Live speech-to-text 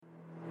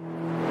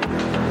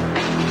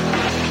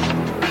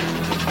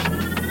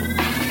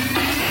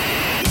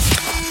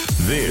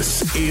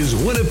This is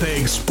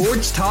Winnipeg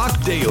Sports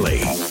Talk Daily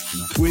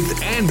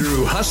with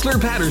Andrew Hustler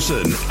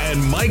Patterson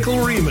and Michael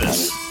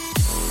Remus.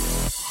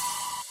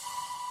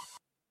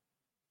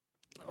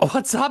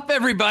 What's up,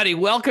 everybody?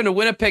 Welcome to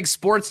Winnipeg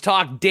Sports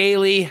Talk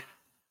Daily,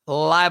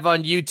 live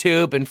on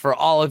YouTube. And for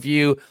all of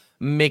you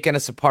making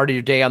us a part of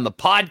your day on the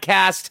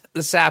podcast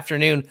this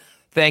afternoon,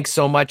 thanks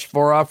so much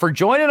for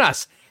joining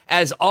us.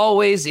 As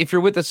always, if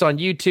you're with us on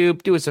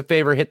YouTube, do us a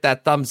favor, hit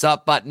that thumbs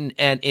up button.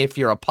 And if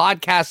you're a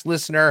podcast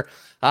listener,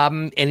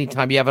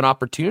 anytime you have an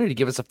opportunity to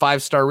give us a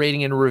 5-star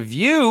rating and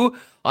review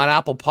on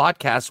Apple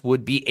Podcasts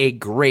would be a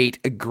great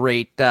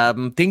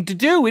thing to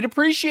do. We'd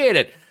appreciate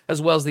it,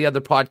 as well as the other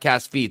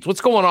podcast feeds.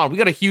 What's going on? We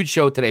got a huge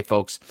show today,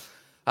 folks.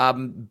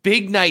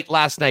 Big night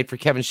last night for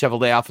Kevin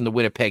Cheveldayoff and the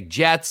Winnipeg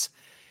Jets.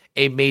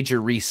 A major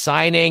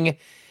re-signing,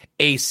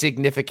 a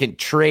significant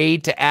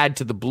trade to add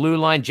to the blue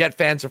line. Jet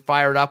fans are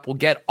fired up. We'll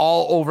get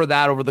all over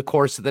that over the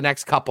course of the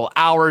next couple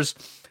hours.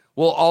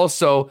 We'll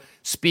also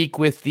speak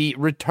with the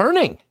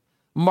returning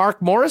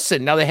Mark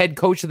Morrison, now the head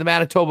coach of the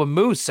Manitoba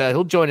Moose.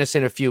 He'll join us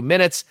in a few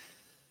minutes.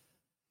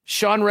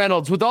 Sean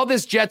Reynolds, with all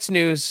this Jets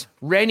news,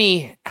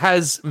 Rennie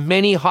has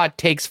many hot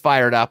takes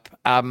fired up.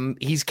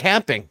 He's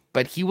camping,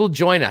 but he will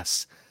join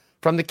us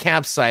from the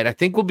campsite. I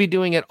think we'll be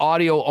doing it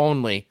audio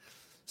only.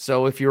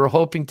 So if you're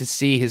hoping to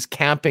see his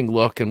camping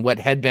look and what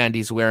headband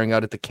he's wearing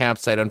out at the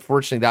campsite,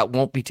 unfortunately, that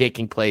won't be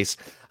taking place.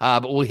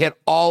 But we'll hit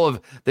all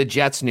of the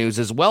Jets news,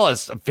 as well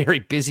as a very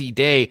busy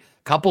day,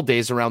 couple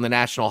days around the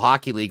National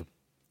Hockey League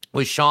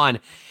with Sean.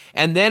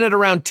 And then at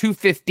around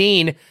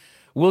 2:15,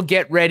 we'll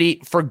get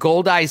ready for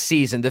Goldeye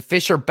season. The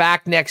Fish are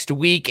back next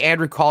week.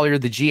 Andrew Collier,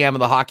 the GM of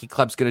the hockey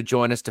club, is going to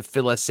join us to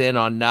fill us in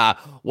on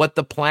what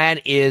the plan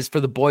is for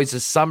the boys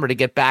this summer to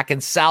get back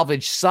and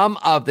salvage some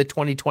of the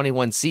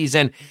 2021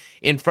 season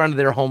in front of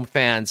their home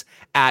fans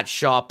at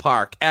Shaw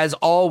Park. As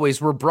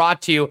always, we're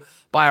brought to you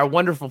by our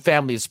wonderful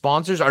family of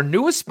sponsors. Our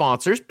newest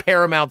sponsors,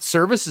 Paramount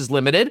Services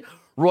Limited,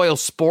 Royal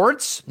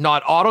Sports,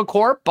 Not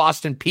Autocorp,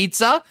 Boston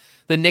Pizza,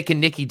 the Nick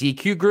and Nicky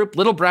DQ Group,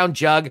 Little Brown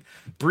Jug,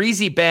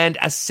 Breezy Bend,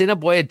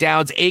 Assiniboia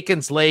Downs,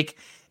 Aikens Lake,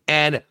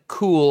 and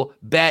Cool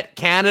Bet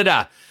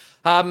Canada.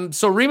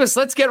 So Remus,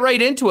 let's get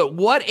right into it.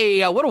 What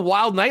a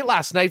wild night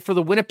last night for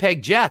the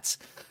Winnipeg Jets.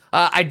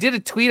 I did a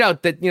tweet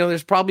out that,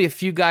 there's probably a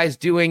few guys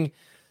doing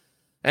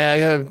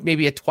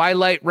maybe a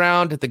twilight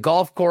round at the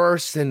golf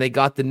course, and they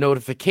got the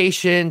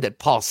notification that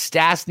Paul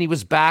Stastny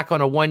was back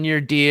on a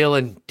 1-year deal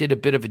and did a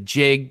bit of a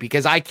jig,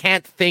 because I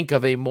can't think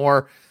of a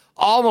more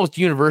almost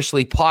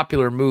universally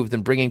popular move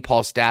than bringing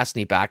Paul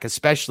Stastny back,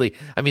 especially,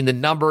 the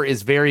number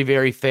is very,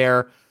 very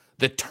fair.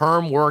 The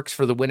term works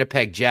for the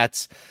Winnipeg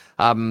Jets.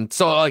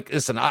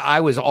 Listen, I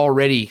was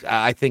already,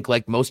 I think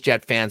like most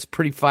Jet fans,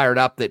 pretty fired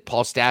up that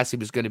Paul Stastny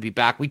was going to be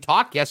back. We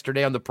talked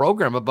yesterday on the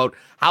program about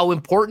how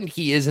important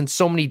he is in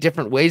so many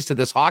different ways to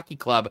this hockey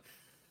club.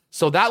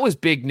 So that was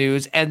big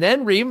news. And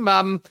then, Reem,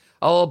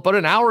 about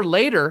an hour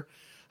later,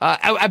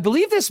 I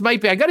believe this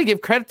might be, I got to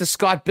give credit to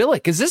Scott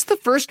Billeck. Is this the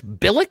first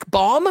Billeck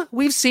bomb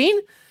we've seen?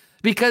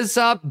 Because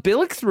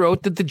Billeck threw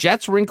out that the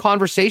Jets were in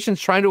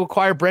conversations trying to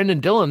acquire Brendan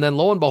Dillon. Then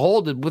lo and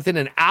behold, within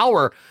an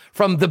hour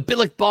from the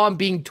Billeck bomb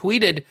being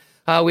tweeted,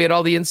 we had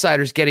all the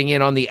insiders getting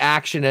in on the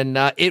action, and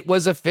it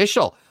was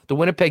official. The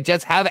Winnipeg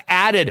Jets have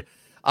added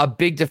a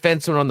big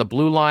defenseman on the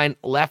blue line,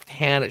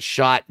 left-hand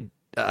shot,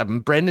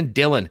 Brendan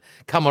Dillon,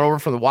 coming over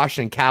from the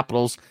Washington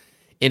Capitals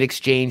in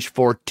exchange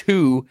for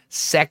 2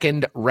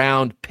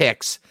 second-round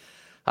picks.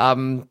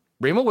 Remo,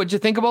 what'd you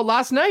think about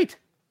last night?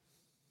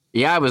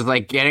 Yeah, I was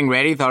getting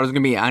ready. Thought it was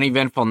going to be an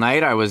uneventful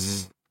night. I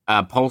was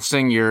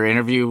posting your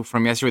interview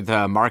from yesterday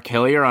with Mark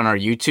Collier on our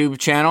YouTube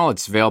channel.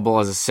 It's available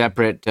as a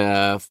separate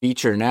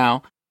feature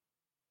now.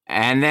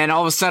 And then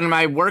all of a sudden,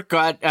 my work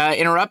got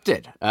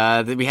interrupted.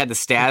 We had the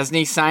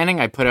Stastny signing.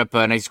 I put up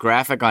a nice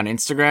graphic on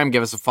Instagram.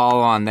 Give us a follow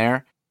on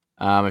there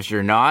if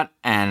you're not.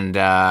 And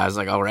I was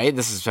like, all right,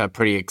 this is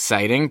pretty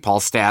exciting.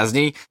 Paul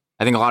Stastny.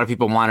 I think a lot of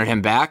people wanted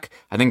him back.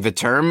 I think the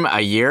term, a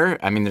year,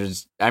 I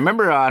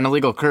remember on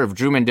Illegal Curve,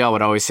 Drew Mandel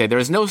would always say, there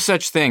is no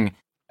such thing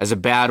as a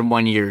bad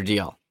 1-year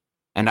deal.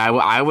 And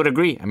I would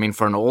agree.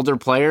 For an older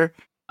player,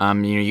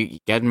 you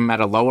get him at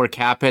a lower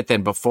cap hit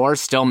than before,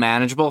 still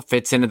manageable,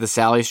 fits into the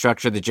salary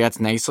structure of the Jets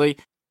nicely.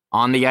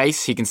 On the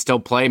ice, he can still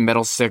play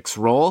middle six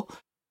role.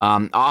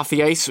 Off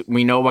the ice,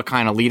 we know what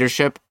kind of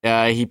leadership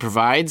he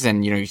provides.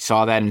 And, you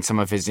saw that in some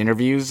of his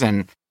interviews.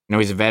 And,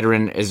 he's a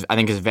veteran. I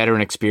think his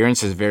veteran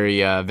experience is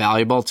very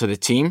valuable to the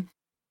team.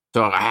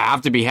 So I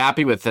have to be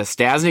happy with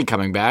Stastny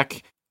coming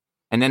back.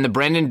 And then the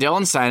Brendan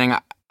Dillon signing,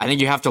 I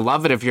think you have to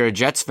love it if you're a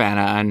Jets fan.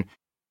 And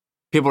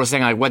people are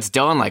saying, what's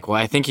Dillon like?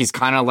 Well, I think he's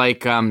kind of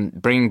like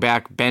bringing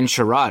back Ben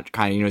Sherratt.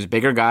 He's a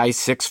bigger guy,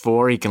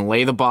 6'4". He can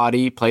lay the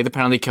body, play the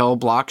penalty kill,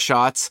 block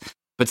shots,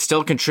 but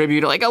still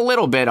contribute a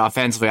little bit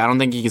offensively. I don't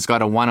think he's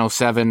got a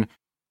 107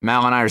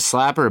 mile-an-hour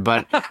slapper,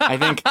 but I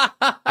think...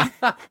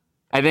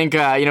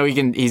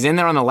 he's in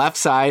there on the left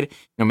side.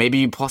 Maybe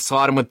you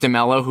slot him with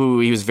DeMello, who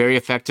he was very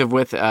effective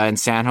with in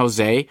San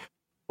Jose,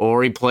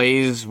 or he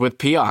plays with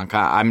Pionk.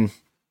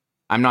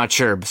 I'm not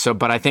sure.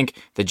 But I think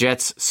the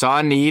Jets saw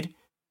a need.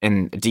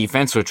 in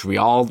defense, which we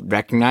all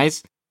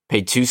recognize.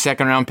 Paid 2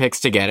 second-round picks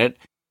to get it.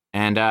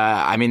 And,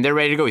 I mean, they're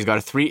ready to go. He's got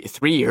a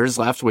three years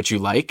left, which you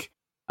like,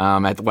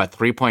 at what,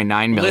 $3.9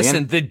 million?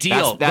 Listen, the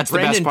deal. That's the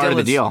best part of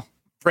the deal.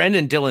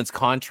 Brendan Dillon's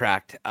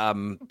contract,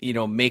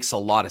 makes a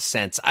lot of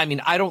sense. I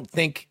mean, I don't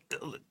think,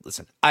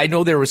 listen, I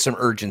know there was some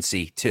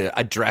urgency to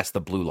address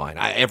the blue line.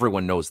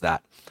 Everyone knows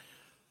that.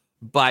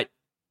 But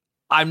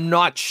I'm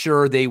not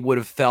sure they would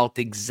have felt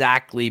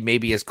exactly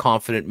maybe as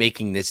confident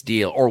making this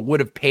deal or would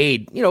have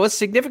paid, a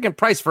significant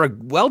price for a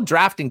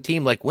well-drafting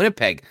team like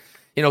Winnipeg.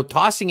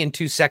 Tossing in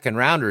 2 second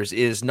rounders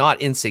is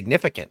not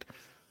insignificant.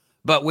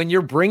 But when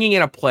you're bringing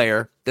in a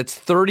player that's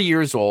 30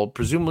 years old,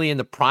 presumably in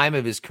the prime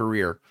of his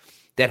career,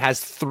 that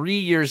has 3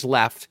 years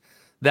left,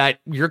 that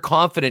you're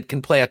confident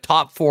can play a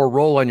top 4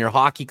 role on your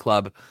hockey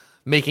club,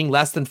 making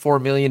less than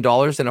 $4 million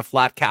in a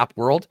flat cap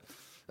world,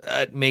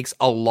 it makes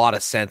a lot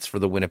of sense for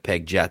the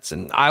Winnipeg Jets.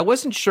 And I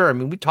wasn't sure. I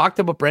mean, we talked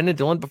about Brendan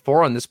Dillon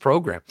before on this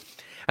program.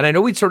 And I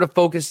know we sort of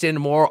focused in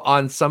more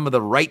on some of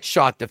the right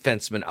shot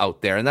defensemen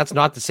out there. And that's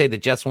not to say the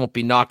Jets won't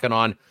be knocking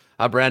on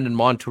Brandon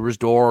Montour's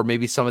door or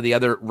maybe some of the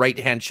other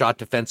right-hand shot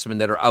defensemen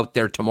that are out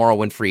there tomorrow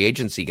when free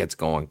agency gets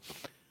going.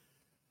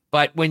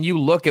 But when you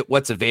look at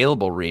what's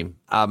available, Reem,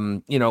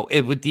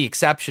 with the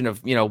exception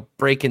of,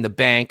 breaking the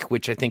bank,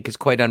 which I think is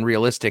quite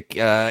unrealistic,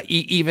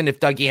 even if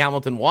Dougie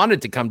Hamilton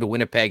wanted to come to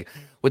Winnipeg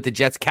with the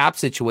Jets cap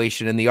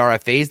situation and the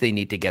RFAs they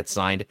need to get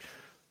signed,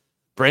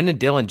 Brendan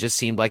Dillon just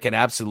seemed like an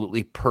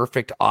absolutely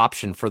perfect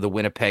option for the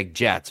Winnipeg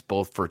Jets,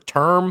 both for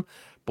term,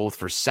 both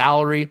for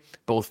salary,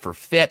 both for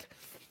fit.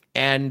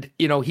 And,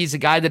 he's a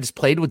guy that has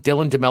played with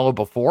Dylan DeMello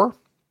before.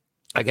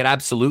 I could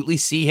absolutely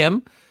see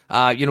him,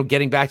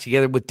 getting back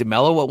together with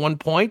DeMello at one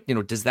point.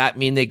 Does that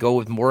mean they go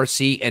with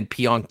Morrissey and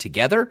Pionk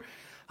together?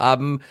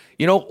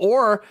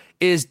 Or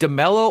is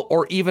DeMello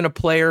or even a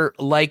player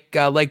like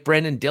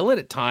Brendan Dillon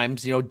at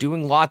times,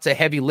 doing lots of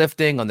heavy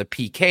lifting on the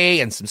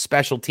PK and some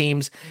special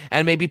teams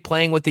and maybe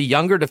playing with the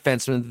younger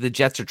defensemen that the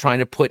Jets are trying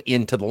to put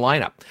into the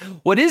lineup.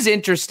 What is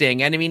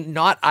interesting, and I mean,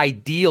 not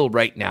ideal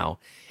right now,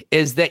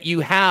 is that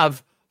you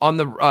have on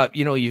the,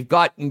 you've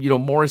got,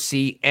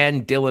 Morrissey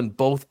and Dillon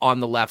both on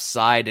the left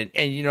side.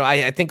 And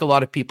I think a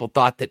lot of people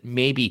thought that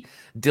maybe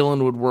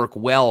Dillon would work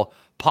well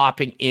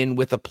popping in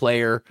with a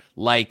player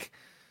like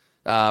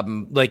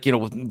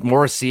with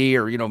Morrissey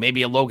or,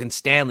 maybe a Logan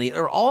Stanley.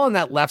 They're all on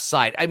that left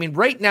side. I mean,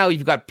 right now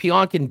you've got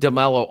Pionk and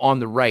DeMello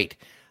on the right.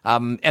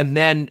 And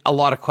then a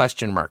lot of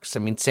question marks. I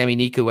mean, Sami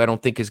Niku, I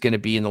don't think is going to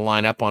be in the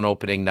lineup on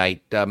opening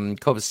night.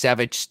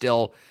 Kovacevic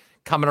still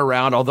coming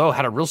around, although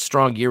had a real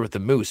strong year with the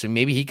Moose, and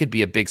maybe he could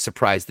be a big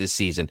surprise this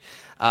season.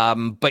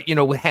 But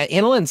with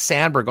Hinel and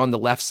Sandberg on the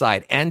left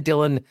side and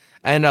Dillon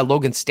and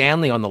Logan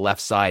Stanley on the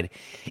left side,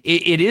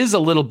 it is a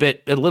little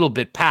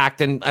bit packed.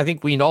 And I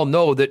think we all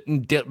know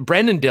that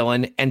Brendan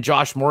Dillon and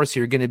Josh Morrissey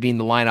are going to be in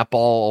the lineup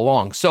all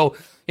along. So,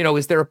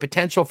 is there a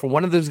potential for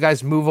one of those guys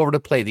to move over to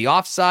play the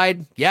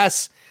offside?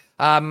 Yes.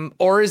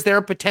 Or is there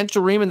a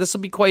potential, Reem, and this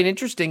will be quite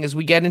interesting as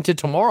we get into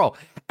tomorrow,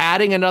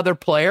 adding another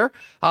player?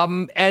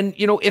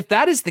 If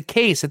that is the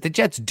case, if the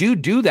Jets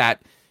do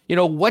that,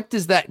 what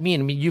does that mean?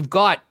 I mean, you've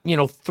got,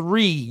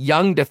 3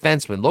 young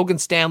defensemen. Logan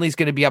Stanley's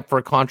going to be up for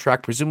a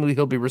contract. Presumably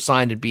he'll be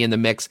resigned and be in the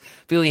mix.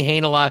 Ville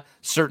Heinola,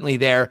 certainly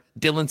there.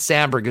 Dylan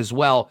Sandberg as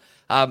well.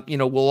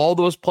 Will all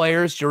those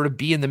players sort of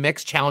be in the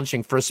mix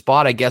challenging for a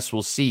spot? I guess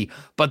we'll see.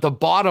 But the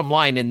bottom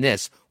line in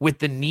this, with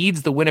the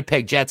needs the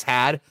Winnipeg Jets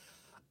had,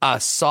 a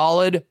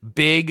solid,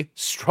 big,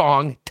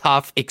 strong,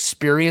 tough,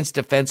 experienced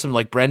defenseman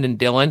like Brendan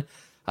Dillon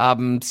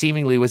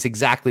seemingly was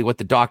exactly what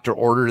the doctor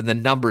ordered, and the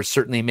numbers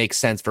certainly make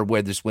sense for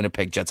where this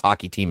Winnipeg Jets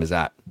hockey team is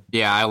at.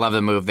 Yeah, I love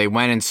the move. They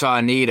went and saw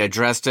a need,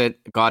 addressed it,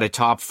 got a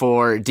top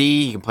 4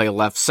 D. He can play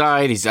left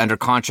side. He's under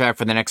contract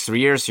for the next 3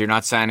 years, so you're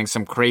not signing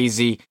some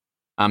crazy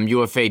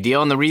UFA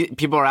deal. And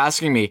people are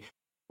asking me,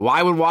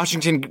 why would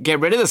Washington get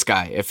rid of this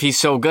guy if he's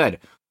so good?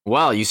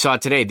 Well, you saw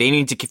today. They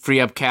need to free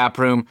up cap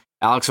room.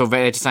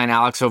 To sign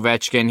Alex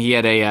Ovechkin. He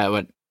had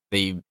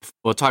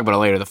we'll talk about it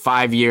later, the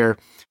 5-year,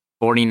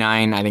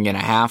 49, I think, and a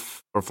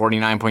half, or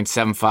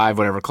 49.75,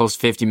 whatever, close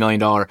to $50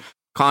 million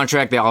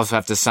contract. They also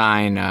have to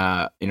sign,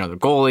 the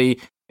goalie.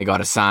 They got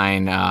to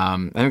sign, I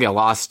think they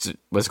lost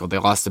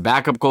the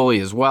backup goalie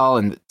as well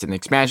in the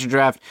expansion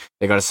draft.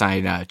 They got to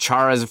sign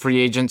Chara as a free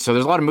agent. So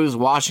there's a lot of moves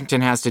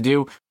Washington has to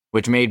do,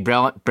 which made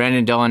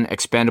Brendan Dillon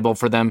expendable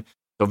for them.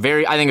 So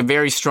I think a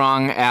very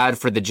strong ad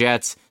for the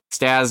Jets.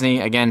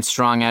 Stasny, again,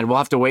 strong ad. We'll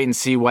have to wait and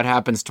see what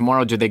happens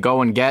tomorrow. Do they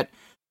go and get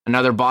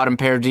another bottom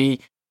pair D?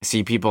 I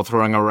see people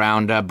throwing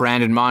around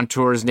Brandon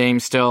Montour's name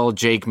still,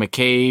 Jake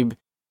McCabe.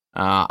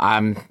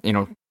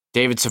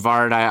 David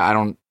Savard.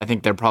 I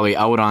think they're probably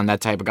out on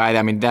that type of guy.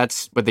 I mean,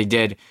 that's what they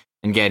did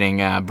in getting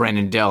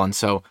Brendan Dillon.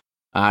 So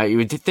you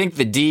would think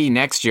the D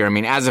next year. I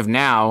mean, as of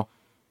now,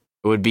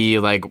 it would be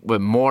like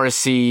with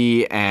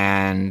Morrissey,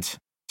 DeMello,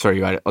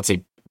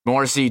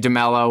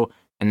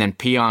 and then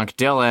Pionk,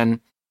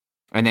 Dillon.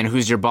 And then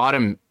who's your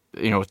bottom,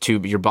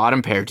 your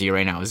bottom pair D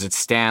right now? Is it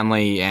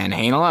Stanley and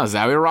Heinola? Is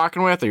that what you're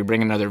rocking with? Are you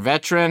bringing another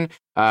veteran?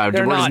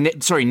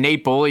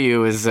 Nate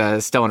Beaulieu is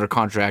still under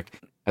contract.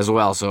 as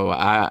well. So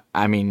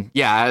I mean,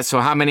 yeah. So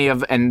how many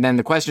of, and then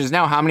the question is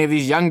now, how many of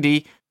these young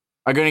D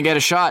are going to get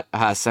a shot?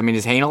 Huss. I mean,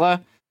 is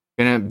Heinola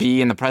going to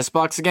be in the press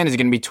box again? Is he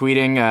going to be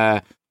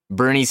tweeting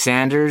Bernie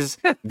Sanders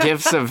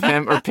gifs of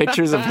him or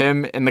pictures of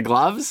him in the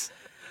gloves?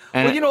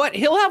 And well, you know what?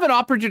 He'll have an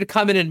opportunity to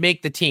come in and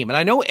make the team. And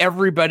I know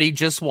everybody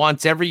just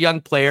wants every young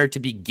player to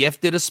be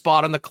gifted a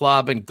spot on the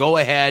club and go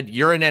ahead.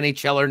 You're an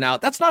NHLer now.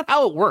 That's not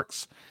how it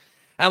works.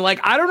 And like,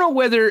 I don't know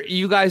whether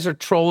you guys are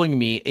trolling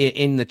me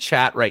in the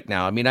chat right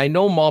now. I mean, I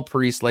know Mal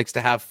Paris likes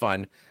to have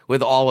fun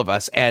with all of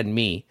us and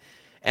me.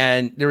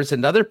 And there was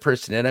another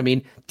person in, I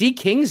mean, D.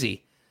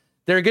 Kingsey.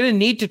 They're going to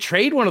need to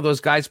trade one of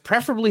those guys,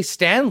 preferably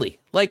Stanley.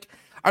 Like,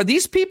 are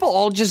these people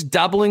all just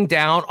doubling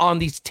down on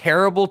these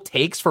terrible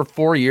takes for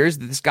 4 years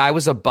that this guy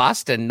was a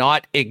bust and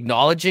not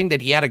acknowledging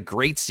that he had a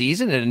great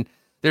season and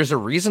there's a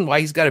reason why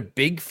he's got a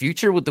big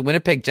future with the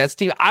Winnipeg Jets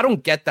team? I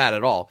don't get that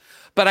at all.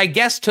 But I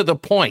guess to the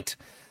point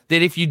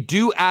that if you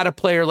do add a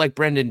player like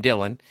Brendan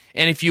Dillon,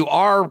 and if you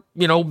are,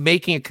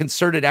 making a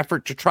concerted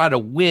effort to try to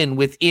win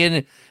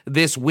within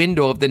this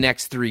window of the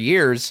next 3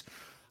 years,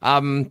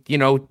 do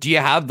you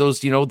have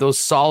those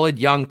solid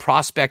young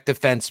prospect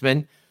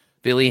defensemen,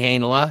 Billy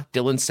Heinola,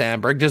 Dylan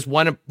Sandberg, just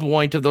one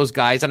point of those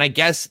guys. And I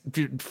guess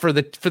for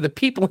the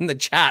people in the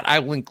chat, I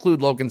will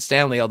include Logan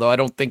Stanley, although I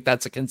don't think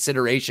that's a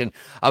consideration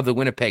of the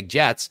Winnipeg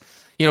Jets,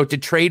 to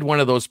trade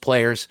one of those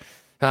players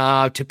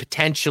to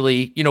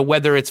potentially,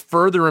 whether it's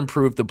further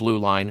improve the blue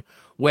line,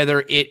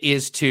 whether it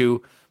is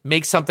to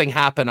make something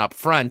happen up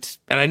front.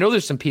 And I know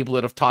there's some people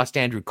that have tossed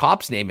Andrew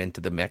Kopp's name into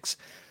the mix.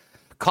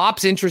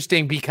 Kopp's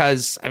interesting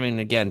because, I mean,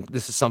 again,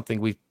 this is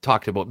something we've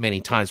talked about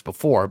many times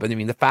before, but I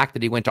mean, the fact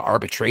that he went to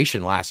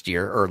arbitration last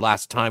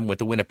time with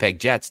the Winnipeg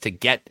Jets to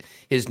get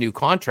his new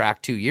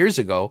contract 2 years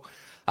ago,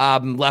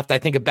 left, I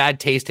think, a bad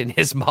taste in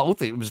his mouth.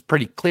 It was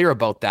pretty clear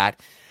about that.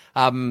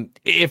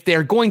 If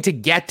they're going to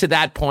get to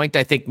that point,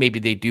 I think maybe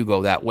they do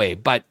go that way.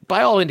 But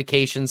by all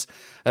indications,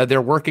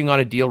 they're working on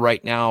a deal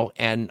right now,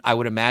 and I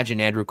would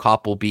imagine Andrew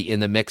Kopp will be in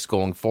the mix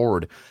going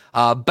forward.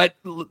 But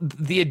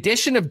the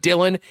addition of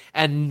Dillon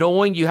and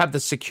knowing you have the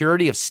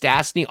security of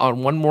Stastny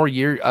on one more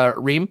year,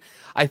 Reem,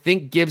 I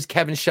think gives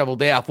Kevin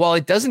Cheveldayoff, while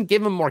it doesn't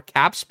give him more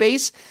cap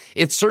space,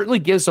 it certainly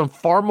gives him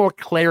far more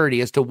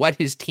clarity as to what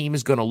his team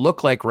is going to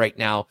look like right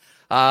now.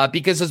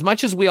 Because as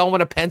much as we all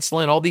want to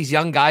pencil in all these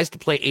young guys to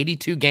play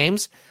 82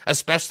 games,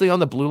 especially on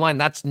the blue line,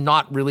 that's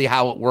not really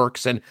how it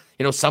works. And,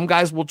 some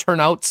guys will turn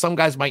out, some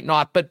guys might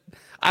not, but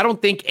I don't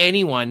think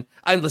anyone,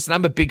 listen,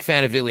 I'm a big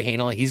fan of Ville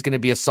Heinola. He's going to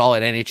be a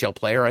solid NHL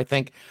player, I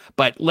think,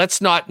 but let's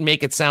not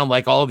make it sound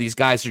like all of these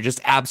guys are just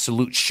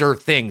absolute sure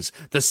things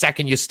the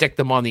second you stick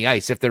them on the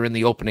ice if they're in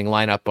the opening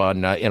lineup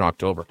in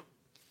October.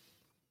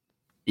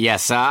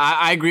 Yes,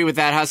 I agree with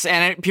that, Huss.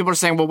 And people are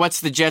saying, well,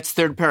 what's the Jets'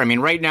 third pair? I mean,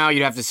 right now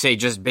you'd have to say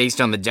just based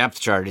on the depth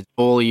chart, it's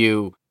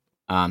Beaulieu,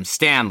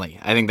 Stanley.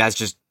 I think that's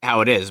just how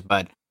it is.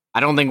 But I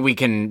don't think we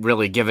can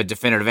really give a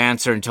definitive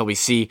answer until we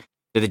see,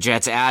 do the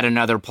Jets add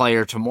another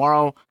player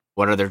tomorrow?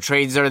 What other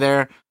trades are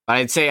there? But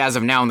I'd say as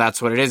of now,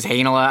 that's what it is.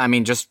 Heinola, I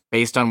mean, just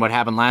based on what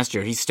happened last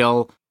year, he's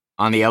still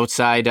on the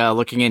outside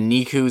looking in.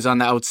 Niku's on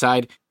the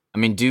outside. I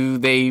mean, do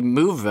they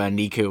move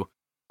Niku?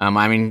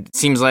 I mean, it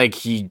seems like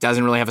he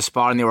doesn't really have a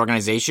spot in the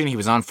organization. He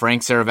was on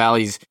Frank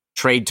Saravalli's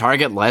trade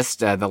target list,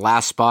 the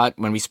last spot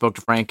when we spoke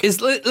to Frank. Is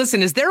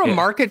there a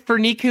market for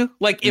Niku?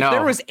 Like, if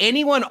there was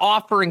anyone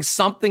offering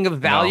something of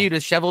value to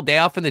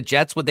Cheveldayoff and the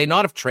Jets, would they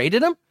not have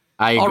traded him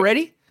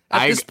already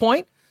at this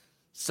point?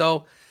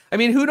 So, I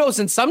mean, who knows?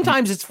 And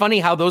sometimes it's funny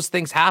how those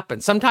things happen.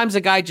 Sometimes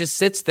a guy just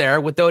sits there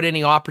without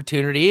any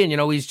opportunity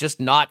and, he's just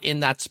not in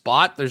that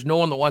spot. There's no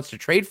one that wants to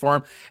trade for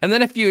him. And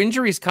then a few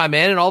injuries come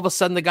in and all of a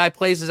sudden the guy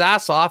plays his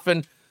ass off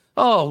and,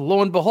 oh,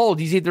 lo and behold,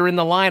 he's either in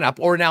the lineup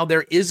or now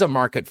there is a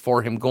market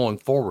for him going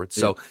forward.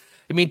 So,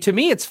 I mean, to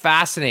me, it's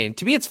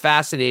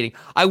fascinating.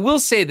 I will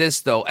say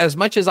this, though, as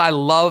much as I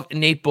love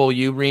Nate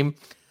Beaulieu, Reem,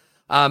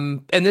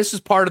 and this is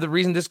part of the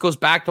reason this goes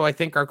back to, I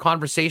think, our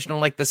conversation on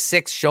like the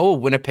 6th show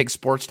of Winnipeg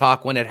Sports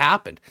Talk when it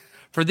happened.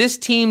 For this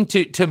team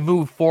to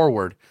move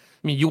forward,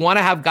 I mean, you want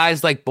to have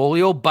guys like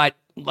Beaulieu, but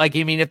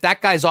if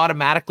that guy's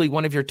automatically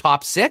one of your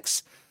top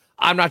 6,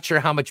 I'm not sure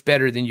how much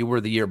better than you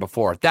were the year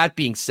before. That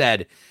being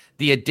said,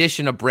 the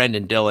addition of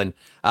Brendan Dillon,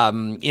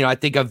 I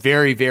think a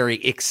very, very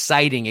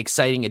exciting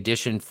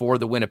addition for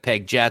the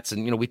Winnipeg Jets.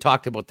 And, we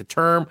talked about the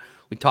term.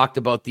 We talked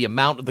about the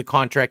amount of the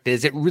contract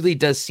is. It really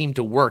does seem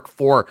to work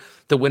for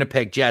the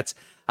Winnipeg Jets.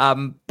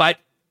 But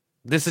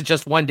this is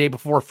just one day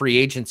before free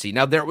agency.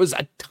 Now, there was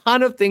a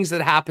ton of things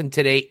that happened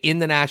today in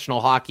the National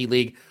Hockey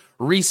League.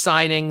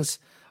 Re-signings,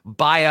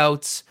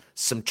 buyouts,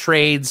 some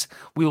trades.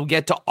 We will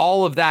get to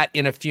all of that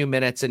in a few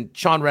minutes, and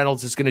Sean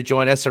Reynolds is going to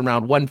join us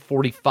around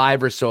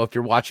 1:45 or so if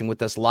you're watching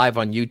with us live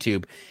on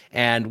YouTube,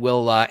 and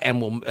we'll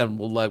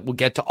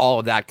get to all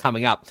of that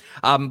coming up.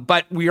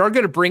 But we are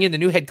going to bring in the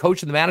new head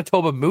coach of the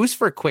Manitoba Moose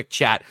for a quick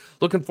chat.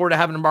 Looking forward to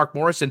having Mark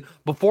Morrison.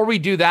 Before we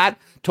do that,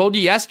 told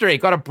you yesterday,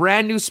 got a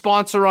brand new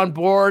sponsor on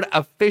board.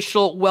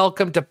 Official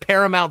welcome to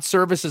Paramount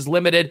Services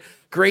Limited.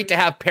 Great to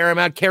have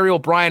Paramount. Kerry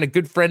O'Brien, a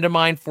good friend of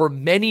mine for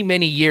many,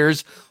 many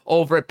years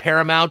over at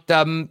Paramount.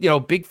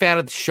 Big fan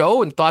of the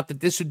show and thought that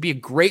this would be a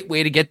great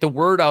way to get the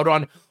word out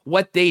on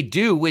what they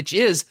do, which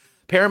is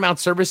Paramount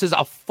Services,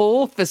 a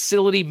full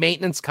facility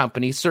maintenance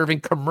company serving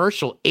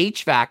commercial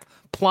HVAC,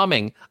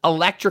 plumbing,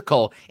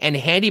 electrical, and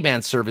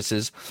handyman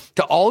services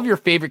to all of your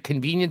favorite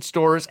convenience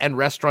stores and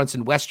restaurants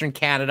in Western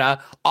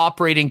Canada,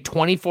 operating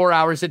 24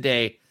 hours a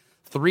day,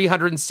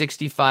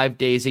 365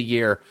 days a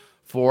year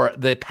for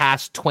the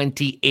past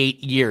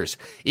 28 years.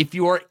 If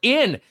you are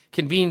in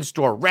convenience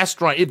store,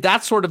 restaurant, if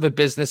that's sort of a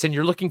business and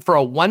you're looking for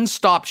a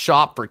one-stop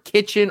shop for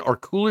kitchen or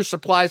cooler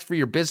supplies for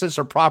your business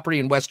or property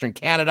in Western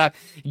Canada,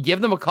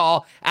 give them a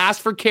call, ask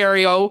for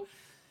Kerry O,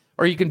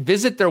 or you can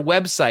visit their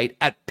website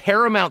at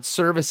Paramount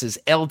Services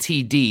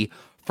Ltd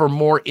for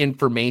more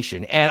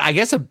information. And I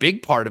guess a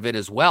big part of it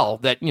as well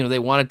that, they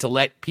wanted to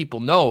let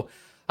people know,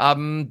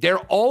 they're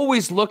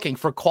always looking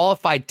for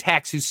qualified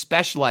techs who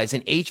specialize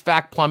in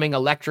HVAC, plumbing,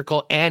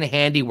 electrical, and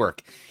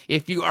handiwork.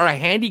 If you are a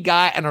handy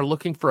guy and are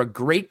looking for a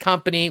great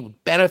company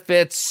with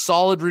benefits,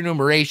 solid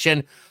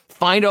remuneration,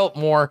 find out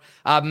more.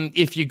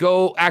 If you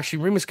go,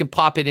 actually, Remus can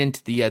pop it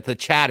into the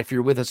chat if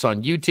you're with us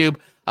on YouTube.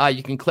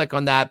 You can click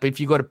on that. But if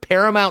you go to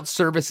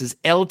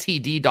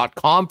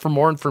ParamountServicesLTD.com for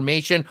more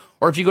information,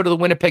 or if you go to the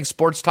Winnipeg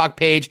Sports Talk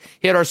page,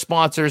 hit our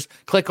sponsors,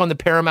 click on the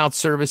Paramount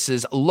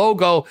Services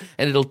logo,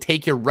 and it'll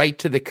take you right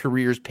to the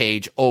careers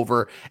page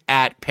over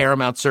at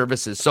Paramount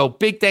Services. So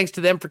big thanks to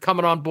them for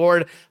coming on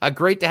board.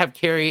 Great to have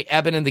Kerry,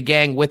 Eben, and the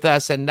gang with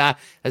us. And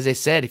as I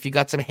said, if you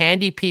got some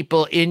handy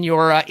people in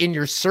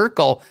your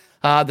circle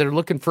that are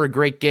looking for a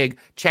great gig,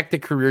 check the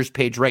careers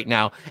page right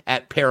now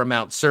at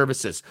Paramount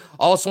Services.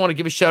 Also want to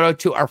give a shout out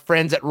to our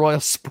friends at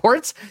Royal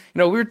Sports.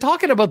 We were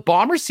talking about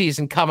Bomber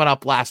season coming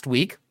up last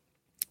week,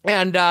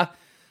 and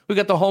we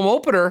got the home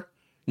opener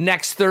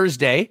next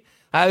Thursday.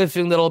 I have a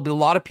feeling there'll be a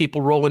lot of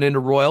people rolling into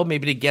Royal,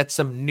 maybe to get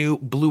some new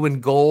blue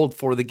and gold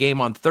for the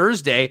game on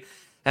Thursday.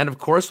 And of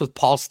course, with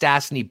Paul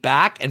Stastny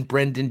back and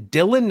Brendan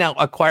Dillon now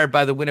acquired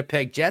by the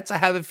Winnipeg Jets, I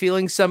have a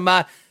feeling some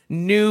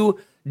new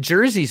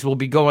jerseys will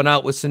be going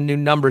out with some new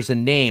numbers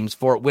and names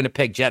for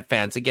Winnipeg Jet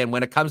fans. Again,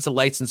 when it comes to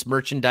licensed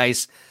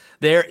merchandise,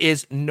 there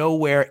is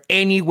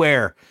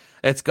anywhere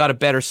that's got a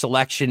better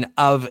selection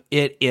of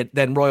it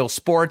than Royal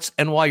Sports.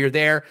 And while you're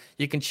there,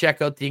 you can check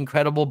out the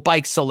incredible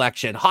bike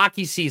selection.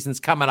 Hockey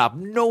season's coming up.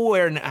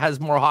 Nowhere has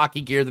more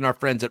hockey gear than our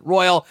friends at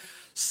Royal.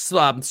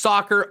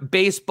 Soccer,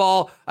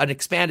 baseball, an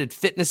expanded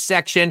fitness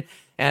section,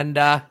 and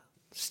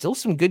still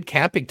some good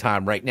camping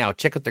time right now.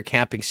 Check out their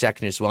camping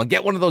section as well. And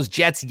get one of those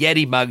Jets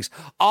Yeti mugs,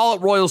 all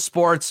at Royal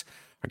Sports.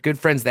 Our good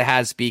friends, the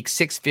Haspeak,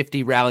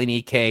 650 Rally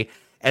EK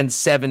and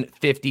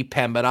 750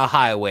 Pembina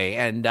Highway.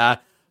 And,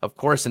 of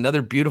course,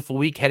 another beautiful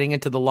week heading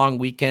into the long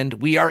weekend.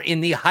 We are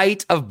in the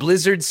height of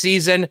blizzard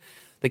season.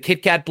 The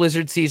Kit Kat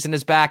blizzard season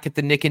is back at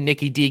the Nick and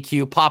Nicky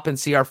DQ. Pop and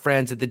see our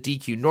friends at the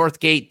DQ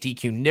Northgate,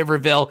 DQ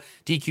Niverville,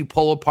 DQ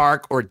Polo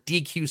Park, or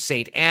DQ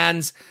St.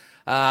 Anne's.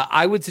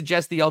 I would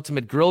suggest the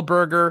Ultimate Grill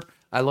Burger.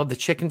 I love the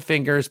chicken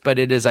fingers, but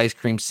it is ice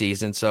cream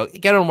season, so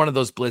get on one of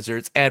those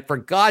blizzards. And for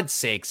God's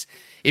sakes,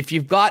 if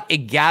you've got a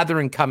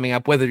gathering coming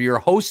up, whether you're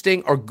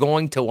hosting or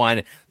going to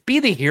one,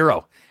 be the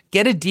hero.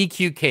 Get a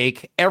DQ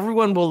cake.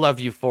 Everyone will love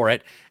you for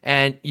it,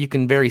 and you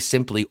can very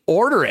simply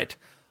order it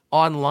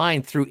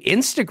online through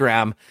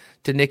Instagram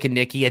to Nick and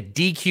Nicky at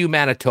DQ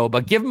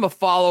Manitoba. Give them a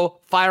follow,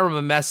 fire them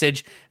a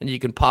message, and you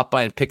can pop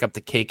by and pick up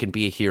the cake and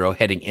be a hero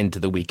heading into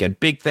the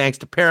weekend. Big thanks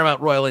to Paramount,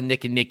 Royal, and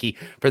Nick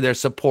for their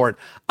support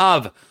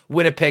of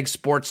Winnipeg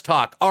Sports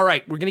Talk. All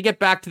right, we're going to get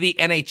back to the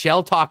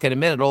NHL talk in a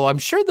minute, although I'm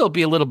sure there'll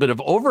be a little bit of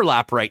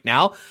overlap right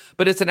now,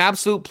 but it's an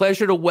absolute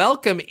pleasure to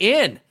welcome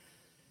in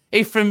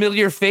a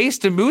familiar face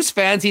to Moose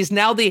fans. He's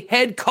now the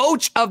head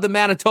coach of the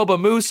Manitoba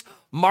Moose,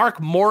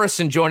 Mark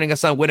Morrison, joining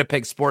us on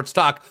Winnipeg Sports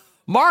Talk.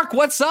 Mark,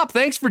 what's up?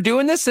 Thanks for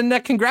doing this, and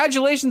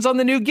congratulations on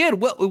the new gig.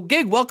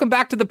 Welcome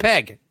back to the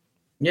Peg.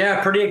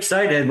 Yeah, pretty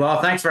excited. Well,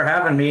 thanks for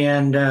having me,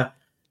 and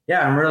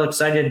I'm real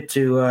excited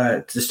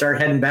to start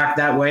heading back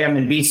that way. I'm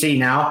in BC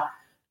now.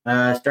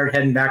 Start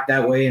heading back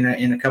that way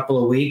in a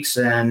couple of weeks,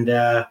 and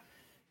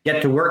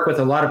get to work with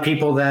a lot of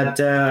people that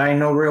I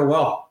know real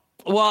well.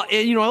 Well,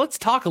 let's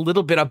talk a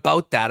little bit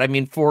about that. I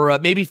mean, for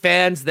maybe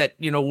fans that,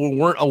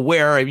 weren't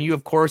aware, I mean, you,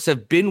 of course,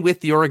 have been with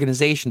the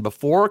organization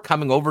before,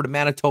 coming over to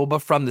Manitoba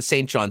from the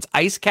St. John's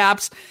Ice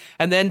Caps,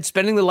 and then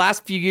spending the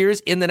last few years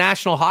in the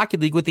National Hockey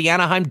League with the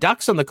Anaheim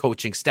Ducks on the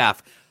coaching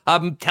staff.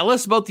 Tell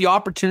us about the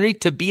opportunity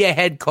to be a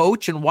head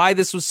coach and why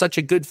this was such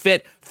a good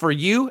fit for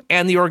you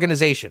and the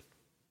organization.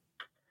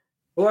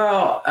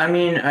 Well, I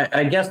mean,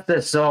 I guess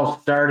this all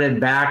started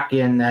back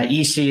in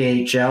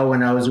ECHL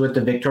when I was with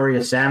the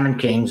Victoria Salmon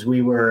Kings.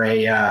 We were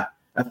a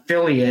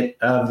affiliate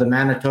of the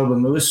Manitoba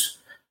Moose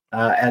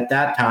at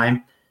that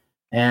time.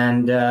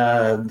 And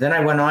then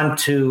I went on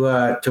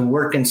to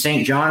work in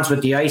St. John's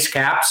with the Ice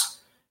Caps,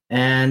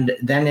 and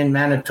then in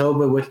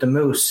Manitoba with the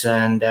Moose.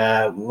 And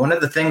one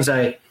of the things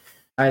I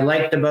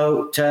liked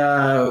about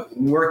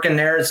working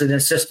there as an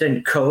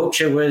assistant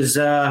coach, it was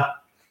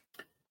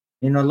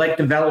like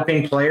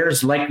developing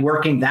players, like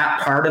working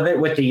that part of it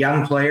with the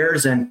young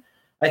players. And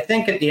I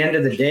think at the end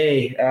of the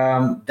day,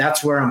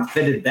 that's where I'm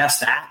fitted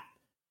best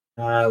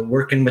at,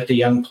 working with the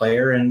young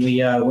player. And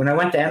we, when I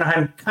went to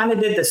Anaheim, kind of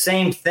did the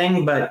same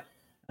thing, but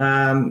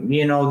they're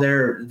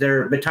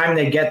by the time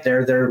they get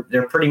there,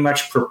 they're pretty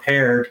much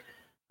prepared.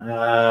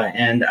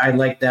 And I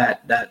like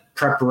that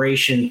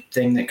preparation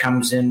thing that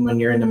comes in when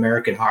you're in the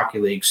American Hockey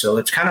League. So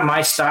it's kind of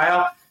my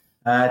style.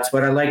 It's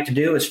what I like to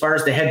do. As far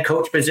as the head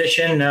coach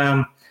position,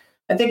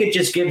 I think it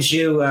just gives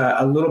you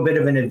a little bit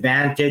of an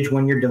advantage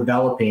when you're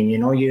developing.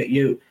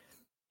 You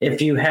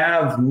if you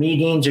have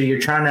meetings or you're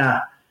trying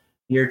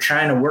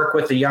to work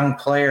with a young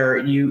player,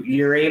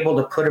 you're able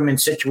to put him in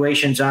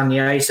situations on the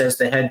ice as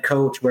the head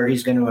coach where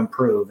he's going to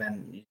improve,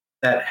 and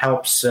that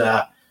helps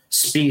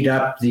speed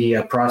up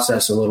the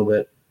process a little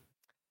bit.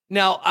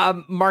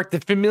 Now, Mark,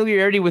 the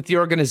familiarity with the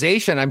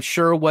organization, I'm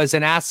sure, was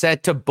an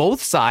asset to both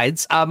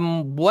sides.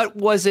 What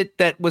was it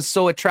that was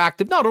so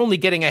attractive, not only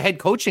getting a head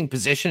coaching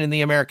position in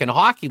the American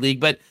Hockey League,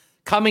 but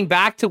coming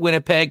back to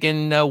Winnipeg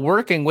and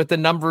working with a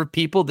number of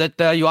people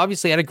that you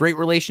obviously had a great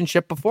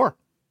relationship before?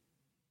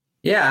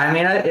 Yeah, I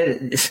mean,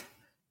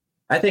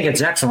 I think it's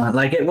excellent.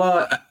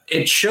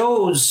 It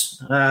shows,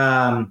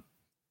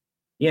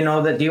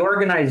 that the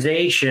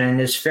organization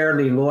is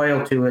fairly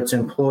loyal to its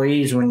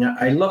employees. When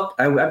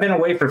I've been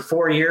away for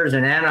 4 years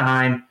in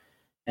Anaheim,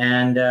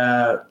 and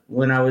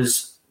when I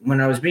was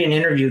being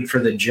interviewed for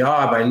the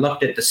job, I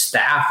looked at the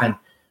staff, and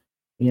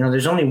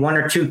there's only one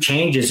or two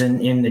changes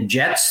in the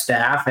Jets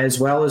staff as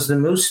well as the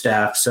Moose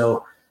staff.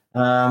 So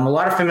a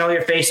lot of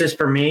familiar faces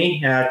for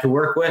me to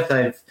work with.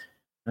 I've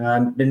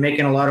been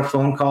making a lot of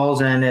phone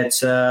calls, and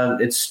it's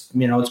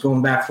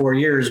going back 4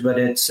 years, but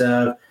it's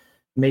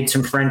made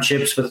some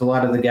friendships with a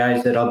lot of the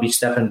guys that I'll be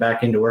stepping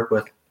back into work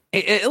with.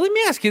 Hey, let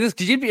me ask you this,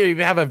 because you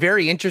have a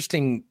very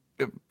interesting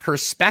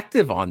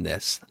perspective on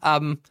this.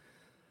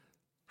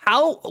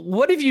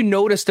 What have you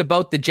noticed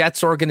about the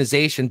Jets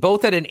organization,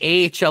 both at an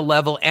AHL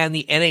level and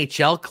the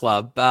NHL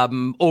club,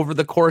 over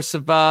the course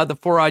of the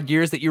 4 odd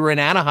years that you were in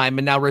Anaheim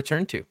and now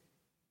returned to?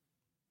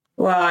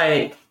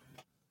 Well,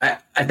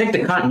 I think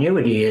the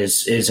continuity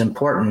is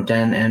important,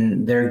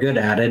 and they're good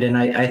at it. And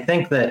I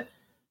think that,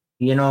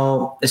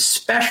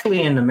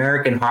 especially in the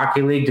American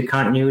Hockey League, the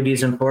continuity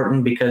is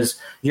important because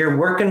you're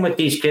working with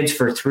these kids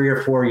for 3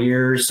 or 4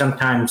 years.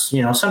 Sometimes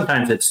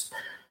it's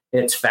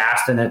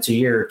fast and it's a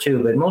year or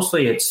two, but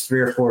mostly it's 3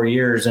 or 4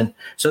 years. And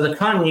so the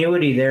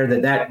continuity there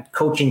that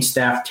coaching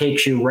staff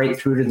takes you right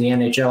through to the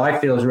NHL, I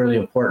feel is really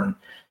important.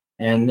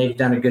 And they've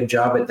done a good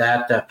job at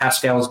that.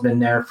 Pascal's been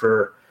there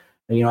for,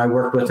 I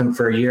worked with him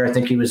for a year. I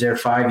think he was there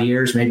 5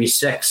 years, maybe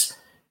 6.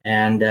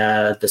 And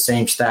the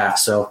same staff.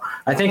 So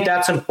I think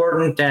that's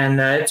important. And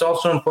it's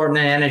also important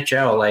in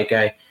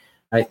NHL.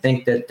 I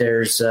think that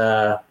there's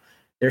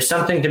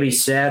something to be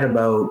said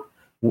about,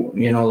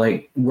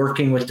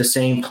 working with the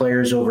same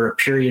players over a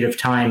period of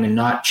time and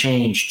not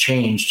change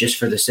just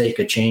for the sake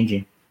of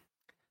changing.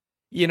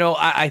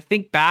 I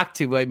think back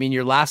to,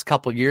 your last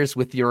couple of years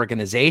with the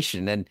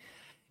organization, and,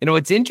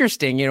 it's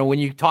interesting, when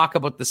you talk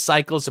about the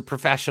cycles of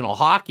professional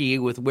hockey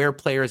with where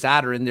players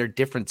are in their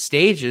different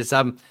stages,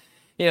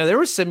 there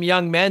were some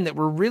young men that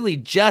were really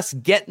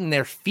just getting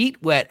their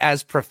feet wet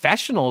as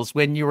professionals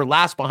when you were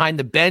last behind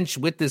the bench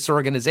with this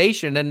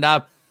organization. And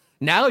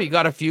now you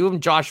got a few of them,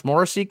 Josh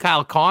Morrissey,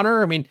 Kyle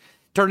Connor,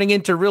 turning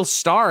into real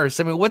stars.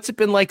 What's it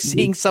been like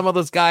seeing some of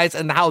those guys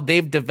and how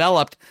they've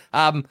developed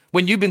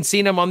when you've been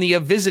seeing them on the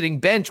visiting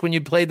bench when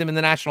you played them in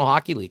the National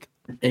Hockey League?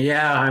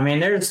 Yeah,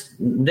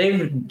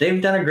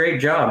 they've done a great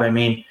job.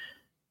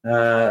 Ben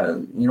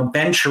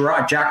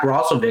Sherratt, Jack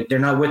Roslovic, they're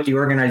not with the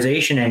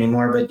organization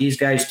anymore, but these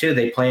guys too,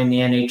 they play in the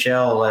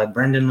NHL.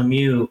 Brendan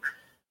Lemieux,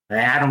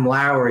 Adam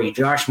Lowry,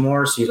 Josh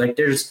Morrissey,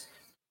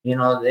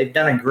 they've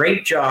done a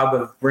great job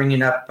of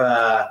bringing up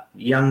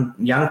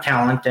young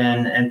talent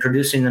and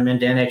producing them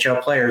into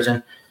NHL players.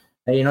 And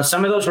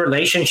some of those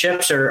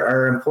relationships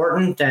are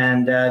important,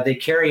 and they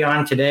carry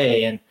on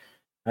today. And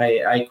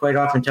I quite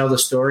often tell the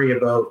story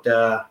about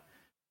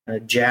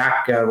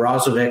Jack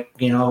Roslovic,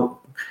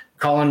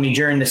 calling me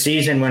during the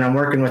season when I'm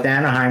working with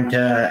Anaheim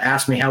to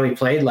ask me how he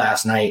played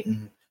last night.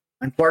 And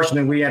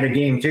unfortunately, we had a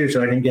game too,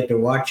 so I didn't get to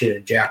watch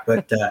it, Jack.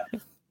 But,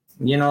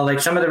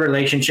 some of the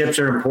relationships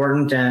are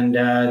important, and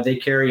they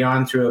carry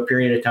on through a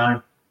period of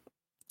time.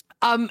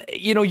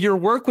 Your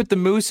work with the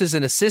Moose as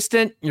an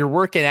assistant, your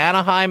work in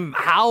Anaheim,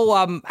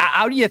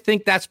 how do you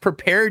think that's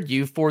prepared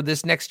you for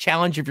this next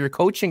challenge of your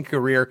coaching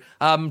career,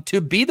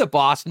 to be the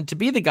boss and to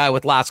be the guy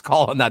with last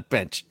call on that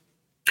bench?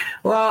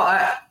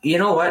 Well, you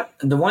know what?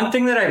 The one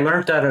thing that I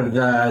learned out of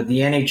the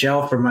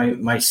NHL for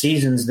my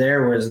seasons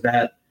there was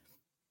that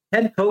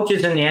head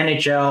coaches in the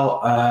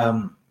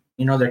NHL,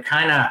 they're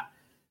kind of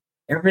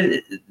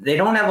they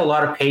don't have a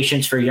lot of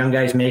patience for young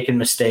guys making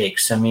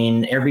mistakes.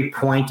 Every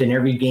point in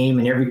every game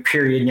and every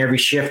period and every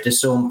shift is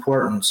so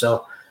important.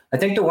 So I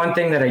think the one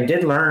thing that I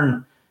did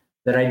learn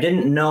that I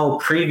didn't know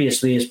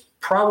previously is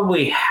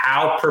probably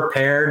how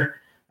prepared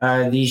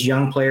these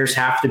young players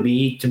have to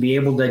be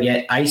able to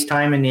get ice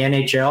time in the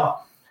NHL.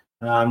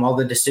 all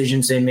the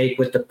decisions they make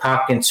with the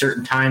puck in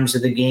certain times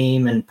of the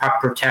game and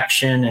puck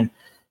protection, and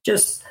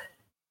just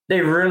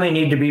they really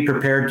need to be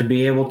prepared to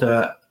be able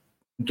to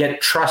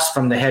get trust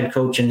from the head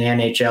coach in the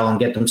NHL and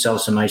get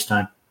themselves some ice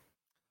time.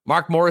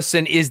 Mark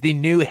Morrison is the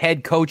new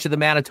head coach of the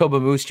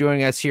Manitoba Moose,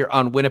 joining us here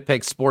on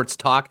Winnipeg Sports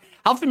Talk.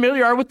 How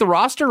familiar are you with the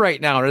roster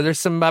right now? Are there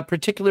some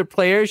particular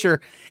players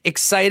you're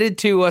excited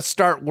to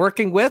start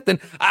working with? And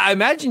I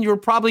imagine you were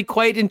probably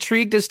quite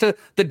intrigued as to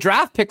the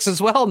draft picks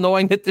as well,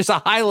 knowing that there's a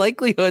high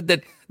likelihood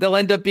that they'll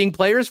end up being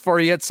players for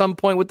you at some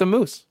point with the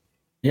Moose.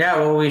 Yeah,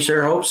 well, we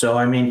sure hope so.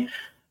 I mean,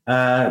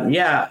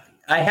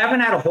 I haven't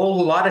had a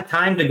whole lot of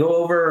time to go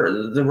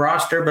over the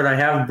roster, but I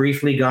have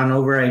briefly gone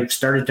over. I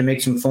started to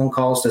make some phone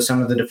calls to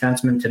some of the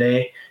defensemen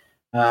today.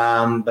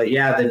 But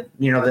yeah,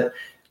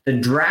 the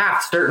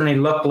draft certainly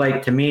looked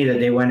like to me that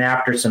they went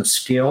after some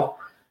skill,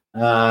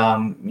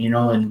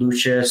 and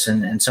Lucius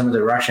and some of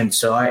the Russians.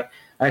 So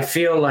I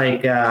feel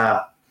like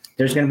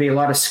there's going to be a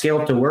lot of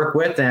skill to work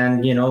with,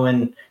 and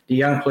and the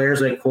young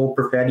players like Cole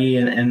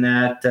Perfetti and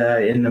that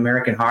in the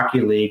American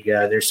Hockey League,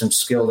 there's some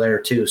skill there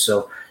too.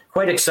 So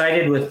quite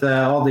excited with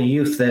all the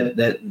youth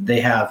that they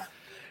have.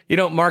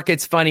 Mark,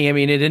 it's funny. I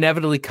mean, it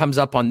inevitably comes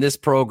up on this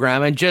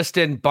program and just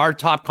in bar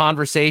top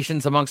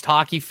conversations amongst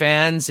hockey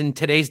fans in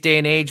today's day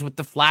and age with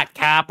the flat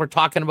cap. We're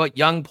talking about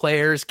young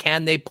players.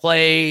 Can they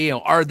play?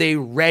 Are they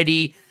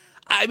ready?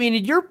 I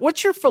mean,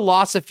 what's your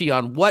philosophy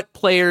on what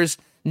players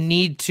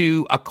need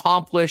to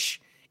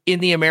accomplish in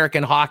the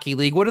American Hockey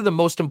League? What are the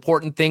most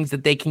important things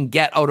that they can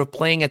get out of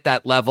playing at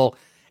that level?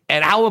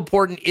 And how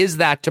important is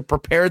that to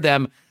prepare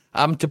them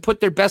to put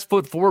their best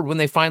foot forward when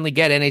they finally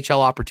get NHL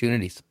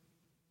opportunities?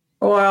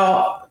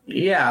 Well,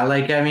 yeah,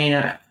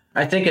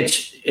 I think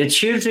it's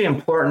hugely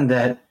important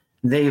that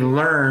they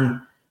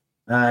learn,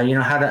 how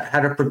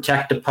to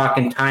protect the puck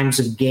in times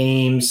of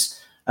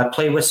games,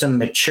 play with some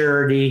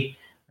maturity.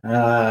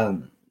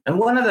 And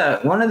one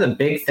of the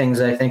big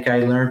things I think I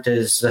learned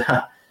is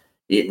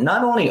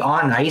not only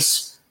on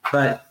ice,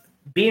 but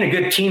being a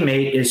good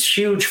teammate is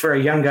huge for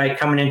a young guy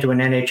coming into an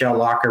NHL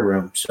locker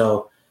room.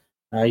 So,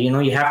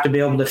 you have to be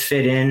able to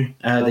fit in.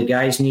 The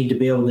guys need to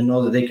be able to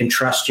know that they can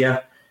trust you.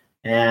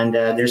 And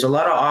there's a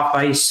lot of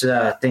off-ice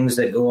things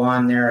that go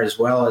on there, as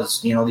well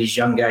as, these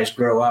young guys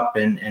grow up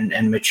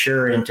and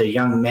mature into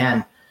young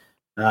men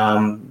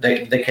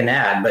that can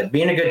add. But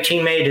being a good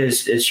teammate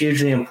is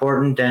hugely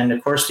important. And,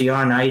 of course, the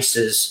on-ice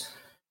is,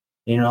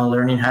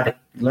 learning how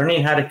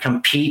to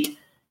compete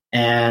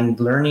and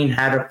learning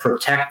how to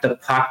protect the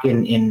puck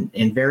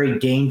in very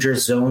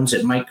dangerous zones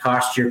that might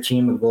cost your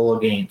team a goal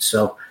against.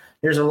 So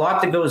there's a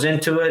lot that goes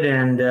into it,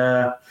 and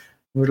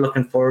we're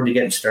looking forward to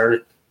getting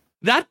started.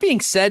 That being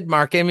said,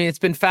 Mark, I mean, it's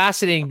been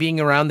fascinating being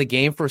around the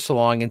game for so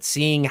long and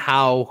seeing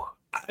how,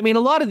 I mean,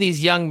 a lot of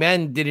these young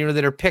men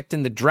that are picked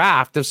in the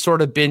draft have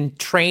sort of been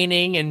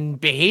training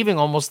and behaving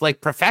almost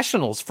like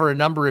professionals for a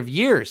number of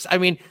years. I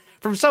mean,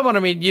 from someone, I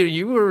mean,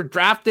 you were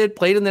drafted,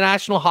 played in the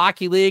National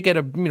Hockey League, had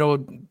a,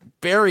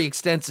 very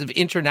extensive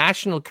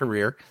international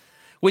career.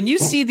 When you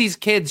see these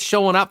kids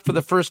showing up for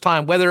the first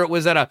time, whether it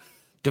was at a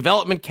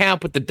development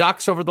camp with the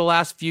Ducks over the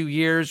last few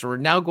years or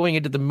now going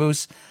into the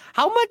Moose,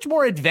 how much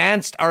more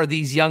advanced are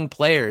these young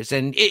players?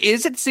 And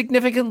is it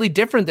significantly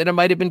different than it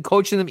might have been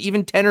coaching them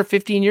even 10 or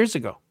 15 years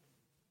ago?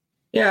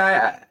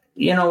 Yeah,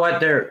 you know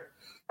what?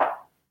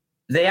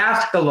 They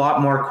ask a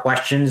lot more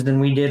questions than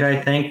we did,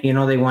 I think.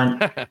 They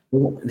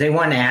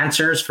want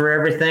answers for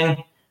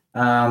everything.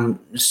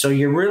 So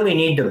you really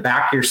need to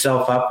back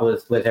yourself up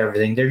with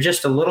everything. They're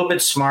just a little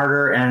bit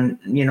smarter, and,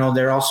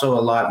 they're also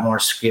a lot more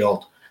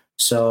skilled.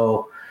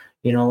 So,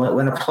 when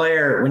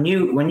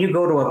you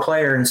go to a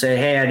player and say,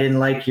 hey, I didn't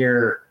like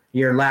your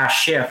last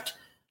shift,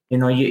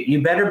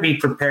 you better be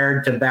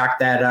prepared to back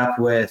that up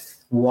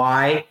with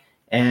why.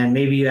 And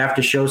maybe you have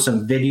to show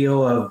some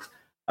video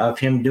of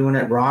him doing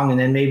it wrong, and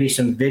then maybe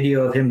some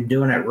video of him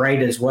doing it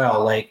right as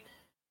well. Like,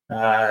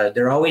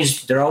 they're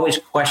always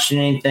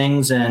questioning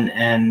things,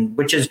 and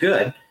which is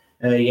good,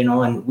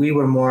 and we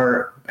were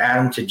more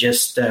adamant to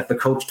just, if the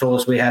coach told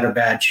us we had a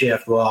bad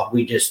shift, well,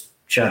 we just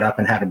shut up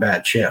and had a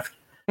bad shift.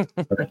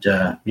 But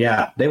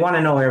they want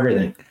to know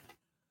everything.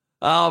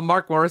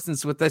 Mark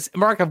Morrison's with us.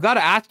 Mark, I've got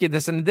to ask you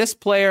this, and this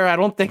player I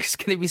don't think is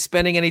going to be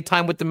spending any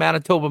time with the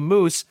Manitoba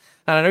Moose,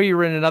 and I know you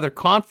were in another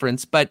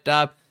conference, but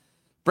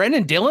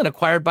Brendan Dillon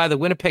acquired by the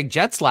Winnipeg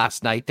Jets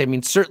last night. I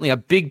mean, certainly a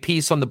big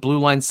piece on the blue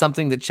line,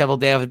 something that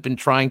Cheveldayoff had been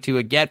trying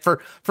to get. For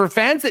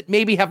fans that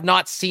maybe have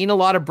not seen a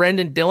lot of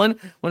Brendan Dillon,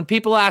 when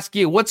people ask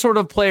you, what sort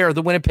of player are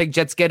the Winnipeg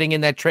Jets getting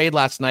in that trade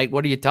last night,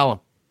 what do you tell them?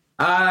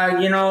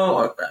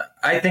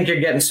 I think you're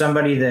getting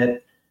somebody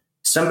that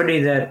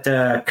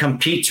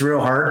competes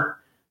real hard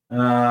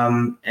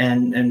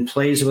and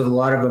plays with a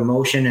lot of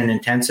emotion and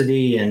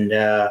intensity, and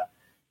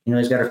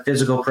he's got a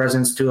physical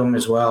presence to him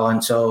as well.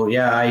 And so,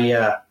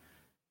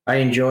 I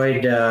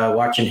enjoyed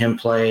watching him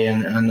play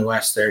on the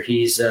West there.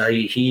 He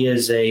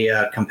is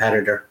a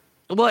competitor.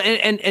 Well,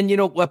 and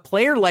a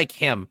player like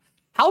him,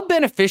 How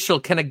beneficial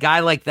can a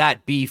guy like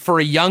that be for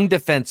a young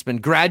defenseman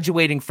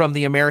graduating from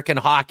the American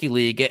Hockey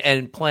League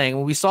and playing?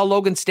 When we saw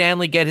Logan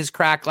Stanley get his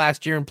crack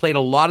last year and played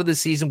a lot of the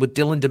season with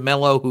Dylan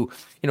DeMello, who,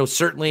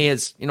 certainly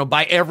is,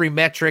 by every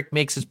metric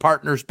makes his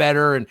partners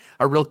better and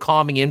a real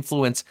calming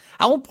influence.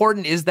 How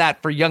important is that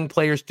for young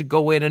players to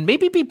go in and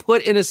maybe be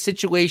put in a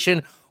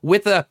situation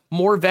with a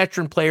more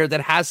veteran player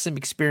that has some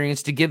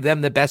experience to give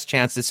them the best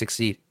chance to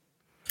succeed?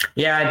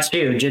 Yeah, it's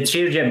huge. It's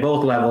huge at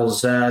both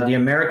levels. The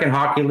American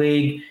Hockey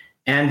League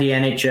and the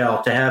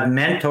NHL, to have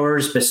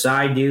mentors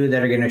beside you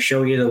that are going to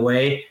show you the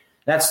way.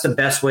 That's the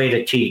best way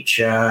to teach.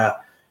 A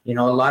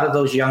lot of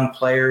those young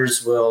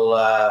players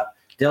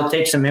they'll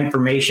take some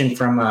information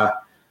from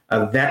a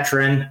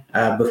veteran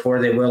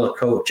before they will a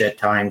coach at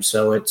times.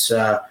 So it's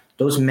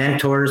those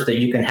mentors that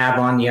you can have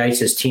on the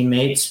ice as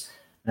teammates.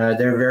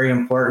 They're very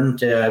important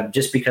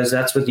just because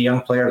that's what the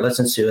young player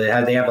listens to.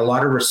 They have a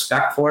lot of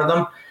respect for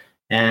them,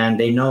 and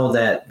they know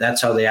that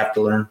that's how they have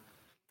to learn.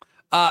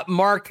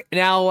 Mark,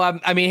 now,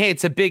 hey,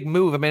 it's a big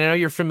move. I know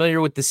you're familiar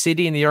with the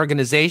city and the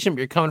organization, but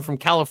you're coming from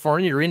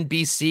California, you're in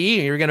BC,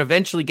 and you're going to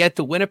eventually get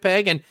to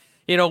Winnipeg. And,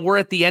 we're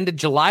at the end of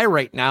July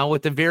right now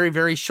with a very,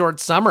 very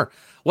short summer.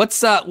 What's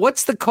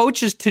the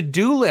coach's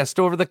to-do list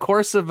over the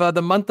course of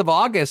the month of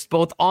August,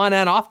 both on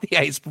and off the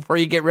ice, before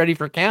you get ready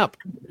for camp?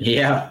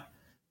 Yeah.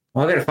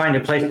 Well, I got to find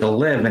a place to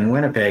live in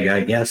Winnipeg. I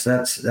guess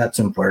that's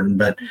important.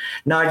 But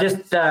no,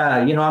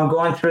 I'm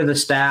going through the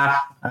staff,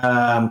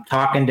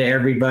 talking to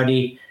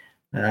everybody.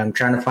 I'm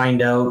trying to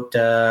find out,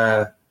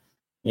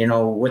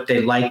 what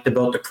they liked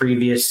about the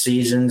previous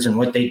seasons and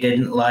what they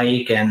didn't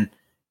like, and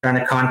trying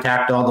to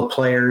contact all the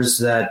players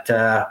that,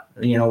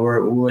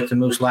 were with the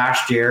Moose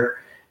last year,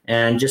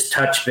 and just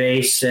touch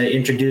base,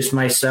 introduce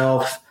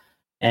myself,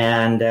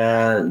 and,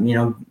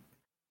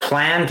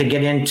 plan to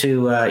get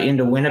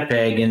into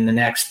Winnipeg in the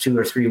next 2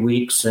 or 3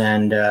 weeks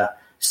and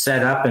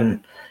set up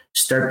and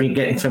start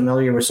getting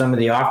familiar with some of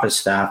the office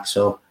staff.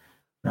 So,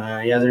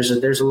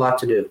 there's a lot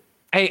to do.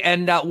 Hey,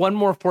 and one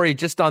more for you,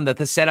 just on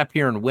the setup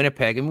here in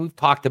Winnipeg. And we've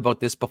talked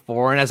about this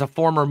before. And as a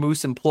former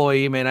Moose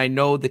employee, I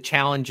know the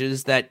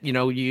challenges that,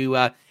 you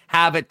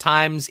have at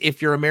times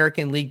if your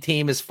American League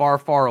team is far,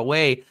 far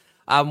away.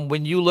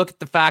 When you look at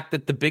the fact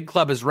that the big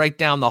club is right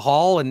down the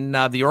hall and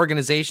the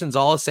organization's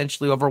all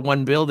essentially over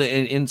one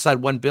building, inside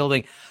one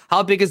building,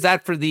 how big is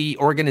that for the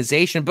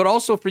organization, but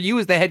also for you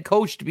as the head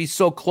coach to be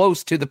so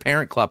close to the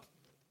parent club?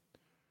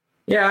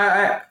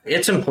 Yeah,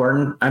 it's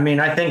important.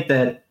 I think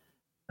that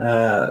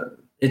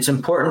it's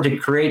important to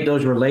create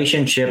those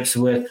relationships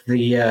with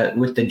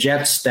the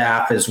Jets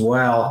staff as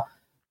well.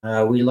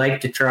 We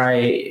like to try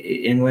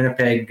in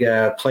Winnipeg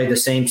play the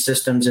same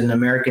systems in the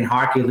American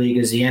Hockey League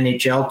as the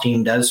NHL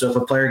team does. So if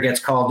a player gets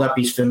called up,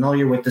 he's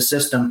familiar with the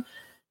system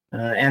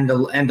and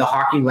the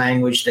hockey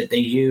language that they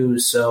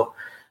use. So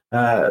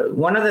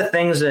one of the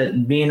things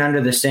that being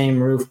under the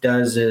same roof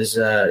does is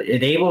it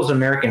enables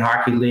American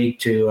Hockey League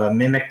to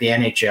mimic the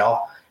NHL,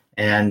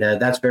 and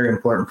that's very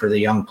important for the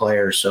young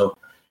players. So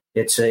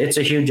it's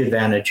a huge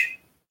advantage.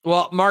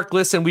 Well, Mark,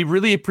 listen, we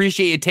really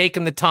appreciate you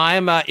taking the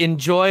time.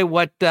 Enjoy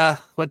what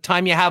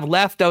time you have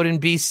left out in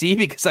BC,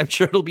 because I'm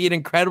sure it'll be an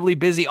incredibly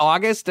busy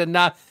August, and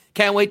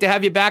can't wait to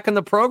have you back on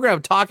the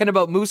program talking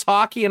about Moose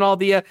hockey and all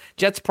the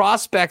Jets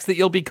prospects that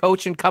you'll be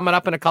coaching coming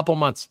up in a couple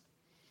months.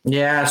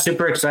 Yeah,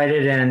 super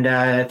excited, and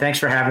thanks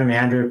for having me,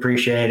 Andrew.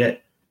 Appreciate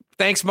it.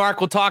 Thanks, Mark.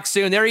 We'll talk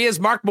soon. There he is,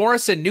 Mark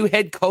Morrison, new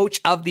head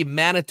coach of the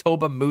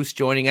Manitoba Moose,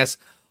 joining us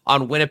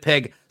on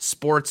Winnipeg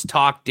Sports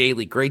Talk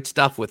Daily. Great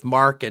stuff with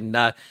Mark, and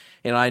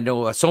I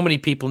know so many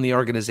people in the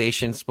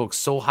organization spoke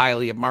so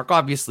highly of Mark,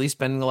 obviously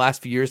spending the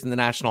last few years in the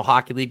National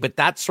Hockey League, but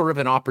that's sort of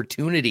an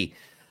opportunity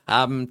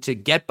to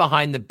get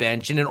behind the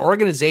bench in an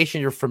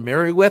organization you're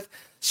familiar with.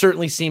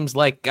 Certainly seems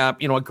like, a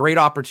great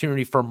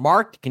opportunity for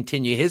Mark to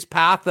continue his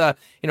path,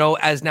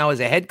 as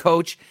a head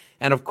coach.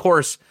 And of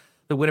course,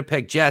 the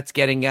Winnipeg Jets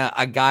getting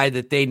a guy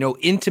that they know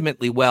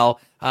intimately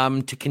well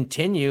to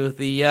continue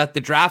the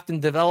draft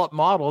and develop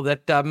model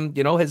that,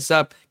 has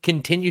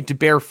continued to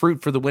bear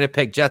fruit for the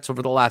Winnipeg Jets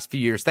over the last few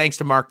years. Thanks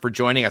to Mark for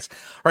joining us.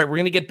 All right, we're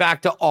going to get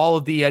back to all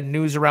of the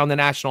news around the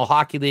National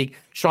Hockey League.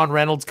 Sean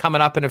Reynolds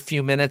coming up in a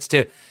few minutes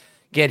to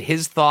get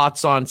his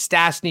thoughts on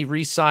Stastny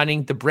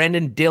re-signing, the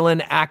Brendan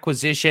Dillon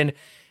acquisition,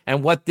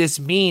 and what this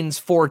means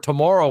for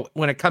tomorrow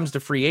when it comes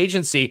to free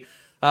agency.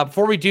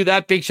 Before we do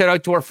that, big shout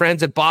out to our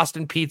friends at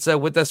Boston Pizza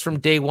with us from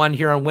day one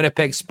here on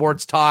Winnipeg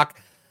Sports Talk.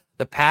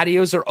 The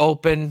patios are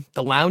open.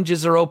 The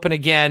lounges are open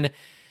again.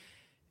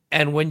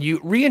 And when you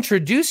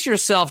reintroduce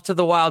yourself to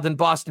the Wild and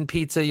Boston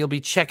Pizza, you'll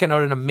be checking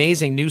out an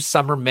amazing new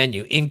summer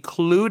menu,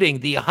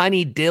 including the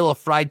honey dill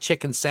fried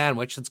chicken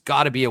sandwich. It's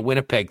got to be a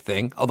Winnipeg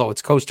thing, although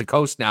it's coast to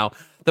coast now.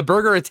 The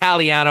Burger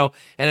Italiano,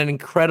 and an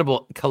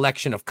incredible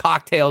collection of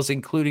cocktails,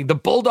 including the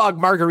Bulldog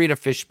Margarita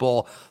Fish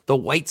Bowl, the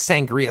White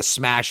Sangria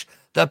Smash,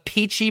 the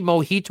Peachy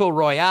Mojito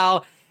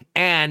Royale,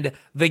 and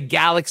the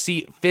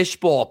Galaxy Fish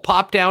Bowl.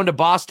 Pop down to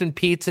Boston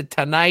Pizza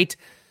tonight.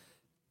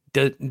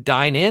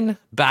 Dine in,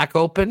 back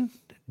open,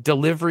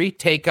 delivery,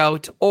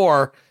 takeout,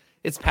 or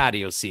it's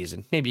patio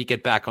season. Maybe you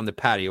get back on the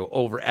patio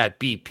over at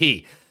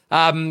BP.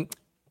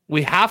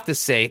 We have to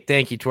say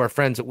thank you to our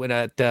friends at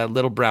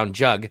Little Brown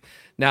Jug.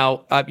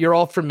 Now, you're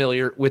all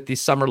familiar with the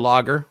Summer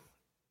Lager,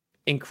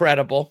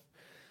 incredible,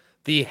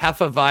 the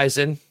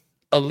Hefeweizen,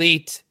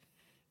 elite,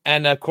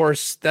 and of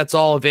course, that's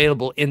all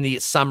available in the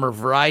Summer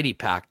Variety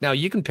Pack. Now,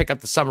 you can pick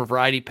up the Summer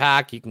Variety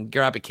Pack. You can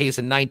grab a case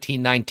of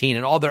 1919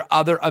 and all their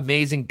other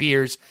amazing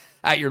beers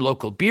at your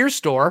local beer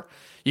store.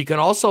 You can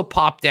also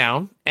pop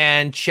down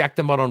and check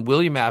them out on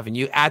William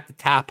Avenue at the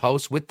Tap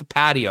House with the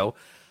patio.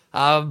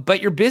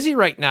 But you're busy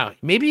right now.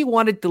 Maybe you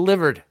want it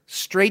delivered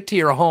straight to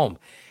your home.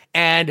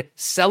 And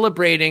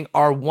celebrating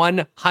our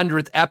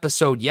 100th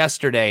episode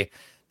yesterday,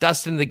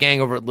 Dustin and the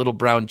gang over at Little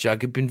Brown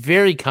Jug have been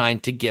very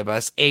kind to give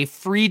us a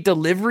free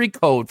delivery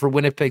code for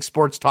Winnipeg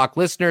Sports Talk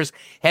listeners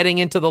heading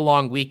into the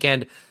long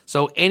weekend.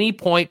 So any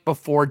point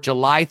before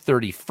July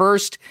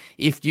 31st,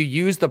 if you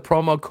use the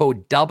promo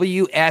code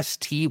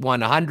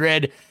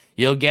WST100,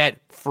 you'll get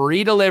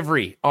free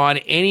delivery on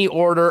any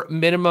order,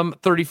 minimum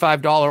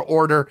 $35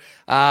 order.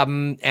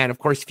 And of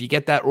course, if you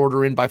get that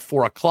order in by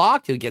 4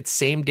 o'clock, you'll get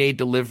same day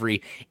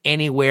delivery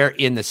anywhere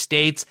in the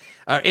States,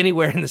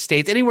 anywhere in the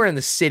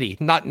city,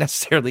 not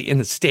necessarily in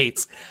the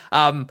States.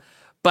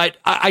 But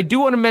I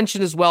do want to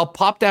mention as well,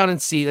 pop down and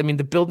see. I mean,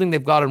 the building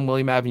they've got on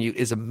William Avenue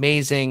is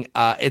amazing.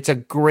 It's a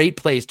great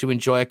place to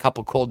enjoy a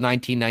couple cold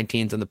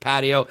 1919s on the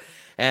patio.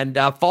 And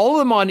follow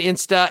them on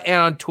Insta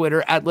and on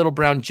Twitter at Little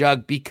Brown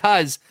Jug,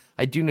 because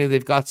I do know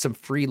they've got some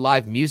free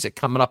live music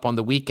coming up on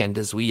the weekend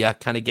as we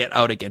kind of get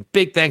out again.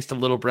 Big thanks to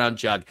Little Brown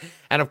Jug.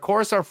 And of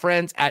course, our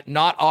friends at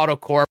Knott Auto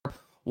Corp.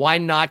 Why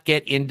not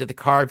get into the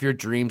car of your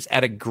dreams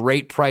at a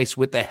great price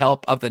with the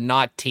help of the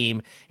Knott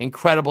team?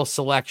 Incredible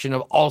selection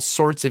of all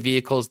sorts of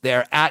vehicles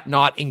there at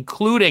Knott,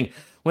 including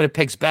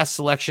Winnipeg's best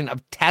selection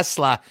of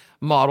Tesla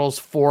models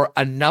for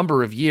a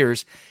number of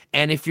years.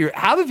 And if you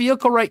have a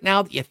vehicle right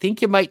now that you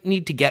think you might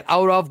need to get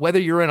out of, whether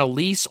you're in a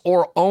lease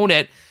or own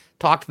it,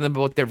 talk to them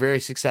about their very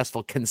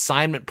successful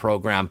consignment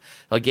program.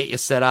 They'll get you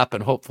set up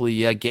and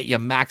hopefully get you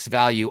max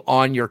value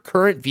on your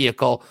current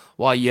vehicle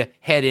while you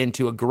head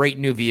into a great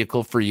new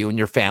vehicle for you and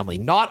your family.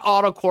 Knott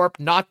AutoCorp,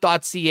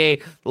 knott.ca.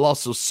 They'll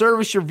also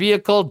service your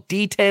vehicle,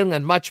 detailing,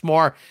 and much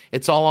more.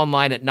 It's all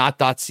online at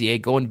knott.ca.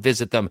 Go and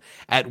visit them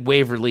at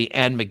Waverly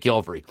and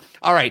McGilvery.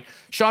 All right,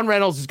 Sean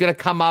Reynolds is going to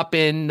come up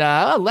in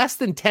less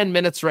than 10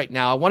 minutes right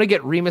now. I want to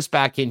get Remus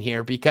back in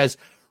here because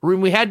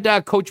we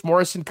had Coach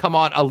Morrison come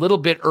on a little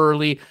bit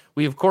early.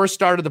 We, of course,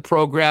 started the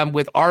program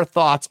with our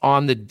thoughts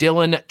on the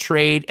Dillon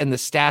trade and the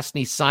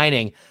Stastny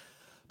signing.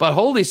 But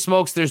holy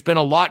smokes, there's been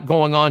a lot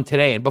going on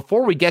today. And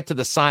before we get to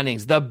the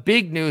signings, the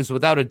big news,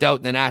 without a doubt,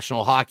 in the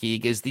National Hockey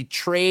League is the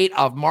trade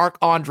of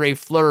Marc-Andre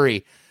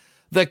Fleury,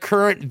 the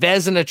current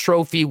Vezina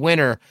Trophy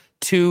winner,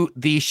 to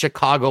the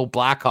Chicago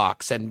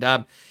Blackhawks.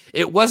 And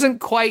it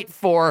wasn't quite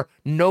for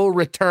no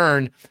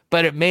return,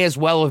 but it may as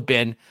well have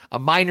been. A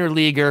minor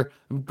leaguer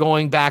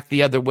going back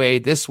the other way.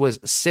 This was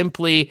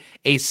simply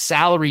a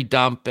salary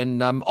dump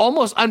and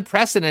almost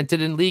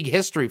unprecedented in league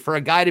history for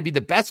a guy to be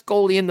the best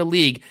goalie in the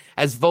league,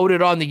 as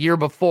voted on the year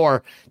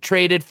before,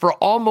 traded for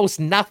almost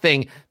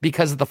nothing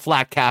because of the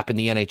flat cap in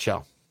the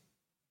NHL.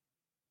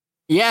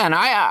 Yeah, and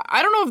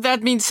I don't know if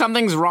that means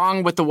something's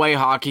wrong with the way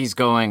hockey's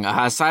going,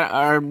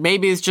 or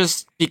maybe it's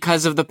just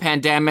because of the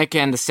pandemic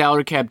and the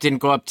salary cap didn't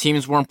go up,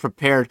 teams weren't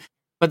prepared.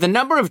 But the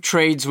number of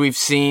trades we've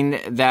seen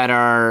that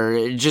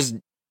are just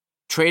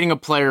trading a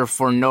player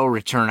for no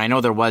return. I know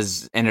there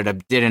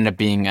did end up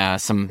being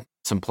some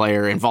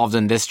player involved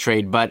in this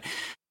trade, but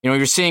if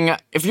you're seeing the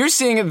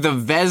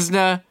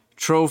Vezina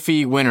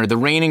Trophy winner, the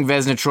reigning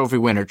Vezina Trophy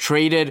winner,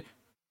 traded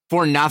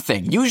for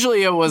nothing.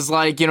 Usually it was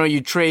like,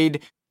 you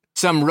trade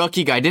some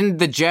rookie guy. Didn't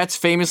the Jets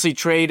famously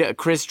trade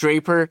Chris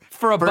Draper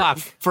for a buck?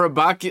 For a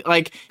buck,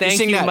 like,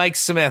 thank you, Mike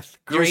Smith.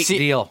 Great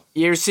deal.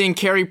 You're seeing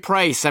Carey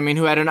Price. I mean,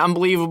 who had an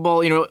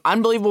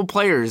unbelievable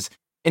players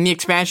in the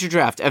expansion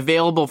draft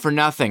available for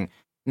nothing,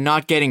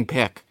 not getting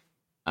picked.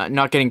 I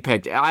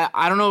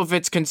don't know if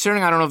it's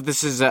concerning. I don't know if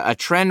this is a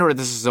trend or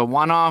this is a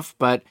one-off,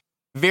 but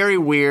very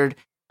weird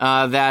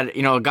that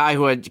a guy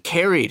who had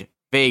carried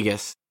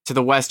Vegas to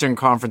the Western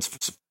Conference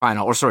the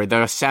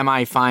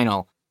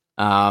semifinal.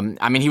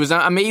 He was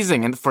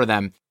amazing for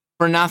them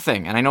for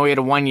nothing. And I know he had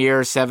a 1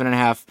 year,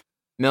 $7.5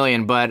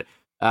 million, but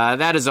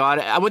that is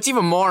odd. What's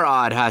even more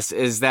odd, Huss,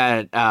 is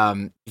that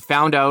he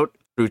found out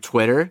through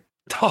Twitter,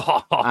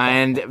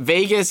 and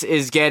Vegas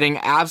is getting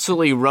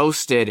absolutely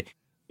roasted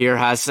here,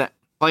 Huss.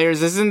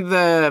 Players, this isn't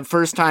the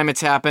first time it's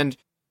happened.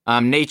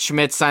 Nate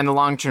Schmidt signed a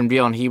long-term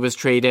deal, and he was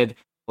traded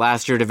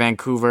last year to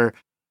Vancouver.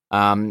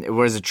 It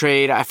was a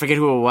trade. I forget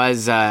who it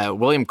was.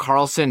 William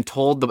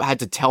Karlsson had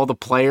to tell the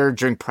player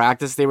during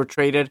practice they were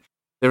traded.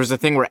 There was a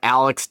thing where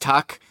Alex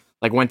Tuck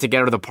went to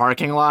get out of the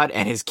parking lot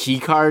and his key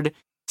card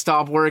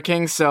stopped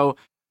working. So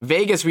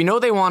Vegas, we know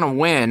they want to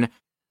win,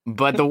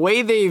 but the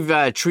way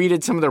they've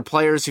treated some of their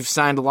players who've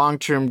signed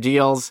long-term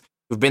deals,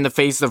 who've been the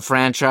face of the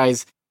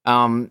franchise,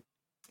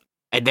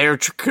 they're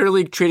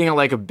clearly treating it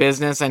like a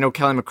business. I know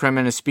Kelly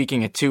McCrimmon is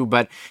speaking it too,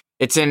 but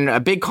it's in a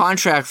big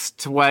contrast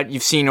to what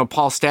you've seen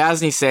Paul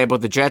Stastny say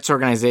about the Jets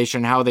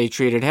organization, how they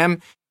treated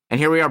him, And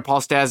here we are, Paul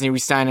Stastny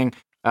re-signing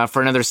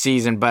for another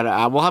season. But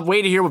we'll have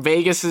wait to hear what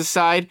Vegas'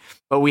 side.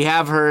 But we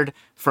have heard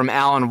from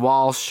Alan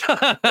Walsh,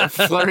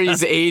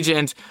 Fleury's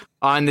agent,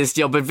 on this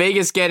deal. But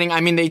Vegas they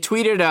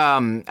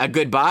tweeted a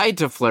goodbye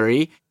to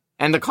Fleury.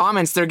 And the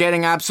comments, they're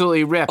getting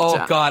absolutely ripped.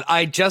 Oh, God.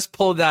 I just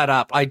pulled that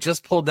up.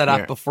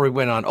 Here. Before we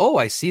went on. Oh,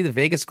 I see the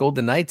Vegas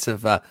Golden Knights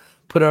have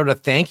put out a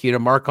thank you to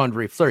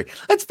Marc-Andre Fleury.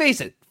 Let's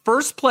face it.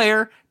 First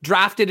player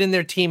drafted in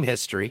their team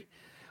history.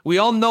 We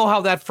all know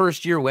how that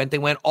first year went. They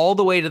went all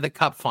the way to the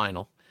Cup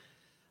final.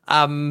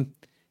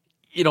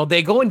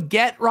 They go and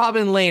get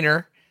Robin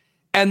Lehner.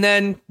 And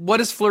then what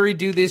does Fleury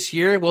do this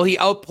year? Well, he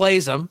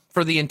outplays him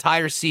for the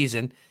entire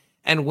season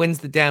and wins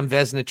the damn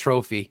Vezina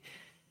Trophy.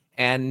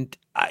 And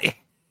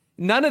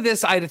none of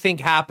this, I think,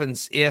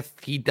 happens if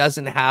he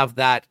doesn't have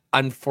that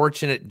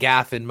unfortunate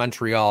gaffe in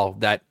Montreal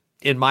that,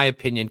 in my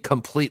opinion,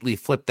 completely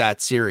flipped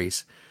that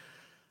series.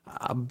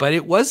 But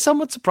it was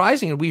somewhat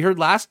surprising. And we heard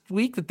last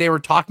week that they were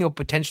talking about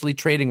potentially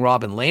trading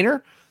Robin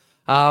Lehner,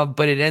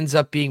 but it ends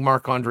up being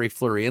Marc-Andre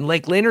Fleury. And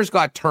Lehner's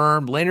got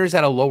term. Lehner's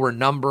at a lower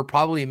number.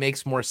 Probably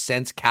makes more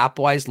sense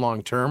cap-wise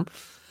long-term.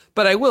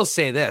 But I will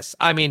say this.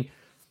 I mean,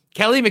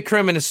 Kelly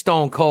McCrimmon is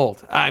stone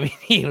cold. I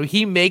mean,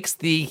 he makes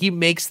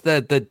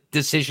the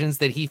decisions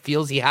that he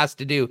feels he has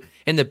to do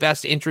in the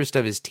best interest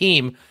of his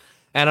team.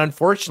 And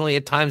unfortunately,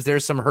 at times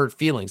there's some hurt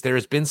feelings. There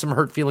has been some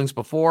hurt feelings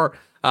before.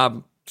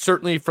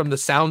 Certainly from the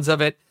sounds of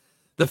it,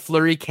 the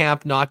Fleury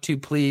camp not too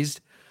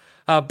pleased.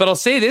 But I'll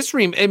say this,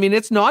 Reem. I mean,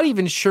 it's not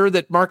even sure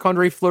that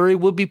Marc-Andre Fleury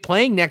will be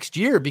playing next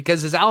year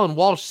because, as Alan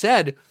Walsh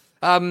said,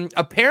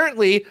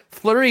 apparently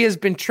Fleury has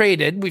been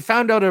traded. We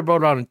found out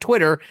about it on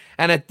Twitter.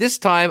 And at this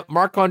time,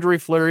 Marc-Andre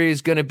Fleury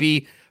is going to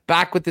be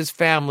back with his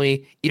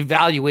family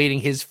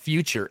evaluating his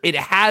future. It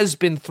has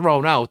been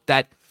thrown out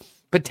that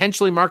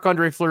potentially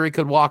Marc-Andre Fleury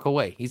could walk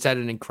away. He's had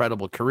an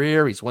incredible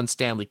career. He's won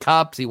Stanley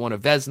Cups. He won a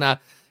Vezina.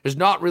 There's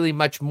not really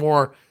much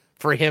more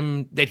for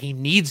him that he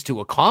needs to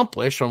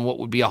accomplish on what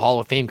would be a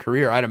Hall of Fame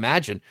career, I'd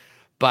imagine.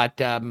 But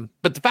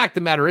the fact of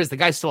the matter is the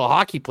guy's still a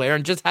hockey player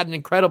and just had an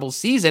incredible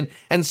season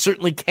and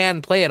certainly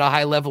can play at a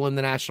high level in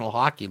the National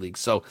Hockey League.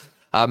 So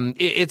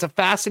it's a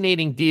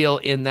fascinating deal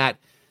in that,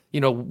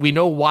 we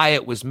know why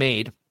it was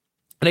made.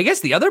 And I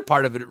guess the other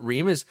part of it,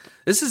 Reem, is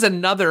this is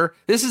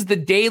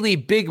the daily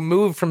big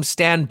move from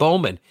Stan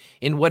Bowman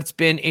in what's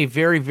been a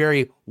very,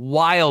 very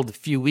wild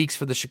few weeks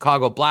for the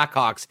Chicago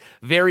Blackhawks.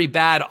 Very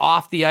bad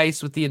off the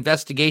ice with the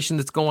investigation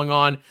that's going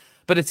on.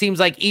 But it seems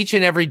like each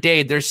and every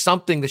day there's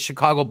something the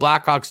Chicago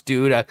Blackhawks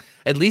do to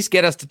at least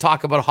get us to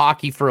talk about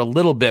hockey for a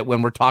little bit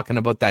when we're talking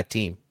about that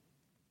team.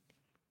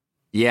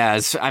 Yeah,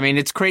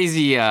 it's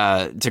crazy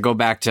to go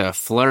back to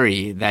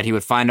Fleury that he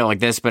would find out like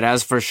this. But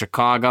as for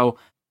Chicago,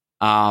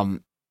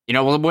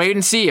 we'll wait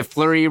and see if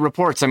Fleury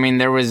reports. I mean,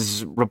 there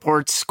was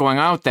reports going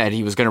out that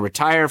he was going to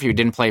retire if he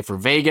didn't play for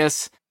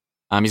Vegas.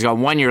 He's got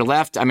 1 year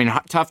left. I mean,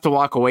 tough to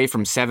walk away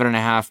from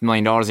 $7.5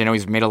 million. I know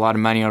he's made a lot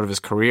of money out of his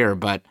career,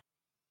 but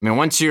I mean,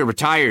 once you're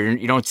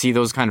retired, you don't see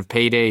those kind of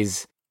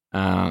paydays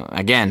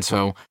again.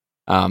 So,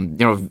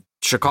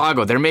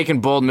 Chicago, they're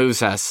making bold moves.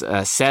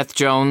 Seth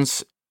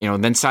Jones,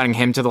 then signing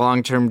him to the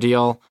long-term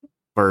deal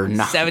for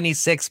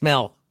 $76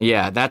 million.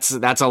 Yeah, that's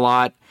a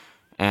lot.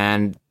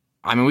 And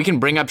I mean, we can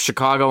bring up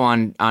Chicago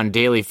on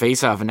Daily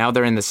Faceoff, and now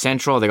they're in the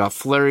Central. They got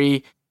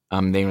Fleury.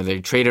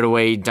 They traded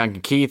away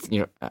Duncan Keith.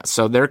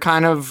 So they're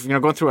kind of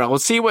going through it. We'll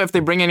see if they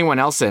bring anyone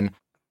else in.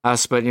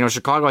 But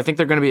Chicago, I think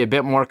they're going to be a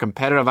bit more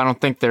competitive. I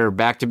don't think they're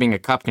back to being a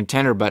cup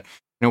contender, but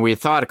we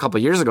thought a couple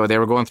of years ago they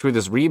were going through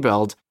this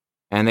rebuild,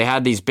 and they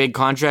had these big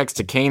contracts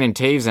to Kane and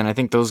Taves, and I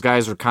think those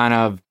guys were kind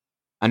of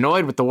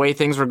annoyed with the way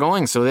things were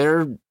going. So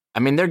they're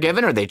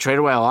giving her. They traded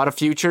away a lot of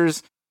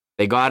futures.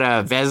 They got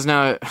a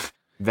Vezina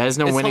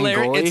winning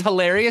goalie.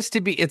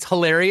 It's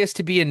hilarious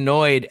to be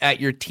annoyed at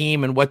your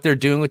team and what they're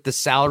doing with the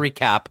salary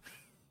cap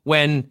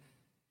when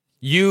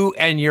you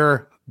and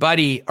your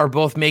buddy are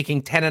both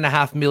making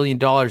 $10.5 million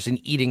and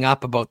eating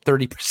up about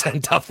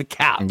 30% of the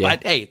cap. Yeah.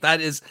 But hey,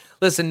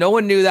 listen, no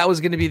one knew that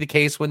was going to be the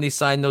case when they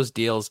signed those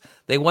deals.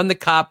 They won the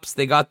cups,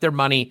 they got their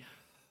money.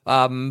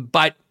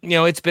 But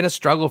it's been a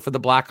struggle for the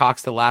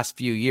Blackhawks the last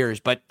few years,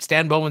 but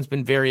Stan Bowman's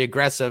been very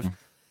aggressive.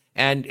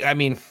 And I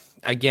mean,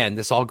 again,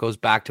 this all goes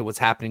back to what's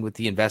happening with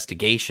the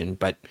investigation,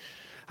 but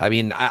I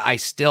mean, I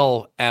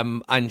still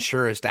am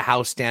unsure as to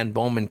how Stan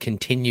Bowman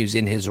continues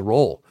in his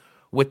role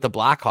with the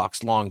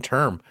Blackhawks long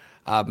term.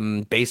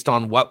 Based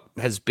on what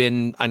has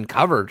been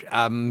uncovered,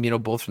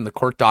 both from the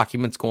court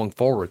documents going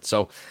forward.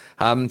 So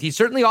he's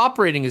certainly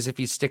operating as if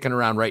he's sticking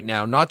around right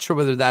now. Not sure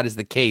whether that is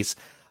the case.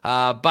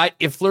 But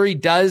if Fleury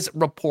does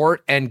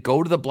report and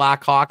go to the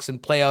Blackhawks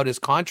and play out his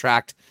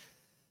contract,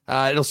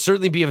 it'll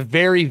certainly be a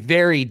very,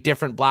 very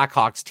different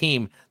Blackhawks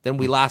team than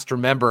we last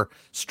remember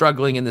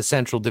struggling in the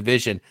Central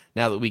Division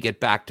now that we get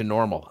back to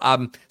normal.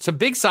 Some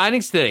big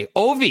signings today.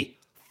 Ovi,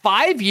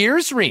 5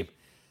 years, Reem.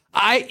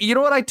 You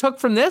know what I took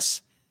from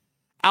this?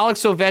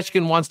 Alex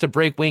Ovechkin wants to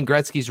break Wayne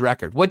Gretzky's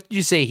record. What did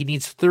you say? He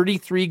needs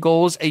 33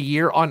 goals a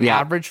year on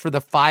average for the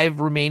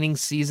 5 remaining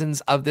seasons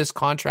of this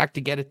contract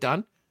to get it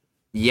done?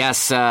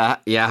 Yes, yeah,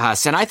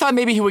 Huss. And I thought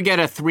maybe he would get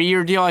a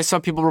 3-year deal. I saw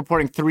people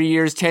reporting 3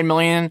 years, $10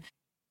 million.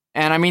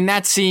 And I mean,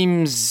 that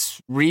seems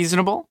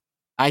reasonable,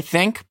 I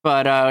think.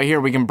 But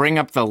here, we can bring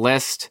up the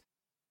list.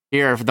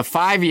 Here, for the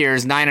 5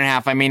 years,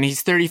 9.5. I mean,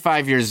 he's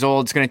 35 years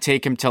old. It's going to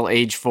take him till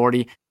age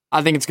 40.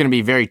 I think it's going to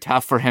be very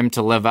tough for him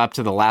to live up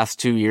to the last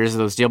 2 years of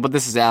those deals. But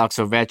this is Alex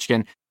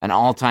Ovechkin, an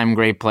all-time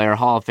great player,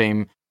 Hall of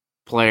Fame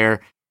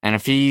player. And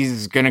if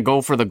he's going to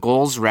go for the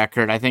goals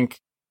record, I think,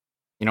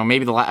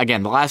 maybe the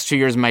last 2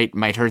 years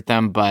might hurt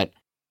them. But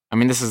I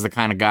mean, this is the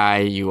kind of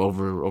guy you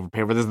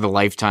overpay for. This is the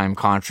lifetime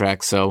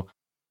contract. So,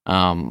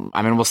 I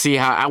mean, we'll see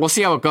how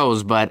it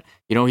goes. But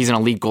he's an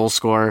elite goal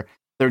scorer,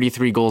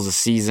 33 goals a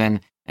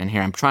season. And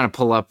here, I'm trying to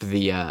pull up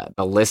the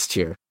list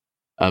here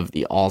of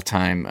the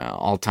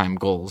all-time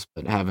goals,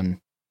 but having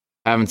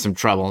some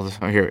trouble.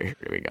 So here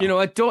we go. You know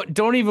what?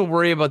 Don't even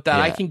worry about that.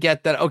 Yeah. I can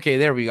get that. Okay,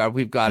 there we go.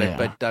 We've got it.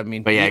 But I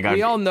mean,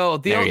 we all know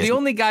the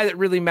only guy that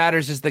really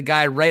matters is the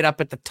guy right up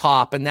at the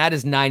top, and that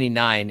is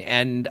 99.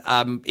 And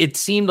it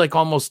seemed like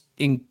almost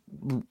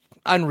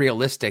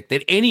unrealistic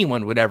that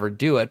anyone would ever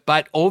do it.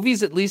 But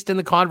Ovi's at least in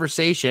the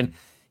conversation.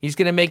 He's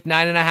going to make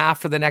 9.5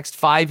 for the next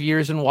 5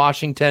 years in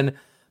Washington.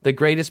 The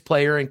greatest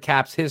player in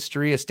Caps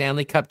history, a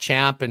Stanley Cup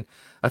champ, and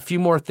a few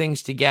more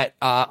things to get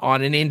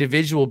on an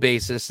individual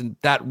basis, and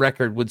that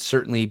record would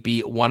certainly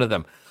be one of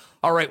them.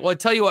 All right, well, I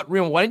tell you what,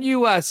 Rima, why don't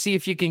you see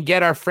if you can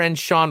get our friend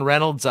Sean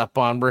Reynolds up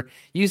on? We're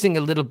using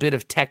a little bit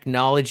of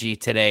technology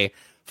today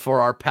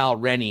for our pal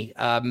Rennie,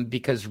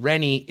 because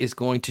Rennie is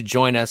going to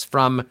join us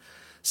from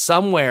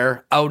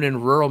somewhere out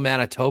in rural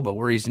Manitoba,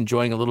 where he's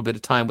enjoying a little bit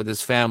of time with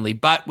his family.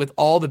 But with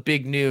all the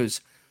big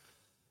news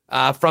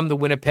from the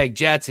Winnipeg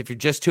Jets, if you're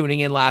just tuning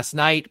in last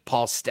night,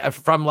 Paul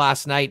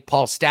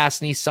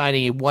Stastny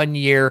signing a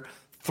 1-year,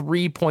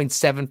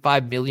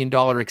 $3.75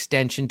 million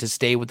extension to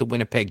stay with the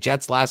Winnipeg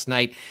Jets last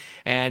night.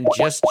 And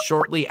just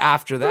shortly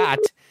after that,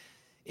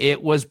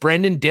 it was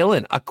Brendan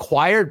Dillon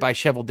acquired by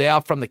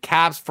Cheveldayoff from the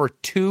Caps for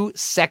 2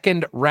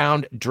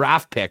 second-round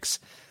draft picks.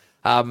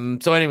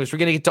 So anyways, we're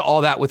going to get to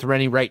all that with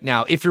Rennie right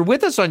now. If you're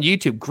with us on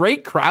YouTube,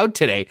 great crowd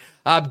today.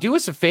 Do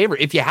us a favor.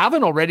 If you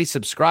haven't already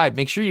subscribed,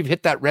 make sure you've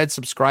hit that red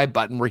subscribe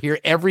button. We're here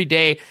every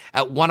day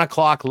at 1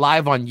 o'clock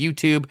live on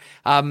YouTube.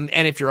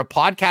 And if you're a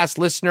podcast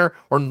listener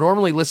or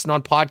normally listen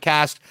on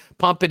podcast,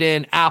 pump it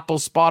in Apple,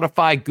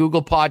 Spotify,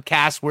 Google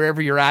Podcasts,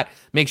 wherever you're at.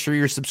 Make sure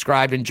you're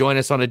subscribed and join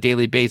us on a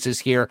daily basis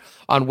here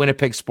on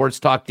Winnipeg Sports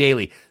Talk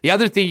Daily. The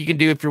other thing you can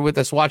do if you're with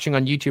us watching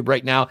on YouTube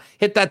right now,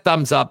 hit that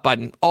thumbs up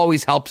button.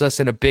 Always helps us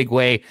in a big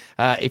way.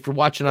 If you're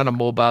watching on a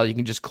mobile, you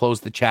can just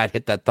close the chat,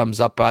 hit that thumbs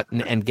up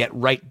button, and get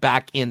right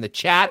back in the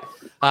chat.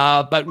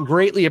 But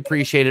greatly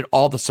appreciated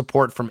all the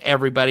support from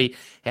everybody.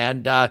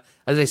 And as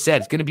I said,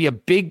 it's going to be a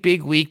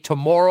big week.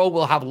 Tomorrow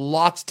we'll have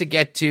lots to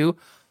get to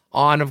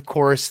on, of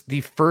course,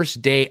 the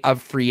first day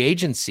of free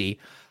agency.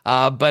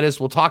 But as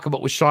we'll talk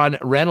about with Sean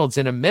Reynolds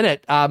in a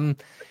minute, a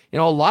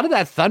lot of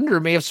that thunder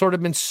may have sort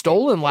of been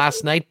stolen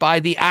last night by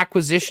the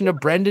acquisition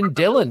of Brendan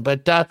Dillon.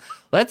 But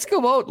let's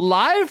go out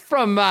live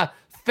from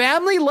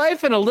family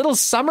life and a little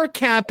summer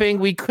camping.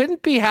 We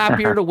couldn't be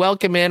happier to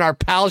welcome in our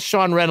pal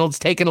Sean Reynolds,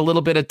 taking a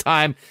little bit of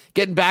time,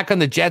 getting back on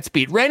the Jets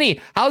beat.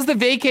 Rennie, how's the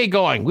vacay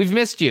going? We've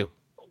missed you.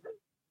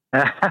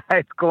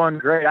 It's going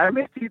great. I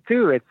missed you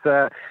too.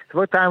 It's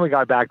about time we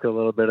got back to a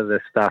little bit of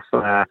this stuff.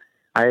 I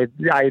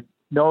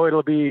know it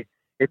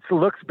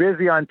looks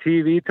busy on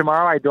TV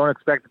tomorrow. I don't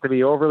expect it to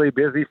be overly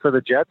busy for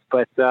the Jets,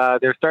 but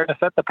they're starting to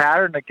set the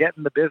pattern of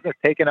getting the business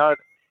taken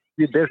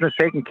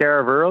care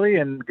of early,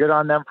 and good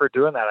on them for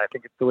doing that. I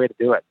think it's the way to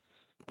do it.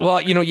 Well,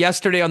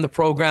 yesterday on the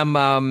program,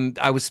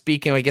 I was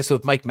speaking, I guess,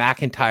 with Mike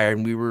McIntyre,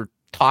 and we were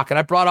talking.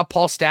 I brought up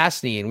Paul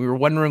Stastny, and we were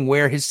wondering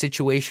where his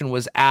situation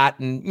was at.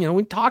 And,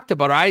 we talked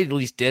about, or I at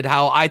least did,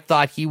 how I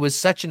thought he was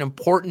such an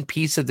important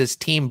piece of this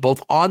team,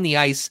 both on the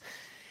ice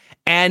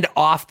and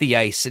off the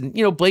ice. And,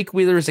 Blake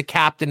Wheeler as a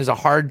captain is a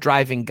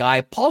hard-driving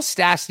guy. Paul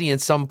Stastny at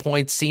some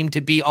point seemed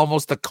to be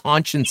almost the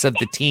conscience of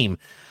the team.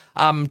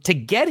 To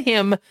get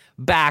him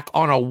back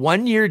on a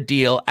 1-year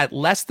deal at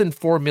less than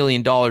 $4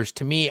 million,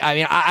 to me, I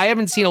mean, I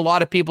haven't seen a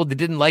lot of people that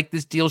didn't like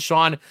this deal,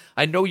 Sean.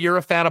 I know you're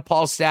a fan of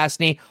Paul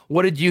Stastny.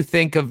 What did you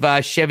think of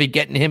Chevy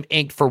getting him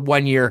inked for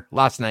 1 year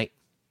last night?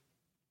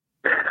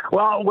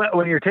 Well,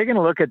 when you're taking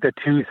a look at the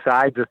two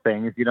sides of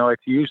things,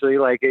 it's usually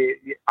like,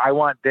 I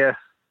want this,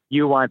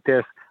 you want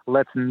this,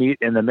 let's meet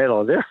in the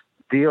middle. This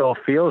deal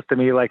feels to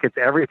me like it's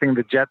everything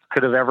the Jets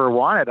could have ever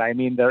wanted. I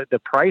mean,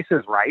 the price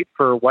is right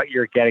for what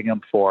you're getting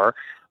him for.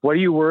 What do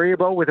you worry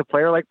about with a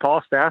player like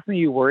Paul Stastny?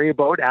 You worry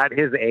about at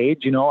his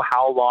age,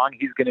 how long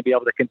he's going to be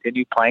able to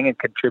continue playing and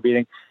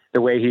contributing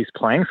the way he's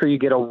playing. So you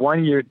get a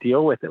 1-year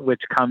deal with it,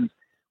 which comes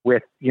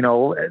with,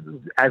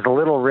 as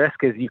little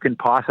risk as you can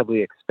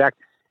possibly expect.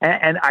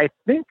 And I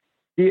think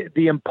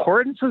the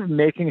importance of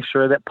making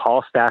sure that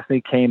Paul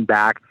Stastny came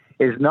back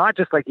is not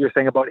just like you're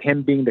saying about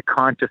him being the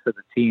conscience of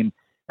the team.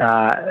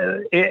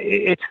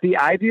 It's the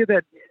idea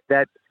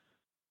that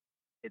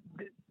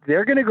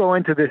they're going to go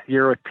into this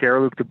year with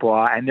Pierre-Luc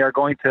Dubois, and they're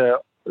going to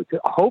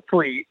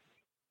hopefully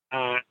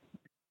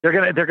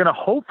They're gonna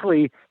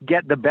hopefully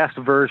get the best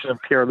version of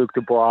Pierre-Luc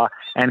Dubois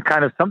and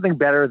kind of something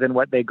better than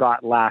what they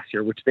got last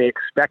year, which they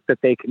expect that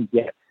they can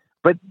get.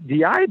 But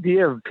the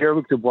idea of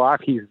Pierre-Luc Dubois,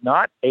 if he's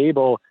not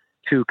able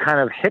to kind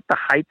of hit the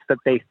heights that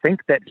they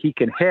think that he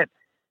can hit,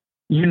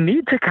 you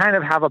need to kind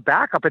of have a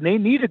backup, and they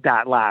needed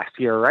that last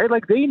year, right?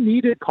 Like they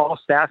needed Paul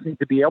Stastny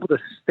to be able to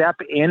step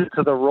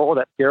into the role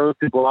that Pierre-Luc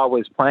Dubois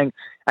was playing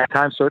at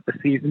times throughout the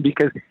season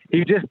because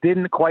he just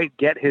didn't quite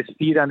get his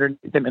feet underneath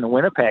him in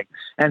Winnipeg.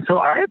 And so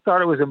I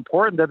thought it was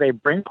important that they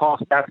bring Paul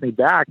Stastny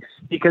back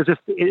because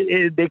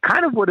they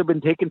kind of would have been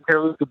taking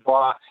Pierre-Luc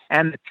Dubois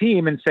and the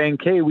team and saying,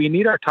 okay, we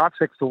need our top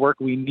six to work.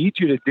 We need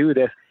you to do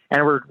this.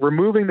 And we're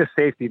removing the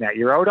safety net.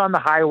 You're out on the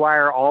high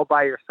wire all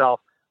by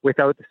yourself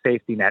without the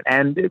safety net.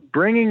 And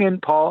bringing in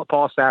Paul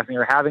Stastny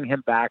or having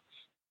him back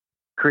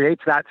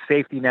creates that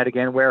safety net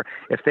again, where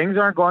if things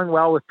aren't going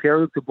well with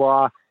Pierre-Luc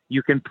Dubois,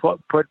 you can put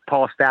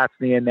Paul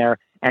Stastny in there,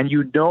 and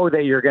you know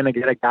that you're going to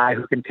get a guy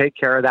who can take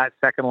care of that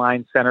second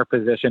line center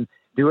position,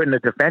 do it in a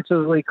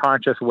defensively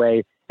conscious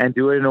way, and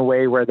do it in a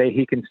way where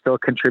he can still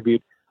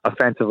contribute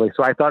offensively.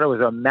 So I thought it was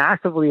a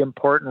massively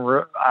important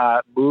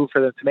move for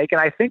them to make.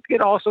 And I think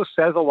it also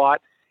says a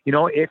lot,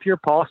 if you're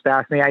Paul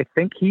Stastny, I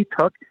think he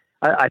took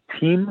a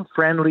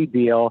team-friendly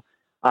deal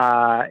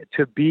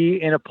to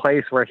be in a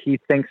place where he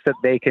thinks that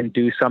they can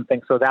do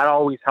something. So that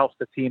always helps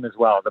the team as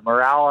well. The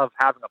morale of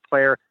having a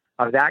player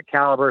of that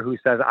caliber who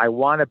says, I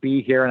want to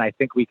be here and I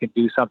think we can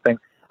do something.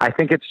 I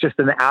think it's just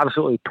an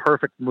absolutely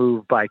perfect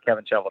move by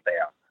Kevin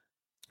Cheveldayoff.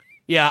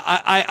 Yeah,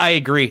 I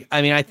agree.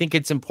 I mean, I think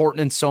it's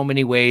important in so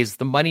many ways.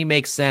 The money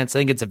makes sense. I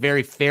think it's a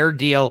very fair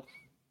deal.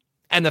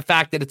 And the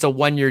fact that it's a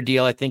 1-year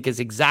deal, I think, is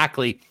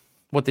exactly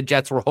what the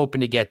Jets were hoping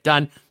to get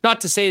done.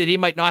 Not to say that he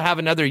might not have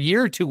another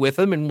year or two with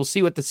him, and we'll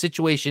see what the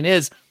situation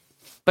is.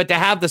 But to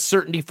have the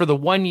certainty for the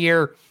 1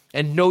 year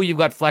and know you've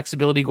got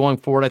flexibility going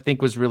forward, I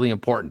think was really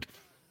important.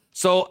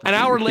 So an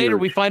hour later,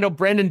 we find out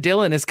Brendan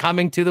Dillon is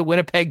coming to the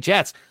Winnipeg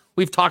Jets.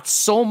 We've talked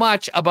so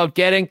much about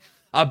getting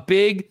a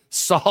big,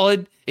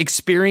 solid,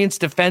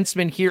 experienced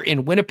defenseman here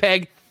in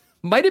Winnipeg.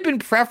 Might have been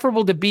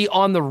preferable to be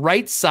on the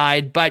right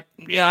side, but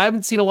I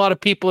haven't seen a lot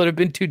of people that have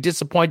been too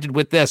disappointed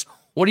with this.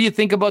 What do you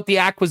think about the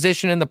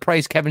acquisition and the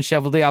price Kevin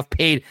Cheveldayoff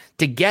paid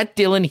to get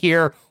Dillon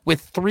here with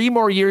 3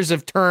 more years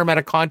of term at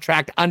a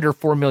contract under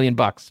 $4 million?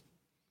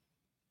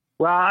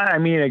 Well, I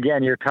mean,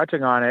 again, you're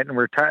touching on it, and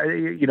we're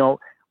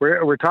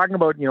talking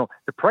about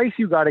the price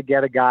you got to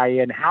get a guy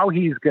in, how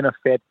he's going to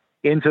fit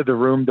into the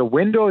room, the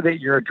window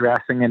that you're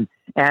addressing, and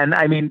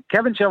I mean,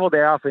 Kevin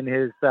Cheveldayoff in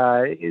his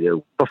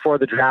before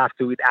the draft,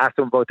 we'd asked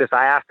him about this.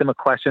 I asked him a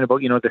question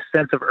about the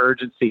sense of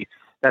urgency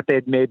that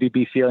they'd maybe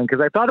be feeling. Because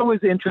I thought it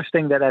was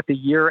interesting that at the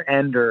year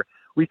ender,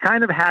 we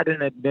kind of had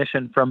an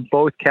admission from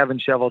both Kevin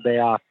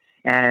Cheveldayoff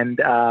and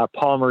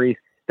Paul Maurice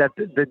that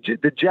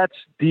the Jets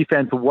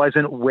defense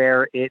wasn't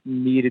where it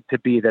needed to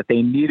be, that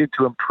they needed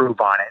to improve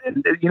on it.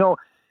 And,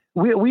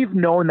 we've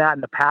known that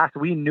in the past.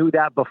 We knew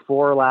that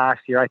before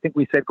last year. I think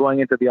we said going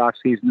into the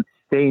offseason,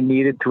 they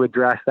needed to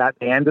address that.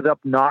 They ended up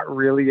not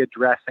really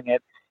addressing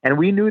it. And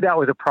we knew that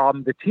was a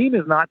problem. The team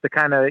is not the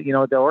kind of,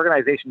 the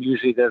organization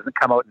usually doesn't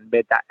come out and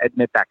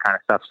admit that kind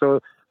of stuff.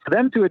 So for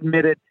them to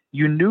admit it,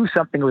 you knew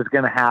something was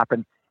going to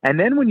happen. And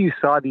then when you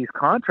saw these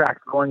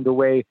contracts going the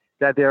way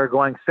that they're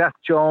going, Seth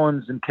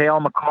Jones and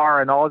Cale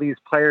Makar and all these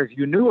players,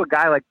 you knew a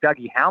guy like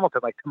Dougie Hamilton,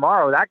 like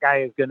tomorrow, that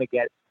guy is going to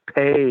get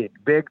paid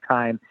big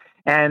time.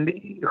 And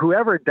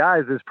whoever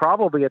does is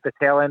probably at the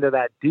tail end of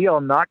that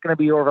deal, not going to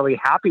be overly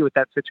happy with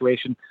that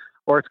situation,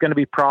 or it's going to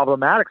be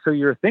problematic. So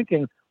you're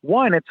thinking,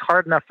 one, it's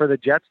hard enough for the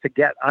Jets to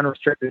get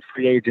unrestricted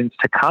free agents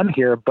to come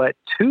here, but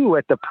two,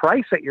 at the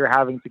price that you're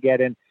having to get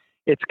in,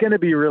 it's going to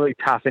be really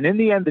tough. And in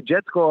the end, the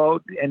Jets go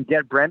out and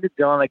get Brendan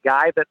Dillon, a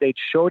guy that they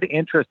showed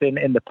interest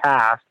in the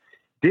past,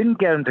 didn't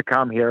get him to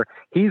come here.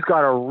 He's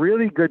got a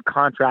really good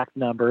contract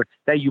number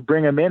that you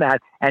bring him in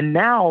at, and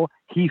now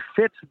he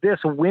fits this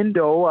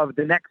window of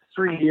the next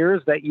 3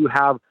 years that you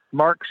have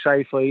Mark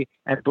Scheifele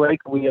and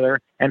Blake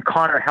Wheeler and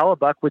Connor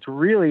Hellebuck, which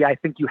really I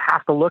think you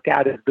have to look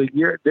at as the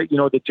year that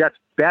the Jets'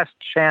 best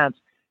chance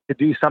to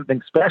do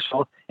something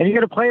special. And you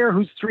get a player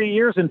who's 3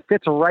 years and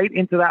fits right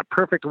into that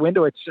perfect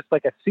window. It's just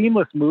like a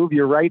seamless move.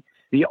 You're right.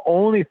 The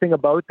only thing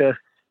about this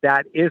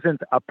that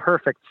isn't a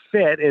perfect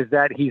fit is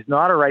that he's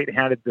not a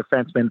right-handed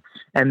defenseman,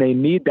 and they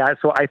need that.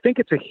 So I think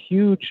it's a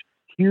huge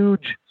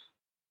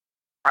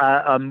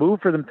a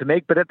move for them to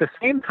make. But at the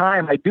same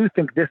time, I do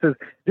think this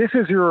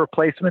is your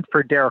replacement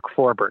for Derek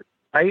Forbort,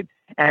 right?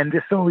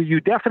 And so you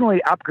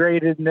definitely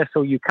upgraded in this.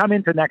 So you come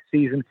into next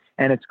season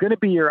and it's going to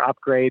be your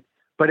upgrade.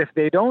 But if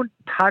they don't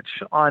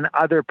touch on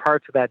other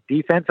parts of that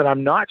defense, and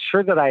I'm not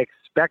sure that I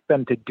expect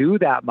them to do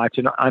that much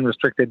in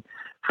unrestricted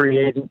free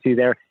agency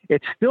there,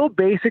 it's still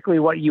basically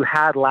what you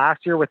had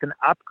last year with an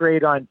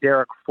upgrade on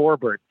Derek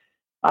Forbort.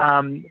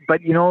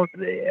 But,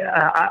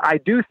 I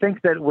do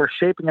think that we're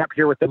shaping up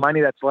here with the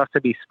money that's left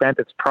to be spent.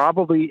 It's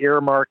probably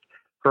earmarked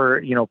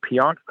for,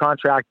 Pionk's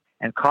contract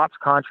and Kopp's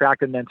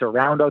contract, and then to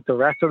round out the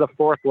rest of the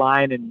fourth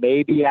line and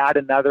maybe add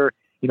another,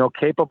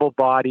 capable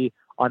body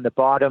on the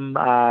bottom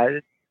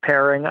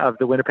pairing of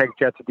the Winnipeg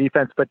Jets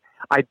defense. But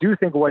I do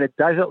think what it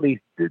does at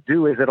least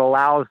do is it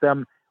allows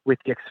them, with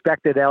the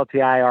expected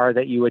LTIR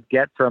that you would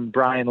get from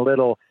Brian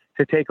Little,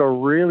 to take a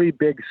really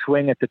big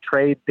swing at the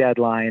trade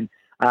deadline.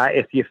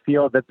 If you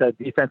feel that the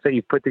defense that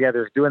you've put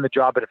together is doing the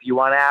job, but if you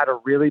want to add a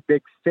really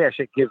big fish,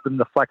 it gives them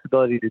the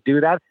flexibility to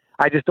do that.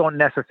 I just don't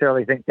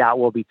necessarily think that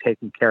will be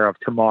taken care of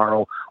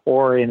tomorrow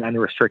or in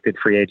unrestricted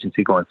free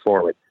agency going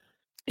forward.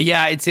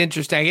 Yeah, it's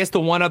interesting. I guess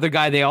the one other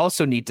guy they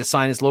also need to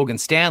sign is Logan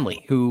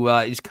Stanley, who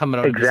is coming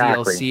out of the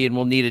ZLC and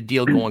will need a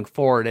deal going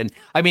forward. And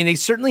I mean, they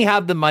certainly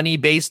have the money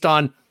based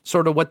on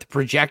sort of what the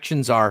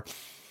projections are,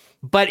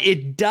 but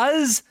it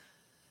does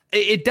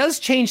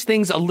change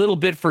things a little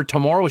bit for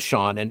tomorrow,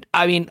 Sean. And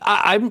I mean,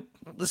 I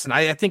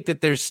think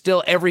that there's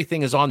still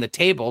everything is on the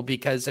table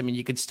because, I mean,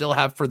 you could still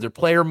have further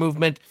player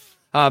movement.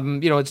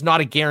 It's not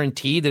a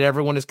guarantee that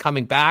everyone is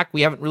coming back.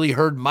 We haven't really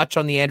heard much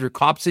on the Andrew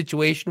Kopp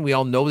situation. We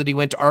all know that he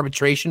went to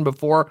arbitration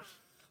before,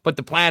 but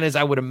the plan is,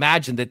 I would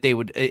imagine that they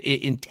would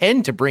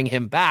intend to bring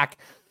him back.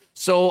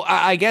 So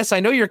I guess I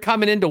know you're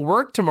coming into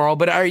work tomorrow,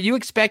 but are you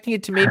expecting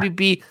it to maybe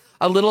be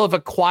a little of a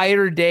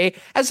quieter day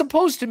as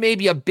opposed to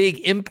maybe a big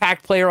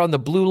impact player on the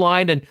blue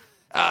line? And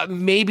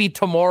maybe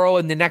tomorrow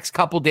and the next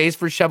couple days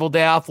for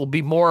Cheveldayoff will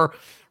be more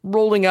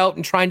rolling out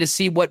and trying to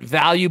see what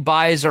value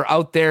buys are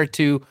out there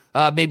to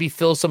maybe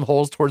fill some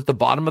holes towards the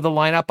bottom of the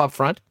lineup up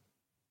front?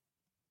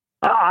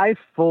 I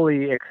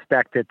fully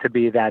expect it to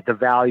be that, the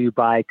value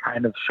buy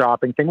kind of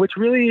shopping thing, which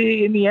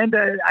really in the end,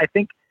 I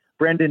think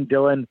Brendan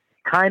Dillon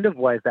kind of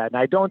was that. And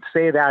I don't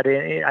say that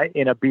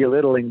in a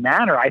belittling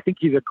manner. I think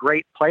he's a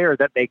great player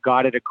that they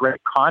got at a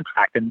great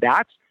contract. And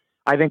that's,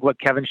 I think, what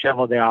Kevin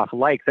Cheveldayoff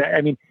likes.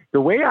 I mean,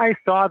 the way I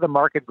saw the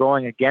market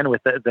going again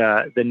with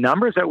the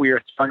numbers that we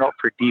were throwing out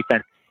for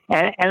defense,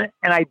 and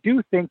I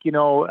do think,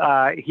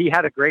 he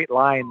had a great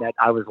line that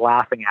I was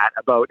laughing at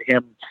about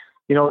him,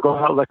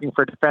 going out looking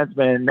for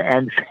defensemen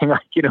and saying,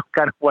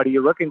 kind of, what are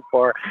you looking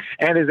for?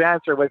 And his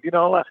answer was,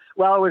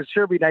 well, it would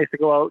sure be nice to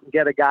go out and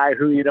get a guy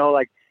who,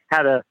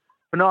 had a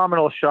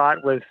phenomenal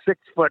shot, was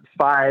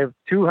 6'5",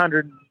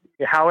 200,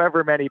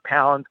 however many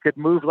pounds, could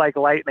move like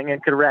lightning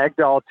and could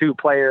ragdoll two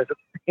players at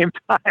the same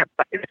time.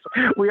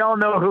 Right? We all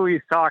know who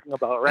he's talking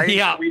about, right?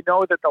 Yeah. We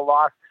know that the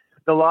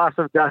loss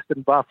of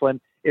Dustin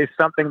Byfuglien is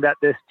something that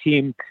this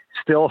team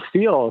still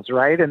feels,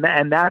 right? And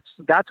that's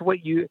what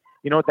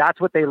that's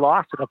what they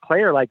lost in a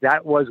player like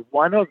that. Was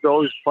one of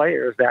those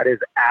players that is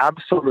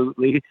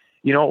absolutely,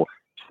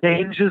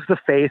 changes the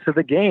face of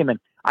the game. And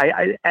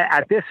I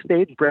at this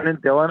stage, Brendan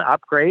Dillon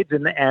upgrades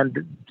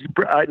and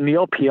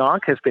Neil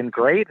Pionk has been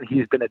great and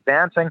he's been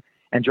advancing,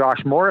 and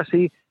Josh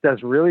Morrissey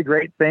does really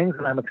great things.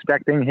 And I'm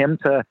expecting him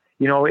to,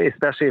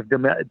 especially if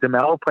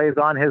DeMello plays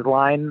on his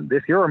line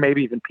this year, or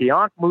maybe even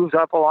Pionk moves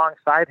up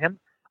alongside him,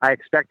 I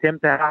expect him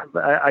to have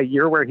a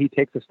year where he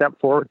takes a step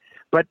forward.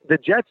 But the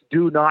Jets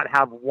do not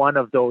have one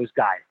of those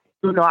guys,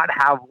 do not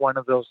have one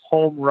of those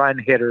home run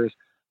hitters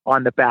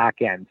on the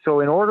back end. So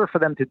in order for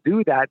them to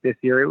do that this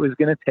year, it was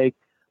going to take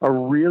a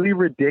really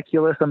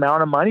ridiculous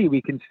amount of money.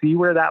 We can see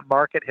where that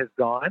market has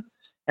gone.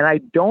 And I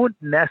don't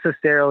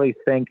necessarily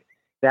think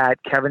that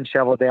Kevin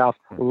Cheveldayoff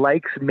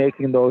likes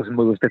making those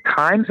moves. The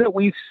times that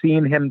we've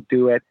seen him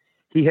do it,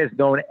 he has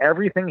known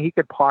everything he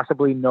could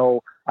possibly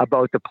know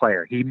about the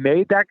player. He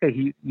made that,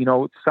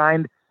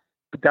 signed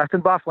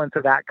Dustin Byfuglien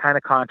to that kind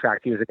of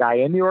contract. He was a guy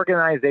in the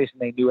organization.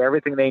 They knew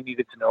everything they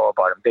needed to know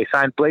about him. They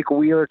signed Blake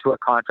Wheeler to a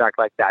contract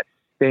like that.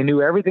 They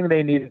knew everything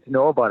they needed to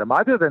know about him.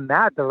 Other than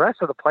that, the rest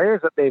of the players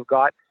that they've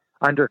got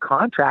under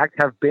contract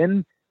have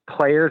been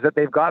players that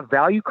they've got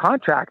value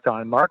contracts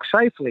on. Mark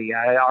Scheifele,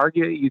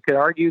 you could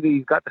argue that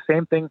he's got the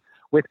same thing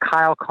with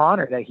Kyle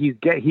Connor, that he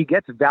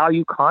gets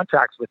value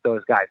contracts with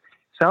those guys.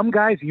 Some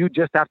guys you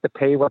just have to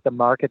pay what the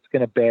market's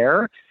going to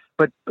bear,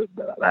 but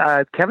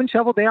Kevin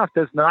Cheveldayoff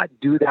does not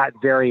do that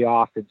very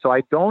often. So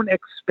I don't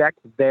expect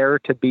there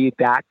to be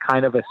that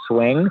kind of a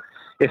swing.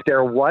 If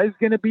there was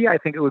going to be, I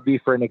think it would be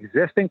for an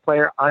existing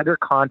player under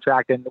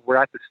contract, and we're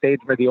at the stage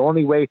where the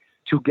only way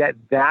to get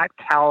that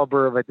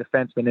caliber of a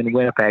defenseman in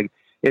Winnipeg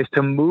is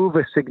to move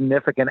a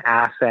significant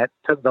asset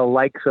to the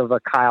likes of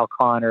a Kyle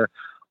Connor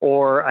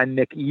or a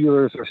Nick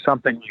Ehlers or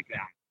something like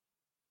that.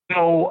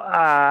 So,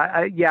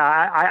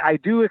 I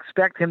do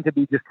expect him to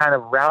be just kind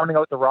of rounding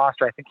out the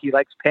roster. I think he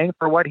likes paying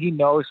for what he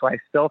knows, so I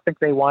still think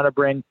they want to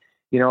bring,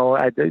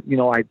 I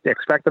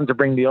expect them to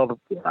bring Neil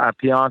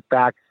Pionk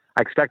back.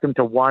 I expect them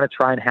to want to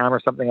try and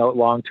hammer something out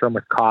long-term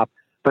with Kopp.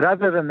 But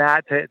other than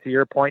that, to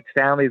your point,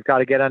 Stanley's got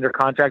to get under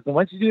contract. And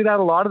once you do that,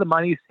 a lot of the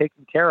money is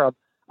taken care of,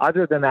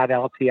 other than that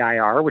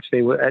LTIR, which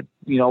they want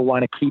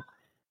to keep.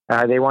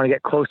 They want to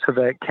get close to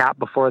the cap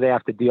before they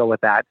have to deal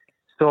with that.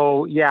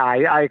 So, yeah,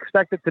 I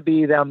expect it to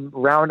be them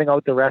rounding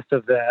out the rest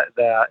of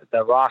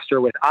the roster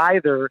with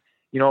either,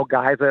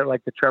 guys that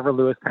like the Trevor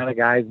Lewis kind of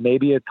guys,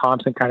 maybe a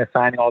Thompson kind of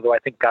signing, although I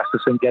think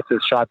Gustafsson gets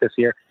his shot this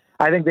year.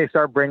 I think they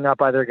start bringing up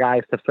other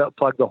guys to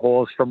plug the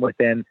holes from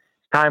within.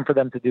 It's time for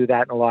them to do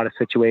that in a lot of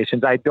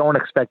situations. I don't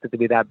expect it to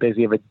be that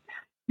busy of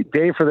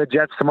day for the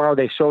Jets tomorrow.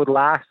 They showed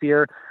last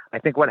year. I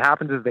think what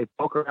happens is they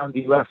poke around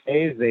the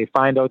UFAs. They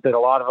find out that a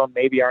lot of them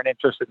maybe aren't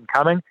interested in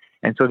coming.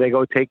 And so they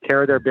go take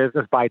care of their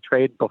business by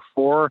trade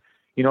before,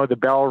 the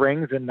bell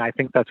rings. And I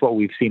think that's what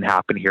we've seen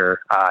happen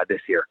here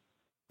this year.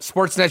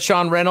 Sportsnet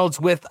Sean Reynolds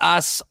with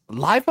us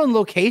live on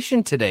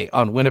location today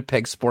on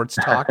Winnipeg Sports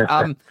Talk.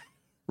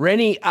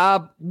 Rennie,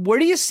 where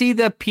do you see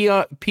the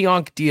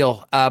Pionk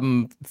deal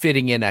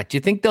fitting in at? Do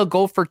you think they'll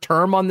go for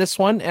term on this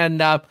one?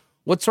 And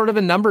what sort of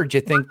a number do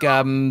you think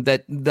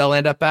that they'll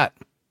end up at?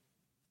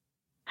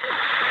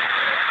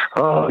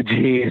 Oh,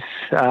 geez.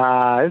 This is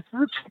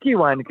a tricky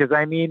one because,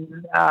 I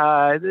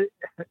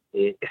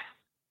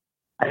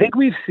think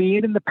we've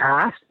seen in the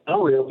past,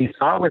 we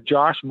saw it with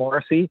Josh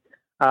Morrissey,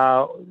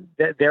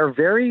 that they're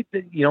very,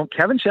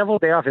 Kevin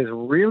Cheveldayoff is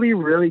really,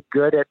 really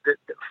good at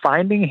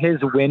finding his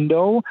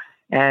window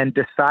and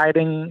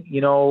deciding,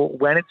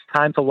 when it's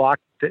time to lock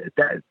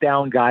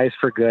down guys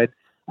for good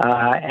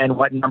and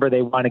what number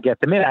they want to get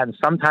them in at. And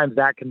sometimes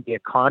that can be a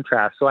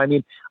contrast. So, I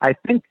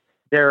think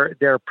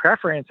their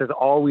preference is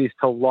always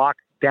to lock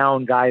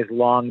down guys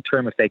long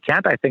term if they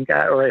can't. I think,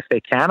 or if they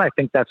can, I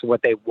think that's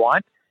what they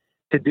want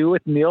to do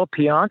with Neil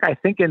Pionk. I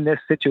think in this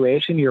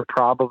situation, you're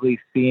probably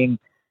seeing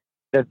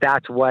that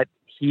that's what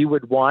he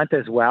would want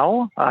as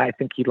well. I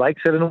think he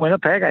likes it in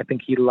Winnipeg. I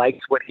think he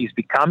likes what he's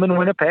become in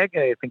Winnipeg.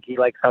 I think he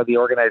likes how the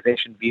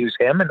organization views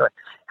him and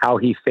how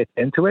he fits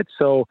into it.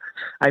 So,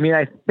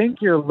 I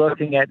think you're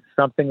looking at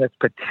something that's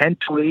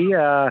potentially,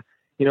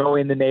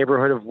 in the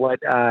neighborhood of what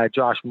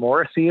Josh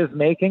Morrissey is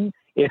making.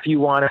 If you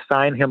want to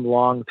sign him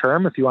long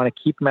term, if you want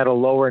to keep him at a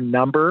lower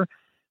number,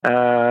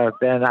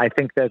 then I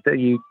think that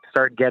you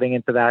start getting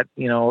into that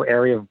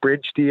area of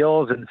bridge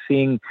deals and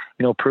seeing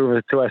prove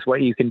it to us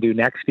what you can do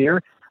next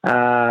year.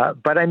 But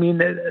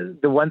the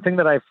one thing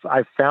that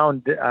I've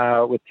found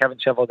with Kevin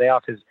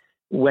Cheveldayoff is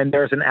when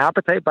there's an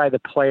appetite by the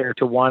player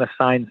to want to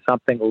sign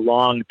something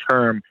long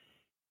term,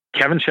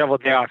 Kevin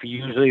Cheveldayoff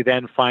usually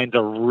then finds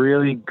a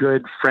really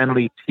good,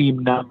 friendly team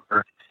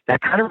number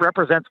that kind of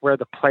represents where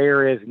the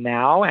player is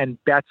now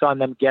and bets on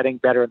them getting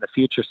better in the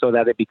future so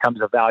that it becomes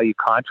a value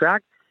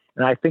contract.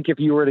 And I think if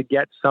you were to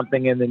get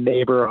something in the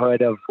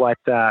neighborhood of what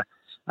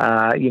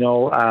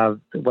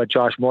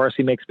Josh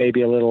Morrissey makes,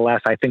 maybe a little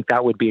less, I think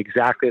that would be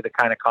exactly the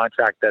kind of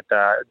contract that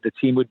the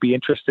team would be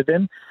interested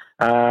in.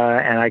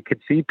 And I could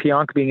see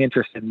Pionk being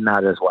interested in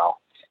that as well.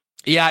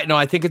 Yeah, no,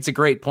 I think it's a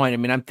great point.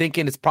 I'm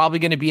thinking it's probably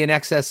going to be in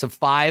excess of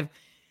 5.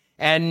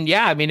 And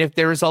yeah, if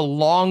there's a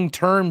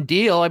long-term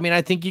deal,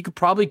 I think you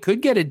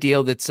could get a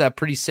deal that's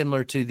pretty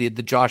similar to the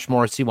Josh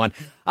Morrissey one.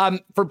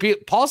 For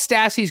Paul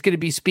Stastny's going to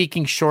be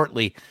speaking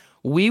shortly.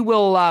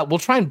 We'll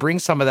try and bring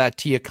some of that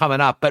to you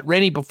coming up. But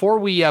Rennie, before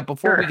we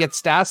get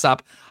Stas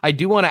up, I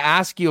do want to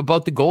ask you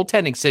about the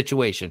goaltending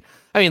situation.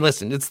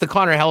 Listen, it's the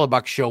Connor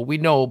Hellebuck show, we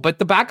know, but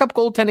the backup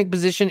goaltending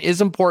position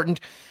is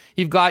important.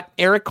 You've got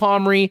Eric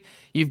Comrie,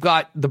 you've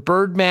got the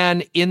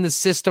Birdman in the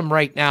system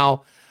right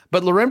now,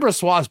 but Laurent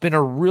Brossoit has been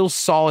a real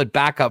solid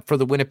backup for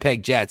the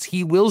Winnipeg Jets.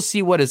 He will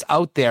see what is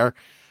out there.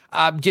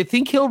 Do you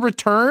think he'll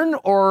return,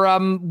 or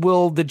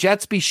will the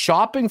Jets be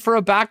shopping for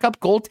a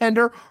backup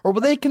goaltender, or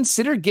will they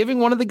consider giving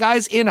one of the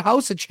guys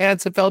in-house a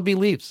chance if LB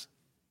leaves?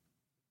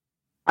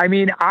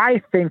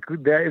 I think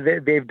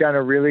they've done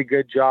a really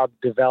good job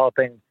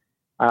developing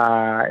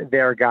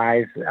their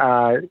guys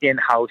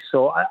in-house.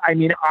 So,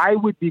 I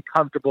would be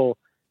comfortable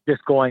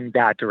just going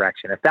that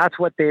direction. If that's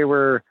what they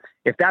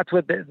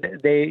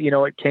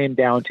it came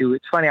down to.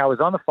 It's funny, I was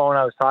on the phone,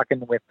 I was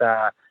talking with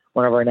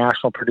one of our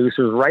national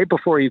producers right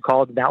before you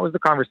called, and that was the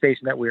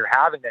conversation that we were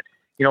having, that,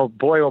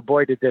 boy, oh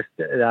boy, did this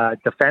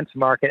defense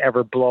market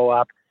ever blow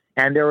up.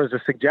 And there was a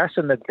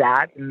suggestion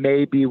that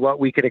may be what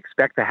we could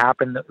expect to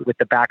happen with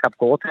the backup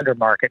goaltender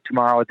market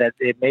tomorrow, that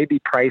it may be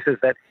prices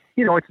that,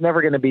 it's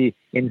never going to be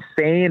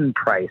insane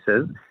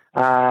prices,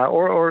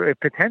 or it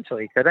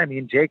potentially could.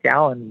 Jake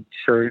Allen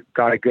sure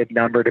got a good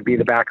number to be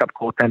the backup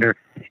goaltender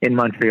in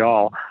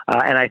Montreal.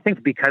 And I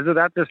think because of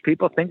that, there's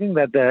people thinking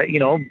that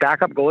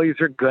backup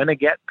goalies are going to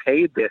get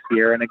paid this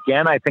year. And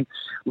again, I think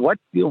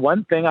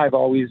one thing I've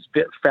always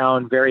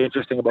found very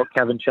interesting about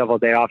Kevin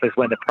Cheveldayoff is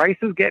when the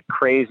prices get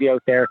crazy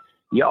out there,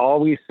 you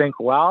always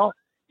think, well,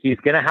 he's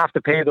going to have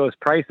to pay those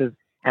prices.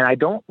 And I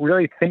don't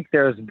really think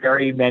there's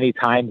very many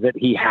times that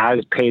he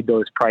has paid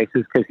those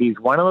prices, because he's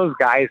one of those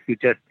guys who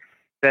just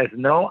says,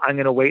 no, I'm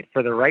going to wait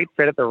for the right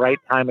fit at the right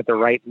time at the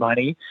right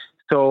money.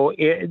 So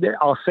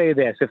I'll say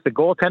this, if the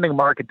goaltending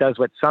market does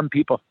what some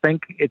people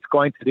think it's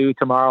going to do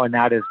tomorrow, and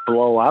that is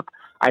blow up,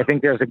 I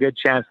think there's a good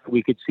chance that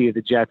we could see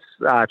the Jets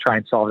try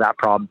and solve that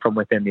problem from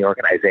within the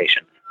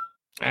organization.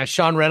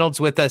 Sean Reynolds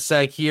with us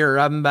here.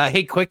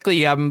 Hey,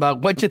 quickly,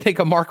 what'd you think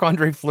of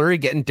Marc-Andre Fleury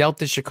getting dealt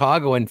to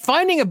Chicago and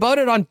finding about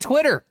it on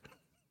Twitter?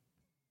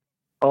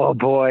 Oh,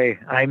 boy.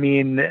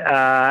 Alan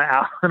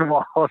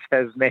Walsh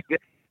has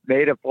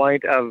made a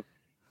point of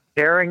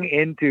tearing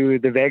into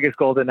the Vegas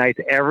Golden Knights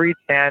every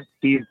chance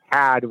he's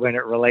had when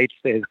it relates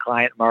to his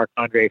client,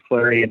 Marc-Andre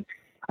Fleury. And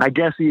I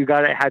guess you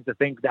had to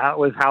think that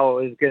was how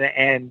it was going to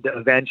end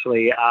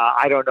eventually.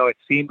 I don't know. It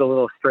seemed a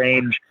little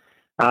strange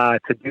To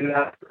do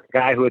that for a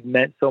guy who had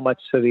meant so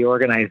much to the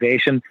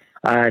organization,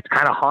 it's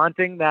kind of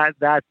haunting that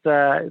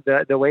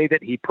the way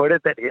that he put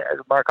it, that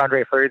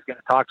Marc-Andre Fleury is going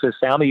to talk to his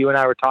family. You and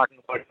I were talking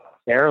about it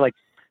there. Like,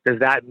 does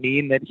that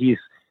mean that he's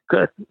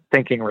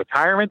thinking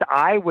retirement?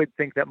 I would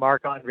think that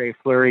Marc-Andre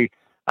Fleury,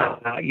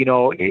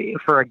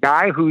 for a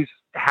guy who's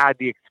had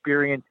the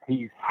experience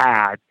he's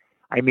had,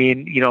 I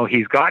mean,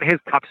 he's got his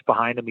cups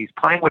behind him. He's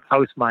playing with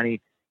house money.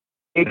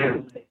 He's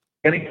going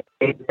to get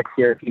paid next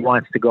year if he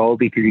wants to go,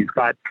 because he's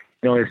got,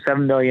 his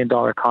 $7 million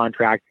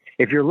contract.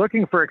 If you're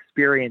looking for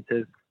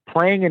experiences,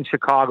 playing in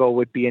Chicago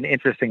would be an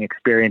interesting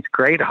experience.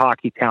 Great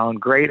hockey town,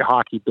 great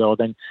hockey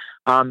building.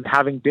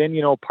 Having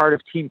been, part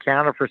of Team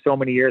Canada for so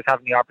many years,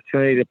 having the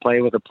opportunity to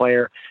play with a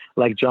player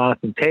like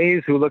Jonathan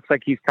Toews, who looks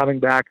like he's coming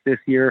back this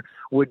year,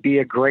 would be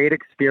a great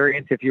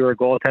experience if you were a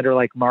goaltender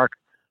like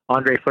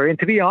Marc-Andre Fleury. And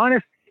to be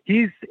honest,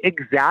 he's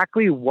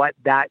exactly what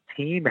that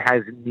team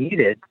has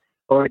needed,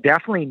 or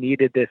definitely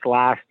needed this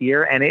last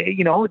year. And,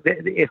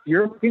 if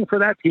you're looking for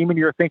that team and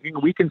you're thinking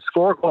we can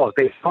score goals,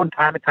 they've shown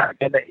time and time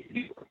again that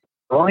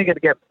we're only going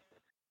to get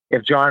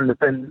if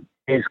Jonathan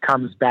Toews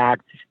comes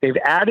back. They've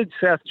added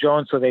Seth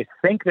Jones, so they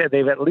think that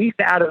they've at least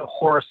added a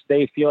horse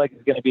they feel like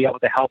is going to be able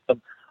to help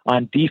them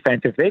on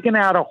defense. If they can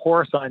add a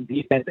horse on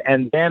defense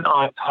and then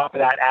on top of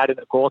that add in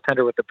a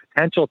goaltender with the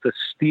potential to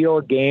steal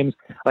games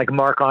like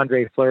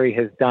Marc-Andre Fleury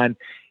has done,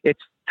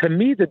 it's, to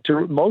me, the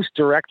most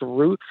direct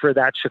route for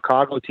that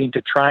Chicago team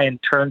to try and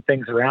turn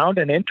things around.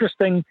 And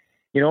interesting,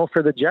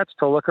 for the Jets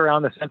to look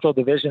around the Central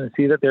Division and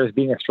see that there's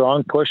being a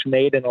strong push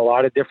made in a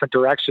lot of different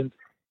directions.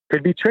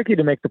 Could be tricky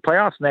to make the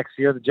playoffs next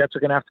year. The Jets are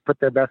going to have to put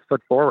their best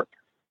foot forward.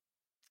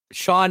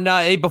 Sean,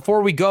 hey,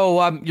 before we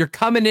go, you're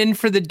coming in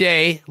for the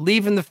day,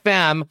 leaving the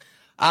fam.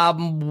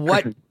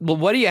 What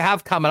do you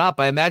have coming up?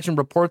 I imagine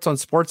reports on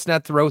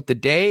Sportsnet throughout the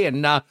day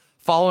and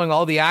following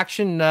all the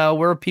action.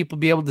 Where will people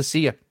be able to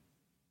see you?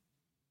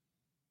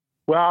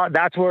 Well,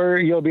 that's where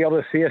you'll be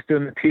able to see us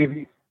doing the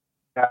TV.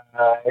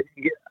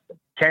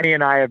 Kenny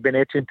and I have been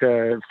itching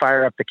to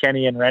fire up the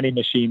Kenny and Rennie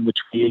machine, which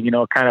we,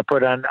 kind of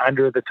put on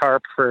under the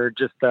tarp for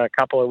just a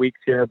couple of weeks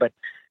here, but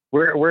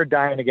we're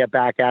dying to get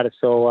back at it.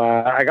 So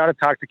I got to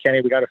talk to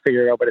Kenny. We got to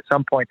figure it out. But at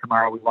some point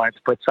tomorrow, we wanted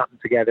to put something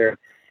together,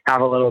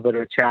 have a little bit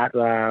of a chat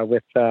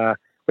with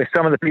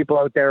some of the people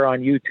out there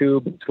on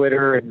YouTube,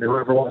 Twitter, and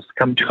whoever wants to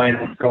come join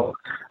us. So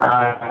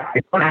I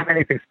don't have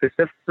anything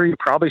specific for you.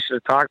 Probably should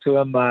have talked to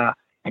him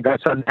and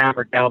got something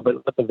hammered down, but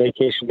let the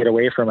vacation get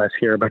away from us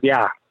here. But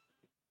yeah.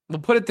 We'll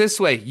put it this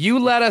way. You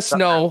let us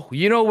know.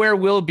 You know where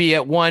we'll be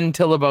at 1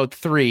 till about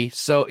 3.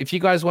 So if you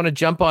guys want to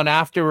jump on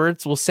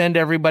afterwards, we'll send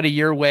everybody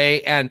your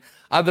way. And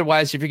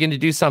otherwise, if you're going to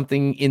do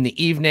something in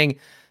the evening,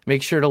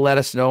 make sure to let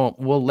us know.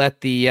 We'll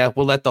let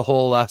the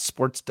whole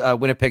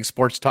Winnipeg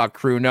Sports Talk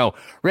crew know.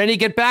 Rennie,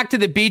 get back to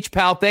the beach,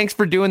 pal. Thanks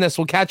for doing this.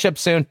 We'll catch up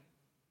soon.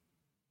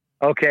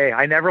 Okay,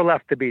 I never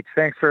left the beach.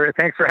 Thanks for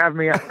having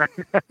me on.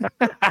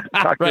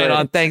 Right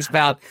on. Thanks,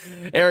 pal.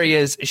 There he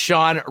is,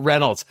 Sean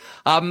Reynolds.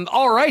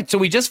 All right, so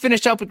we just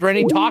finished up with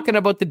Rennie talking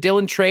about the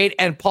Dillon trade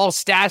and Paul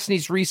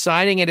Stastny's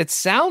re-signing, and it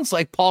sounds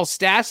like Paul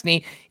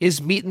Stastny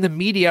is meeting the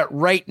media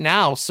right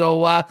now. So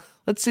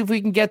let's see if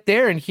we can get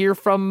there and hear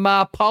from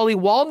Paulie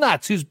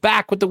Walnuts, who's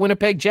back with the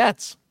Winnipeg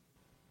Jets.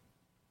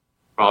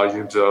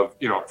 Volumes of,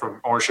 from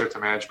ownership to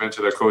management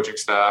to the coaching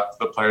staff,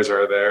 the players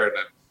are there, and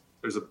then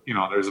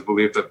there's a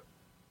belief that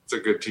it's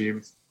a good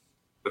team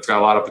that's got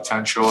a lot of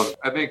potential. And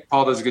I think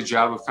Paul does a good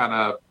job of kind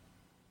of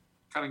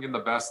getting the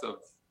best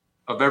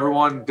of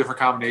everyone, different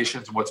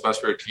combinations, and what's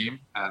best for a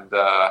team. And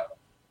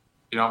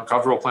I'm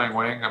comfortable playing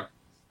wing. I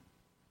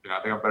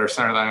think I'm better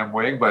center than I am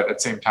wing, but at the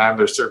same time,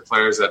 there's certain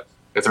players that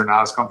if they're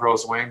not as comfortable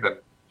as wing, then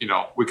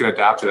we can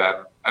adapt to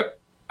that.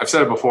 I've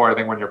said it before. I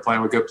think when you're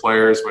playing with good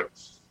players, when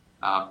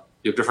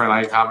you have different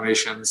line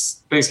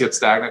combinations, things get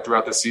stagnant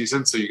throughout the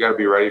season, so you got to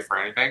be ready for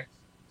anything.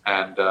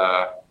 And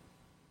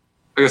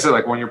like I said,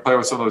 like when you're playing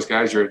with some of those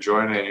guys, you're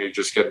enjoying it and you're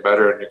just getting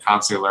better and you're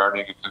constantly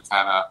learning and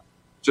kind of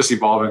just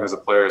evolving as a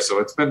player. So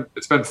it's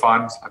been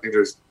fun. I think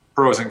there's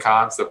pros and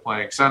cons to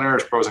playing center,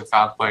 there's pros and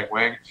cons playing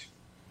wing.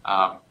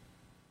 But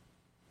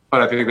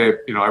I think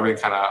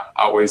everything kind of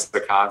outweighs the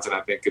cons, and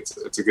I think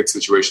it's a good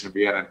situation to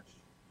be in. And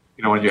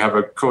when you have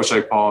a coach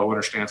like Paul who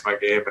understands my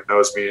game and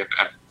knows me, and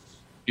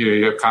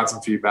you have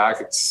constant feedback,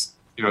 it's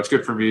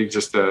good for me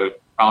just to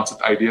bounce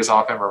ideas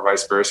off him or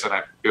vice versa. And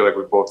I feel like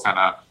we both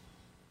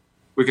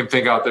we can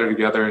think out there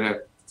together and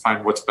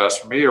find what's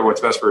best for me or what's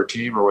best for a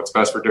team or what's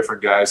best for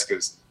different guys.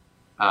 Because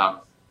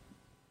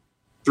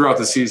throughout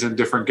the season,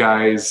 different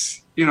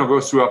guys, go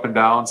through up and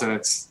downs, and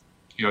it's,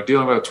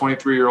 dealing with a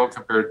 23-year-old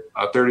compared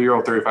to a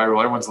 30-year-old,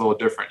 35-year-old, everyone's a little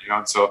different,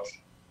 and so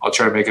I'll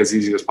try to make it as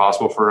easy as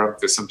possible for them,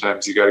 because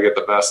sometimes you got to get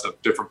the best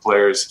of different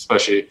players,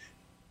 especially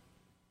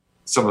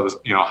some of the,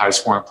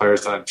 high-scoring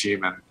players on the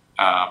team. And,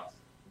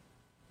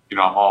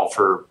 I'm all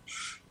for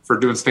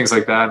doing things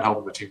like that and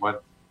helping the team win.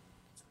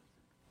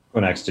 Go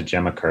next to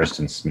Gemma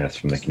Karsten-Smith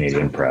from the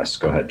Canadian Press.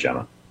 Go ahead,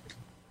 Gemma.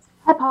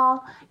 Hi,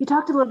 Paul. You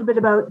talked a little bit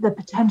about the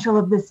potential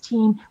of this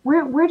team.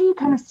 Where do you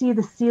kind of see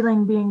the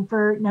ceiling being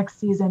for next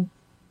season?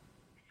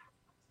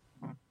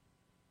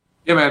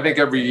 Yeah, man, I think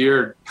every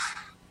year,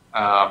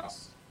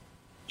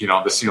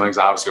 the ceiling's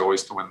obviously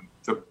always to win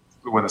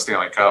the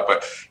Stanley Cup.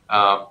 But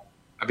I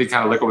think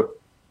kind of look at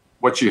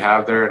what you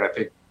have there, and I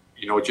think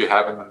you know what you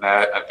have in the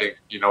net. I think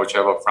you know what you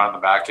have up front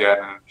and the back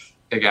end. And I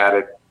think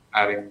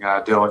adding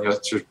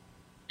Dylan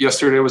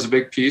yesterday was a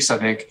big piece. I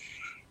think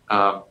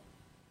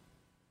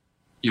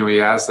he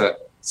has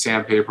that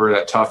sandpaper,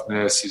 that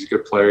toughness. He's a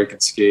good player. He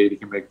can skate. He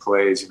can make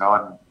plays. And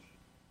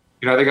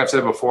I think I've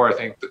said before. I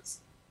think that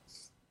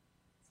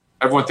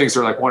everyone thinks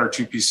they're like one or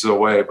two pieces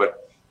away,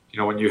 but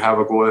when you have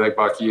a goalie like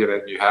Bucky and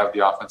then you have the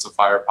offensive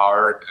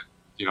firepower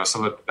and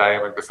some of the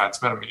dynamic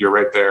defensemen, I mean, you're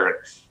right there. And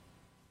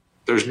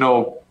there's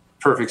no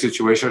perfect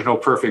situation. There's no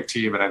perfect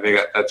team. And I think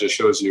that just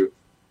shows you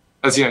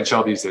that's the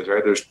NHL these days,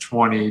 right? There's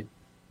probably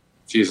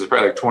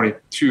like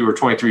 22 or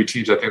 23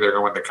 teams. I think they're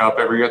going to win the cup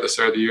every year at the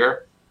start of the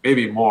year,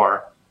 maybe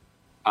more.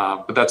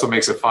 But that's what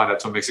makes it fun.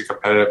 That's what makes it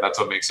competitive. That's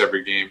what makes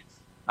every game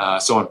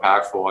so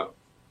impactful.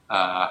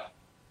 And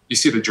you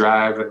see the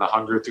drive and the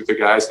hunger through the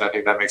guys, and I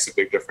think that makes a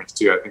big difference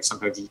too. I think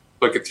sometimes you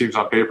look at teams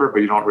on paper,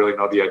 but you don't really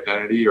know the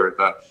identity or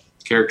the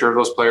character of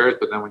those players.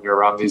 But then when you're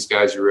around these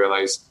guys, you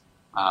realize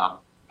how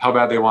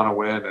bad they want to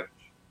win.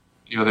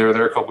 And they were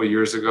there a couple of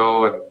years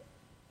ago, and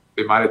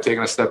they might have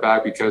taken a step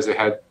back because they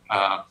had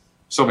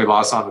so many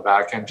losses on the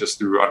back end just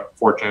through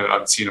unfortunate,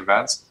 unseen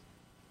events.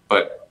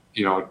 But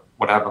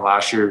what happened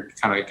last year, you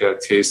kind of get a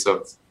taste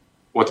of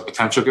what the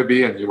potential could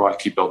be, and you want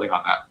to keep building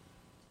on that.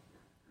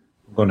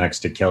 We'll go next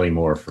to Kelly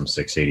Moore from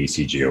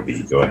 680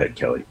 CGOB. Go ahead,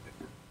 Kelly.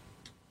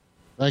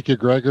 Thank you,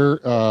 Gregor.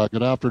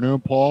 Good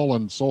afternoon, Paul,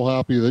 and so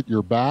happy that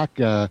you're back.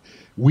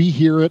 We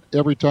hear it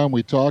every time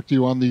we talk to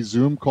you on these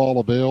Zoom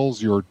call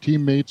avails. Your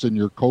teammates and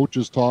your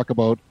coaches talk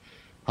about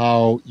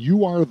how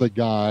you are the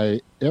guy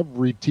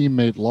every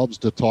teammate loves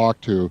to talk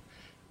to.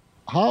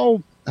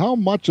 How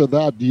much of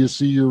that do you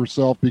see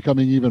yourself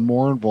becoming even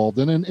more involved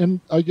in? And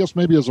I guess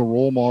maybe as a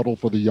role model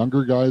for the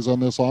younger guys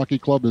on this hockey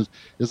club,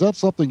 is that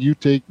something you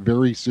take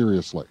very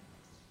seriously?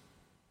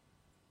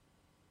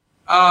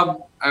 I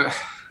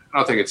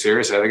don't take it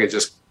seriously. I think it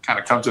just kind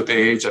of comes with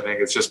age. I think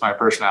it's just my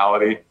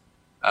personality.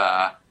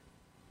 I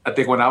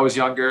think when I was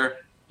younger,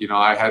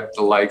 I had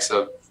the likes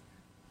of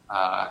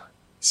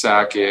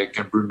Sakic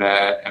and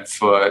Brunette and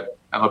Foote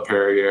and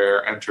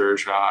LaPerriere and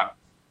Turgeon.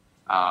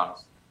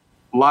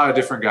 A lot of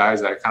different guys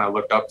that I kind of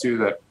looked up to,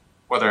 that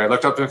whether I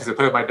looked up to them because I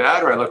played with my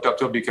dad or I looked up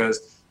to them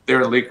because they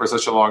were in the league for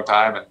such a long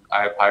time, and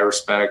I have high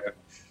respect and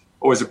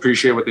always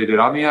appreciate what they did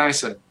on the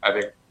ice, and I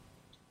think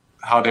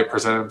how they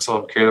presented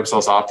themselves, carry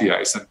themselves off the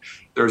ice. And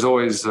there's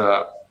always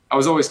I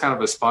was always kind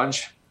of a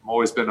sponge. I've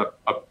always been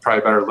a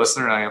probably better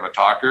listener than I am a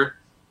talker.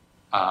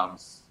 And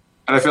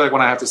I feel like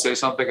when I have to say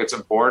something, it's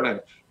important,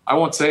 and I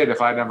won't say it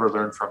if I never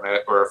learned from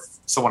it or if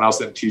someone else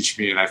didn't teach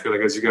me. And I feel like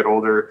as you get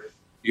older,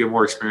 you get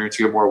more experience,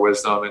 you get more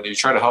wisdom, and you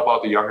try to help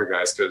out the younger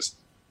guys. Because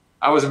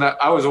I was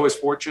always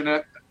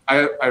fortunate.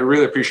 I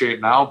really appreciate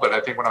it now, but I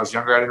think when I was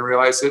younger, I didn't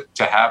realize it.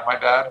 To have my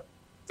dad,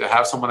 to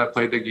have someone that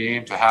played the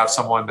game, to have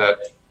someone that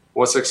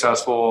was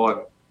successful,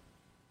 and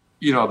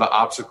the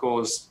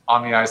obstacles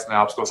on the ice and the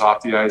obstacles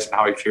off the ice and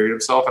how he carried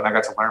himself, and I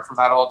got to learn from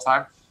that all the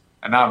time.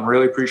 And now I'm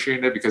really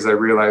appreciating it because I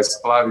realized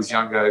a lot of these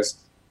young guys,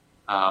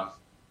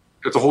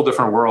 it's a whole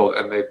different world,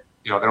 and they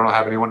don't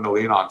have anyone to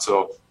lean on.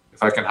 So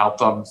if I can help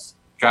them,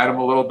 guide them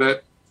a little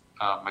bit,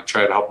 I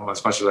try to help them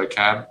as much as I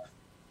can.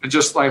 And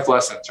just life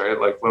lessons,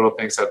 right? Like little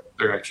things that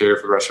they're going to carry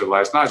for the rest of their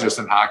lives, not just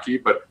in hockey,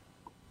 but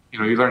you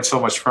learn so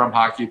much from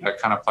hockey that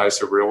kind of applies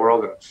to the real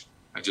world. And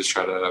I just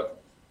try to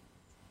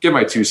give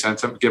my 2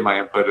 cents, give my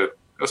input,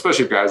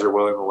 especially if guys are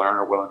willing to learn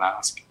or willing to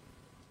ask.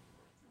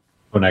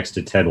 Go next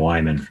to Ted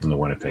Wyman from the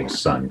Winnipeg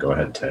Sun. Go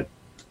ahead, Ted.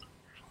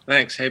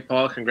 Thanks. Hey,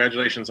 Paul,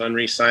 congratulations on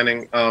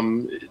re-signing.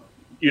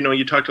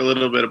 You talked a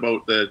little bit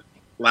about the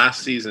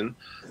last season,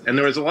 and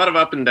there was a lot of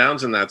up and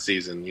downs in that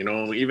season,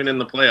 even in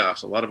the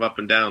playoffs, a lot of up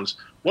and downs.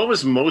 What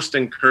was most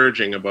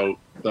encouraging about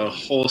the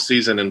whole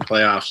season and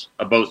playoffs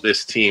about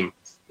this team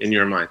in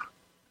your mind?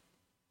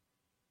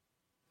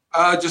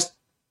 Just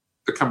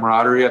the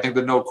camaraderie. I think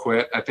the no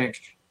quit. I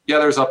think,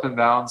 there's up and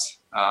downs.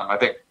 I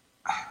think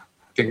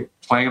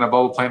playing in a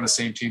bubble, playing the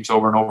same teams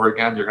over and over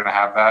again, you're going to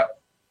have that.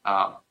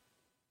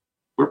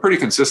 We're pretty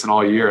consistent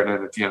all year, and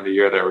then at the end of the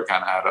year, there we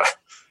kind of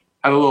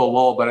had a little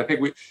lull. But I think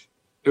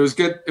it was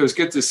good. It was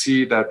good to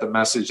see that the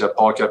message that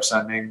Paul kept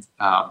sending,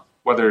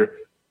 whether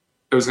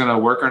it was going to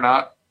work or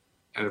not,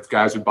 and if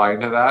guys would buy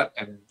into that,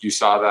 and you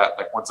saw that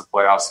like once the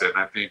playoffs hit. And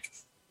I think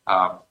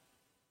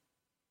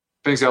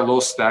things got a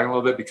little stagnant a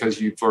little bit because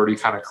you've already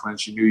kind of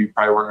clinched. You knew you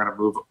probably weren't going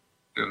to move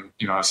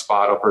in a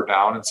spot up or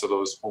down, and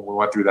so when we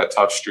went through that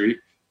tough streak,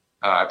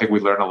 I think we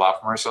learned a lot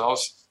from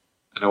ourselves.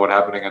 I know what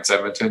happened against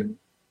Edmonton,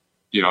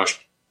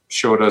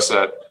 showed us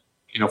that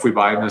if we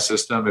buy in the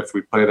system, if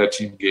we play that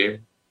team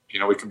game,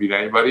 we can beat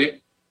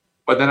anybody.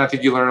 But then I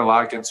think you learn a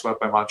lot getting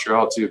swept by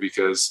Montreal too,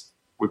 because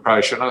we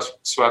probably shouldn't have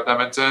swept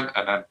Edmonton,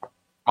 and then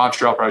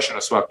Montreal probably shouldn't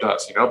have swept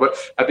us, But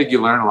I think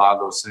you learn a lot of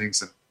those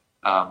things, and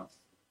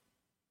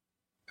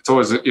it's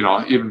always,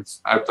 even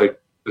I played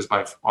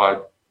I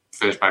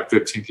finished my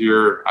 15th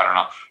year. I don't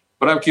know.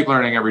 but I keep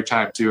learning every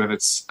time too. And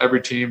it's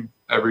every team,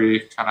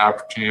 every kind of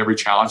opportunity, every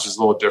challenge is a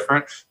little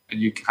different, and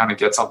you kind of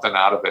get something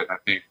out of it. And I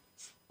think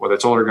whether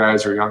it's older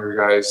guys or younger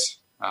guys,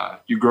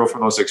 you grow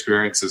from those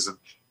experiences. And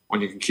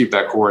when you can keep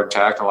that core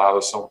intact and allow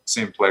those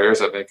same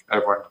players, I think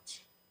everyone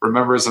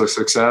remembers the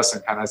success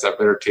and kind of has that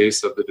bitter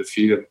taste of the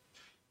defeat, and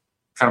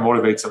kind of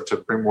motivates them to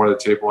bring more to the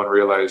table and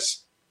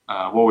realize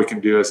what we can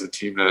do as a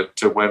team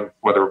to win,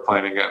 whether we're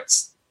playing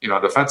against,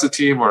 a defensive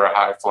team or a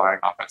high-flying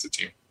offensive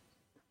team.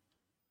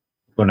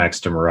 Go next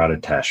to Murat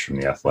Atesh from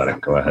The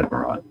Athletic. Go ahead,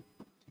 Murat.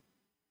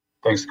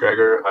 Thanks,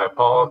 Gregor. Hi,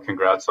 Paul.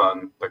 Congrats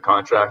on the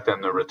contract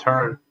and the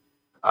return.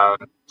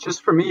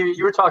 Just for me,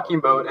 you were talking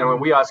about, and when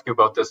we ask you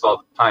about this all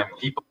the time,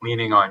 people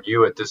leaning on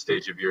you at this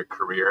stage of your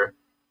career.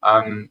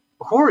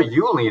 Who are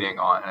you leaning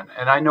on?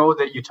 And I know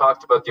that you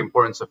talked about the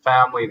importance of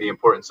family, the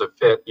importance of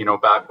fit,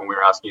 back when we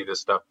were asking you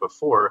this stuff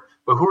before.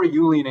 But who are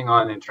you leaning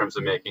on in terms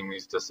of making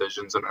these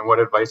decisions, and what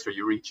advice are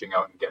you reaching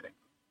out and getting?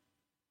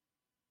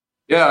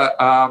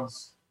 Yeah,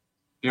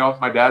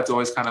 my dad's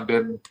always kind of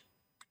been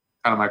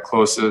kind of my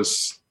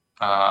closest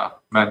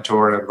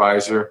mentor and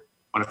advisor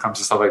when it comes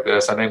to stuff like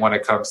this. I think when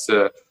it comes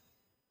to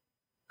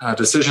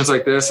decisions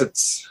like this,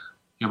 it's,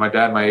 my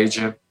dad, my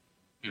agent,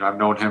 I've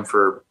known him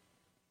for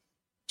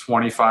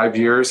 25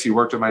 years. He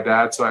worked with my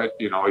dad, so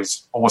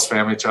he's almost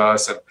family to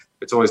us, and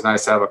it's always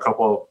nice to have a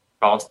couple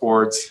bounce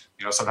boards.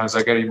 Sometimes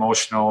I get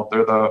emotional.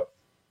 They're the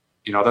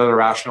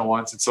rational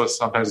ones, and so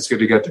sometimes it's good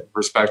to get the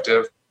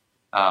perspective.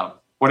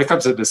 When it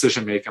comes to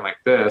decision making like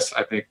this,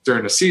 I think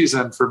during the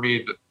season, for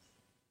me,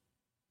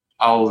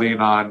 I'll lean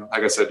on,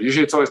 like I said,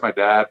 usually it's always my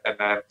dad, and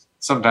then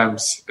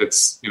sometimes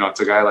it's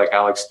a guy like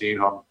Alex Dean,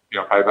 who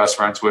I'm probably best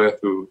friends with,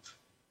 who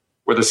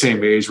we're the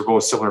same age, we're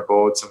both similar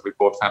boats, and we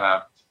both kind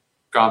of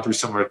gone through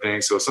similar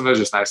things. So sometimes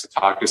it's just nice to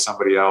talk to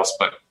somebody else.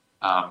 But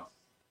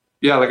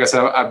like I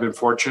said, I've been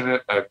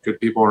fortunate. I have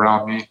good people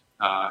around me.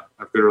 I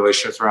have good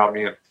relationships around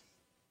me. And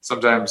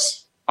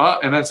sometimes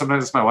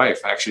it's my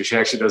wife, actually. She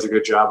actually does a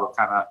good job of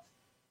kind of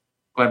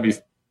letting me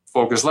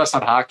focus less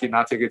on hockey,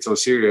 not take it so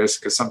serious,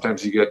 because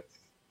sometimes you get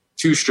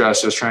too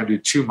stressed just trying to do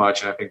too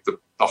much. And I think the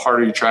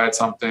harder you try at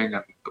something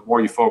and the more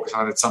you focus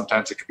on it,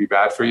 sometimes it can be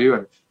bad for you.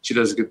 And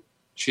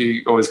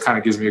she always kind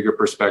of gives me a good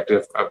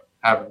perspective of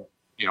having,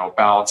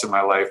 balance in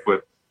my life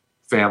with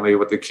family,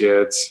 with the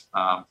kids,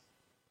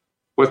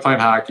 with playing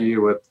hockey,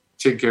 with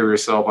taking care of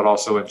yourself, but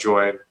also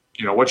enjoying,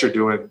 what you're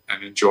doing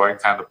and enjoying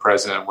kind of the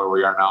present and where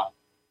we are now.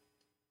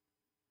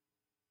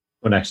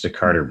 Go next to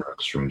Carter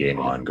Brooks from Game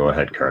On. Go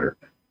ahead, Carter.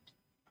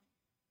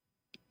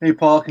 Hey,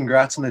 Paul,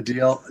 congrats on the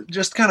deal.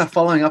 Just kind of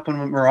following up on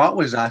what Murat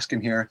was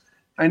asking here.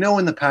 I know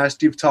in the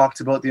past you've talked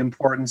about the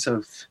importance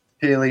of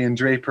Haley and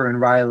Draper and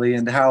Riley,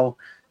 and how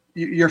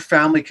your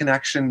family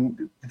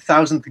connection, the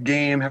 1,000th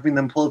game, having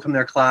them pulled from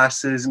their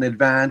classes in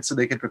advance so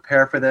they could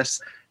prepare for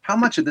this. How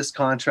much of this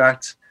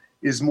contract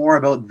is more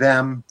about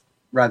them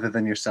rather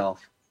than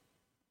yourself?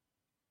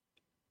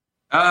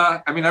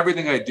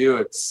 Everything I do,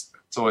 it's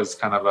always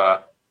kind of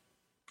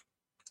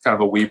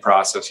a we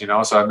process,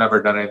 so I've never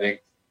done anything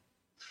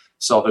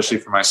selfishly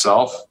for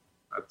myself.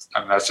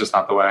 That's just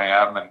not the way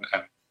I am. And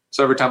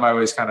so every time I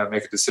always kind of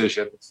make a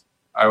decision,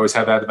 I always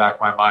have that in the back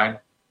of my mind,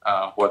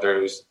 whether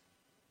it was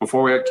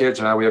before we had kids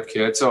or now we have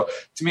kids. So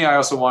to me, I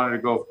also wanted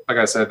to go, like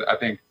I said, I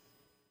think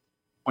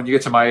when you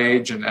get to my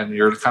age and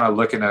you're kind of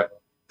looking at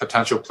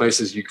potential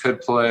places you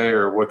could play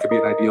or what could be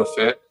an ideal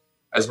fit,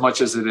 as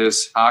much as it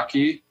is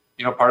hockey,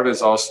 part of it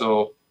is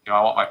also, I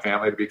want my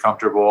family to be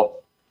comfortable.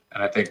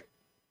 And I think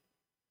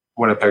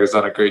Winnipeg has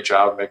done a great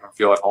job of making them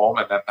feel at home.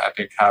 And then I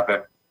think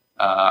having,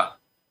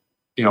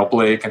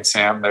 Blake and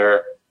Sam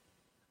there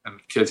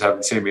and kids having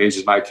the same age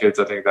as my kids,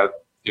 I think that,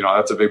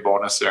 that's a big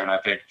bonus there. And I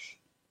think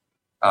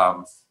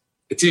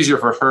it's easier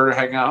for her to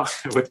hang out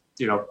with,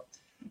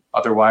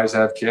 other wives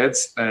that have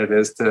kids than it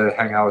is to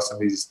hang out with some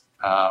of these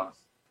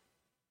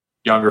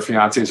younger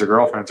fiancés or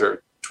girlfriends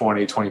or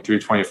 20, 23,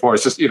 24.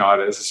 It's just,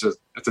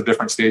 it's a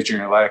different stage in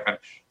your life. And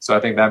so I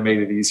think that made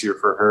it easier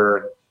for her.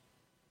 And,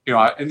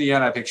 in the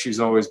end, I think she's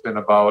always been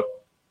about,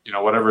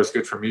 whatever is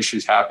good for me,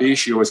 she's happy.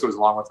 She always goes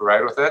along with the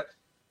ride with it.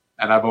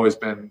 And I've always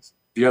been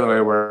the other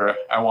way, where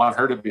I want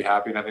her to be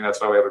happy. And I think that's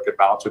why we have a good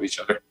balance with each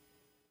other.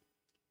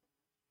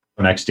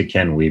 Next to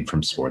Ken Weeb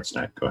from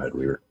Sportsnet. Go ahead,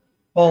 Weaver.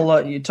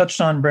 Well, you touched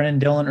on Brendan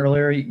Dillon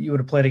earlier. You would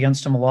have played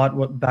against him a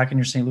lot back in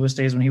your St. Louis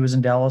days when he was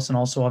in Dallas, and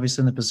also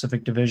obviously in the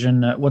Pacific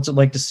Division. What's it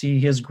like to see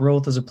his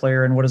growth as a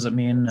player, and what does it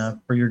mean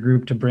for your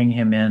group to bring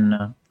him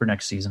in for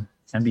next season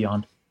and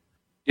beyond?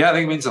 Yeah, I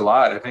think it means a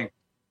lot. I think,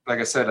 like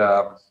I said,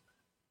 I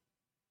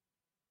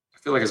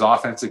feel like his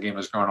offensive game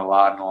has grown a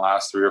lot in the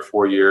last 3 or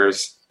 4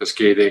 years. The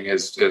skating,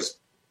 his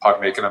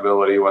puck-making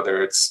ability,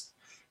 whether it's,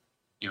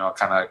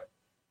 kind of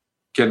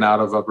getting out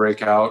of a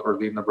breakout or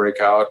leading the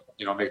breakout,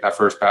 make that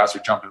first pass or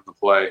jump into the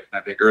play.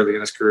 And I think early in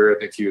his career, I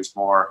think he was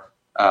more,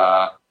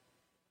 I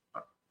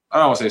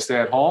don't want to say stay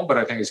at home, but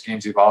I think his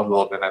game's evolved a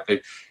little bit. And I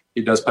think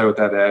he does play with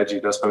that edge. He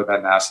does play with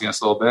that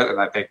nastiness a little bit.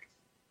 And I think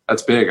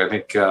that's big. I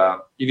think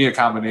you need a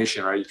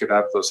combination, right? You could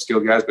have those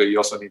skilled guys, but you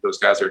also need those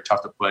guys that are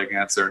tough to play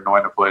against. They're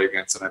annoying to play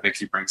against. And I think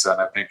he brings that.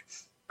 I think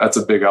that's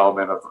a big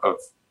element of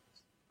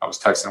I was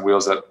texting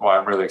Wheels that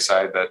I'm really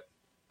excited that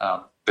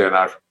they had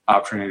an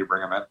opportunity to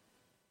bring him in.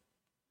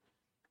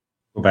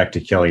 Go back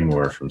to Kelly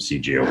Moore from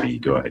CJOB.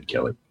 Go ahead,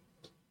 Kelly.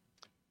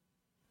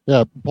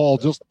 Yeah, Paul,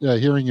 just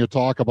hearing you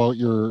talk about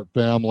your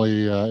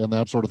family and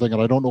that sort of thing,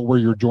 and I don't know where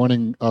you're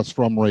joining us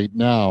from right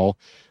now,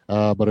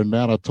 but in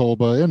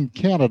Manitoba and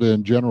Canada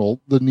in general,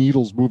 the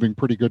needle's moving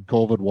pretty good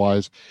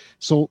COVID-wise.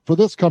 So for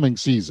this coming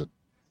season,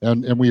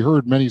 and we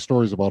heard many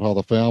stories about how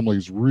the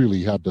families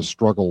really had to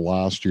struggle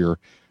last year,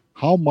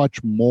 how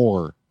much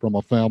more from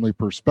a family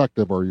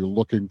perspective are you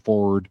looking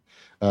forward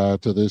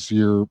to this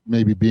year,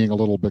 maybe being a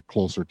little bit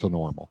closer to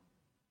normal?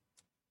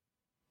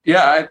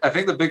 Yeah, I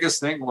think the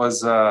biggest thing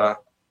was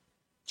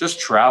just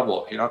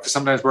travel, because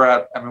sometimes we're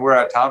out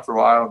of town for a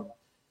while. And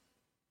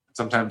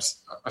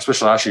sometimes,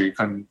 especially last year,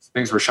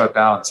 things were shut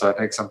down. So I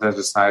think sometimes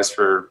it's nice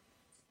for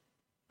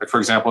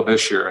example,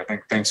 this year, I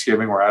think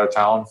Thanksgiving, we're out of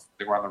town. I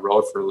think we're on the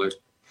road for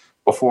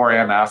before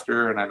and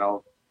after. And I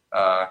know,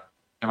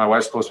 and my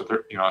wife's close with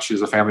her,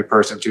 she's a family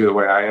person too, the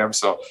way I am.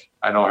 So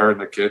I know her and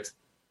the kids,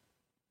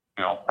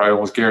 probably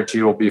almost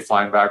guaranteed will be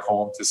flying back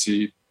home to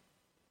see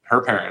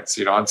her parents,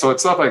 and so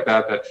it's stuff like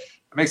that it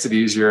makes it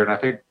easier. And I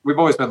think we've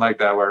always been like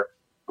that, where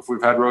if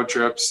we've had road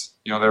trips,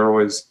 they're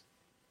always,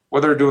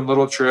 whether they're doing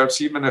little trips,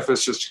 even if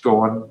it's just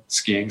going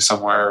skiing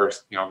somewhere, or,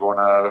 going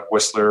to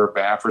Whistler or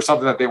Banff or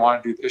something that they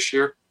want to do this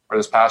year or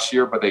this past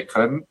year, but they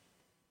couldn't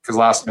because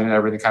last minute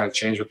everything kind of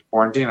changed with the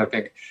quarantine. I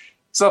think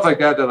stuff like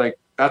that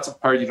that's a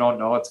part you don't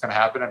know what's going to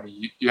happen. I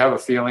mean, you have a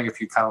feeling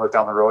if you kind of look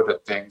down the road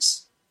that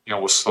things,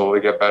 will slowly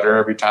get better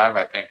every time.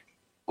 I think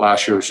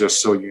last year was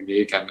just so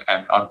unique and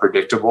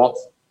unpredictable.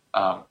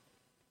 I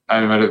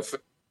mean, if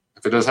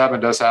it does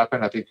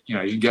happen, I think, you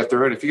can get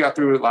through it. If you got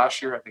through it last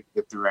year, I think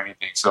you get through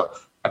anything. So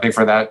I think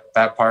for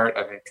that part,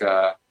 I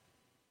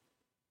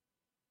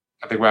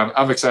think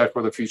I'm excited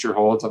for the future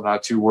holds. I'm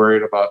not too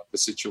worried about the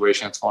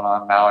situation that's going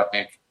on now. I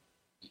think,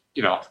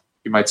 you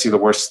might see the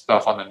worst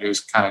stuff on the news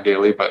kind of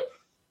daily, but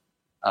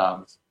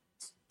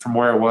from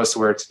where it was to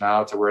where it's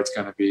now to where it's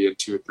going to be in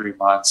 2 or 3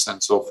 months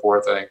and so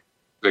forth, I think,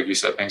 like you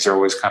said, things are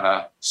always kind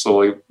of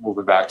slowly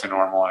moving back to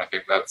normal. And I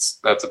think that's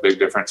a big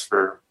difference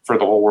for the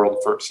whole world,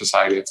 for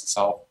society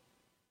itself.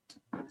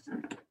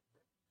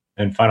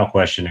 And final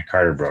question to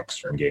Carter Brooks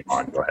from Game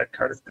On. Go ahead,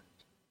 Carter.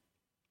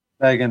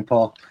 Hi again,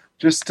 Paul.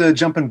 Just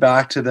jumping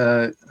back to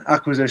the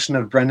acquisition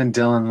of Brendan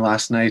Dillon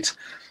last night.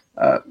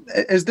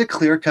 Is the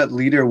clear-cut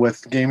leader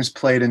with games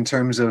played in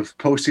terms of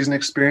postseason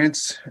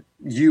experience,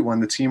 you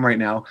on the team right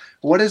now?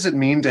 What does it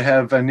mean to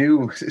have a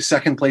new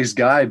second-place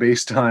guy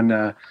based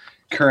on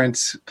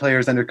current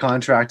players under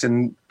contract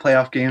and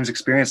playoff games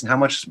experience, and how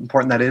much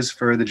important that is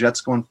for the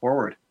Jets going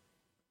forward?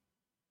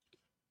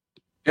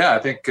 Yeah, I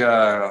think,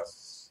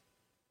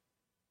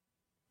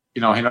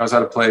 he knows how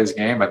to play his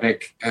game. I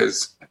think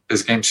his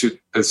game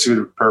is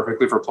suited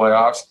perfectly for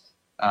playoffs.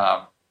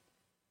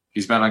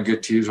 He's been on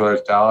good teams, whether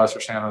it's Dallas or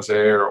San Jose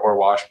or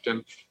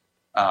Washington.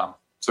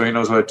 So he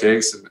knows what it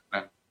takes, and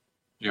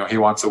he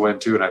wants to win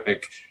too. And I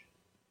think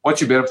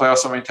once you've been in playoffs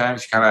so many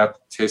times, you kind of have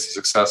to taste the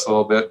success a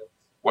little bit,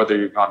 whether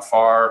you've gone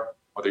far,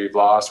 whether you've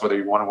lost, whether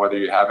you won, or whether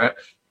you haven't.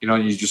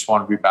 You just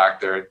want to be back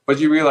there. But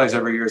you realize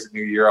every year is a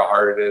new year, how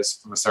hard it is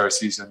from the start of the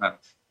season.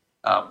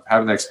 And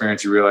having the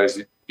experience, you realize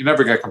you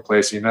never get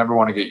complacent. You never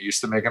want to get used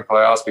to making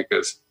playoffs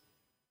because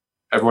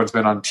everyone's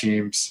been on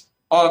teams.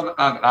 Well,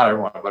 not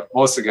everyone, but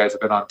most of the guys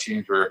have been on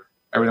teams where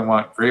everything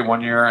went great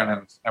one year and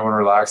then everyone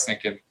relaxed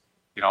thinking,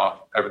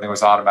 everything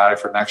was automatic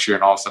for next year,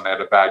 and all of a sudden they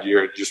had a bad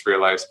year. And you just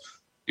realize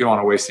you don't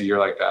want to waste a year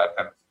like that.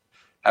 And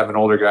having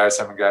older guys,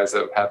 having guys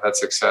that have had that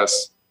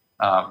success,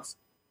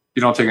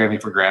 you don't take anything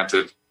for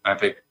granted. And I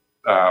think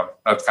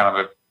that's kind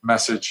of a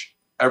message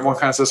everyone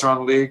kind of says around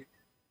the league.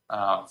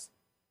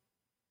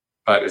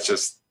 But it's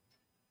just,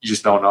 you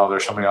just don't know.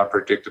 There's so many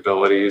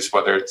unpredictabilities,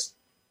 whether it's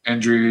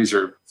injuries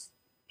or,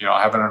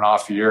 having an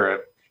off year,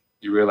 and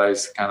you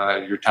realize kind of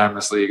that your time in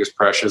this league is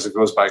precious. It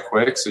goes by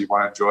quick, so you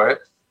want to enjoy it.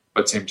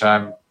 But at the same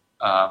time,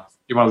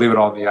 you want to leave it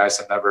all on the ice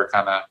and never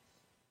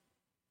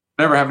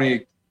have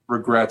any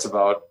regrets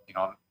about,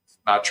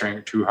 not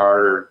training too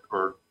hard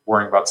or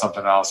worrying about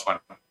something else when,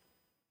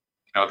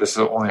 this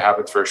only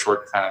happens for a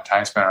short kind of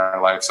time span in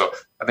our life. So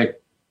I think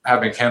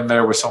having him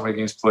there with so many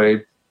games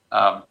played,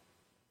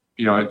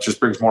 it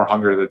just brings more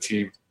hunger to the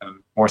team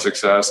and more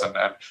success and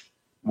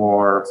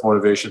more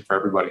motivation for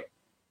everybody.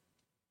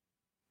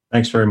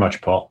 Thanks very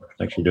much, Paul.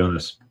 Thanks for doing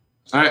this.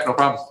 All right, no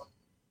problem.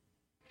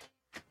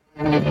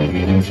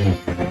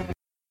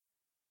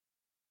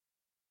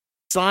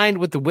 Signed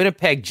with the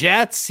Winnipeg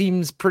Jets,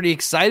 seems pretty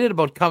excited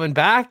about coming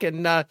back.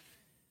 And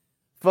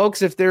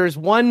folks, if there's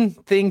one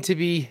thing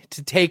to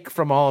take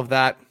from all of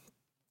that,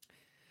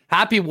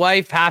 happy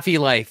wife, happy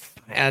life.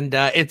 And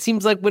it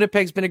seems like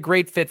Winnipeg's been a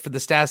great fit for the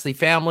Stastny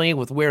family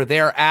with where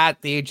they're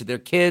at, the age of their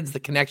kids,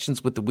 the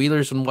connections with the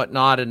Wheelers and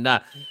whatnot. And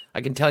I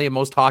can tell you,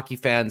 most hockey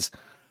fans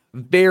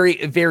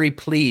very, very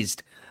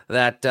pleased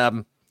that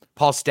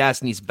Paul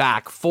Stastny's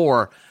back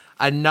for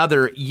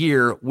another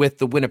year with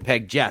the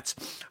Winnipeg Jets.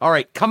 All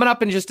right, coming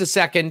up in just a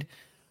second,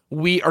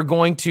 we are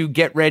going to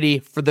get ready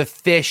for the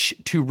Fish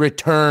to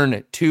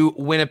return to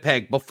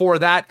Winnipeg. Before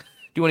that, I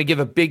do want to give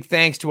a big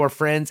thanks to our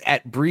friends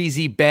at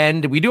Breezy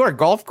Bend. We do our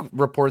golf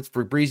reports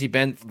for Breezy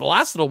Bend. For the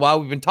last little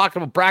while, we've been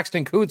talking about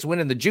Braxton Coots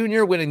winning the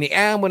junior, winning the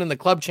AM, winning the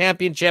club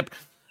championship.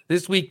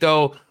 This week,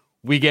 though,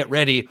 we get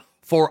ready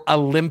for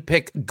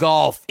Olympic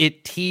golf.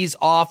 It tees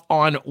off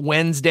on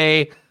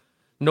Wednesday.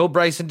 No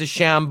Bryson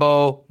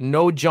DeChambeau,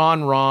 no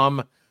John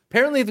Rahm.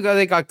 Apparently,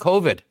 they got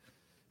COVID.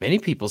 Many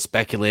people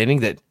speculating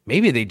that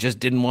maybe they just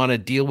didn't want to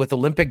deal with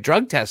Olympic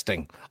drug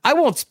testing. I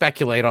won't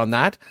speculate on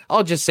that.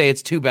 I'll just say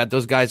it's too bad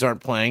those guys aren't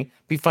playing.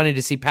 Be funny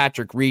to see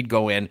Patrick Reed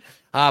go in.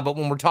 But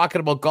when we're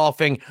talking about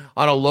golfing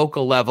on a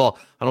local level,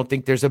 I don't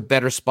think there's a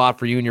better spot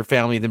for you and your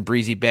family than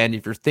Breezy Bend.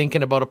 If you're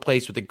thinking about a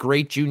place with a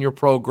great junior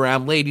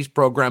program, ladies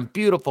program,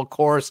 beautiful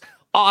course,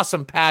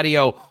 awesome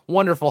patio,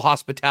 wonderful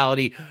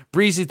hospitality,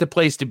 Breezy's the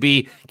place to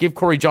be. Give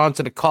Corey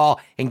Johnson a call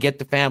and get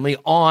the family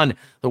on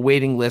the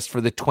waiting list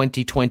for the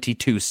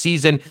 2022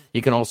 season.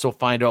 You can also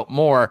find out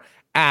more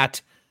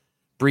at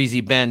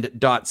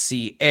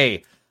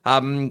breezybend.ca.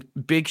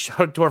 Big shout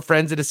out to our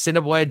friends at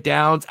Assiniboia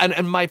Downs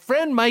and my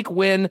friend Mike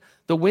Wynn.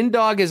 The Wynn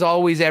Dog is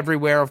always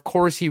everywhere. Of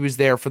course, he was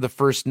there for the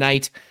first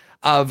night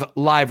of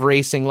live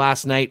racing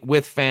last night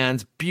with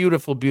fans.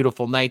 Beautiful,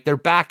 beautiful night. They're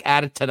back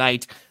at it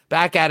tonight.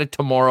 Back at it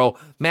tomorrow.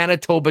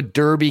 Manitoba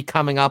Derby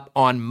coming up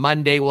on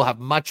Monday. We'll have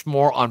much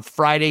more on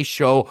Friday's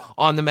show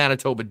on the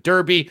Manitoba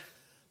Derby.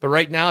 But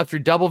right now, if you're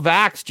double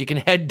vaxxed, you can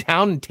head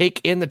down and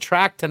take in the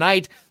track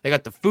tonight. They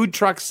got the food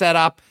truck set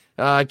up.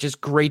 Just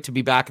great to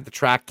be back at the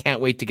track.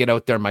 Can't wait to get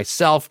out there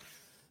myself.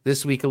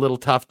 This week, a little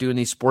tough doing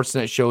these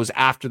Sportsnet shows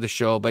after the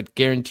show, but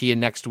guarantee you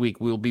next week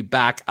we'll be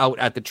back out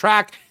at the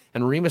track,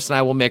 and Remus and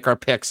I will make our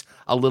picks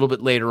a little bit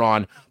later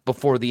on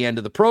before the end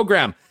of the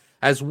program.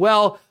 As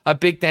well, a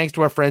big thanks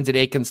to our friends at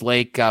Aikens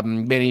Lake.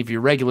 Many of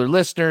your regular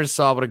listeners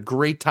saw what a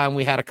great time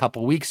we had a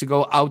couple weeks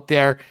ago out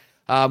there.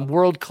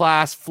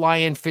 World-class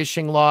fly-in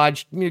fishing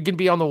lodge. You're going to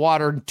be on the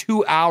water in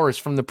 2 hours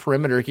from the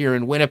perimeter here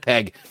in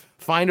Winnipeg.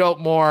 Find out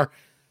more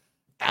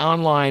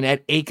online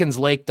at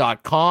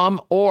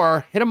aikenslake.com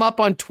or hit them up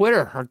on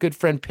Twitter. Our good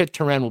friend Pitt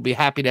Turen will be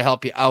happy to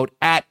help you out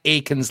at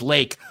Aikens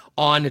Lake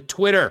on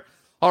Twitter.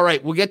 All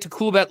right, we'll get to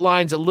Cool Bet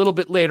lines a little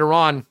bit later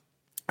on,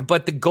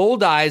 but the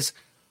Gold Eyes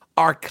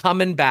are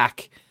coming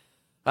back.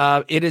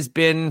 It has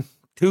been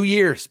 2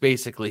 years,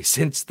 basically,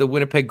 since the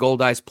Winnipeg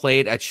Gold Eyes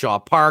played at Shaw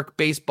Park.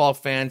 Baseball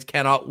fans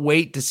cannot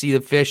wait to see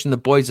the Fish and the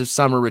Boys of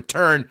Summer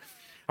return.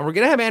 And we're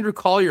going to have Andrew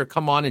Collier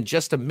come on in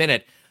just a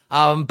minute.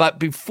 But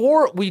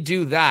before we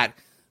do that,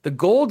 the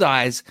Gold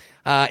Eyes,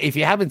 if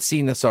you haven't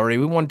seen this already,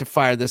 we wanted to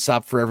fire this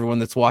up for everyone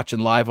that's watching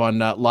live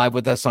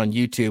with us on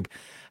YouTube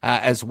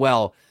as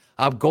well.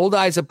 Gold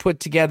Eyes have put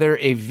together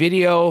a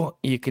video.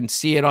 You can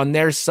see it on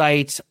their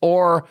site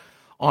or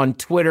on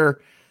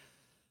Twitter,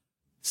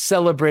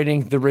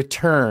 celebrating the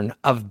return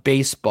of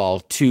baseball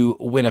to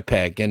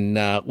Winnipeg. And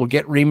we'll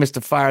get Remus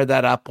to fire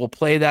that up. We'll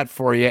play that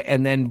for you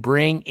and then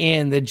bring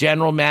in the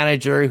general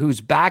manager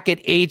who's back at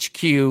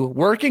HQ,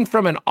 working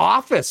from an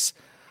office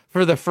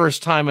for the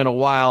first time in a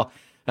while.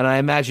 And I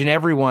imagine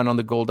everyone on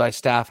the Gold Eye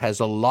staff has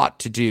a lot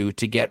to do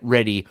to get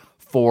ready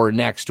for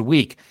next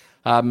week.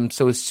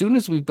 So as soon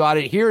as we've got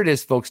it, here it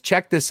is, folks.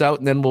 Check this out,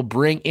 and then we'll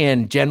bring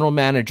in general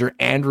manager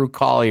Andrew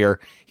Collier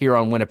here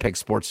on Winnipeg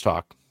Sports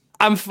Talk.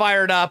 I'm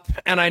fired up,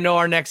 and I know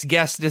our next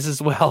guest is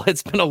as well.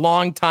 It's been a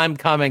long time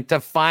coming to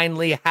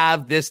finally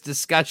have this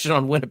discussion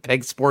on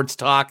Winnipeg Sports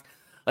Talk.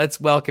 Let's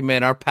welcome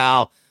in our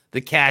pal,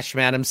 the cash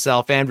man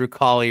himself, Andrew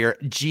Collier,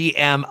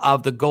 GM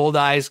of the Gold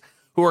Eyes,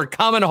 who are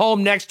coming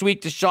home next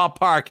week to Shaw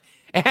Park.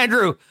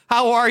 Andrew,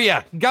 how are you?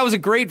 That was a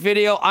great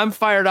video. I'm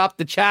fired up.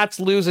 The chat's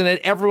losing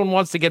it. Everyone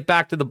wants to get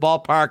back to the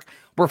ballpark.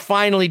 We're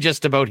finally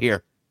just about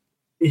here.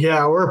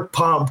 Yeah, we're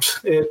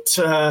pumped. It's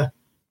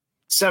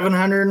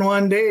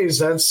 701 days.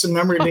 That's the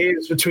number of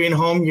days between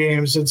home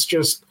games. It's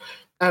just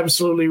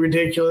absolutely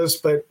ridiculous,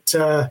 but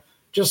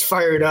just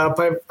fired up.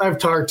 I've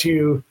talked to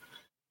you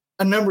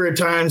a number of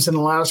times in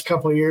the last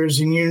couple of years,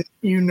 and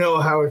you know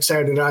how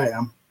excited I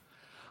am.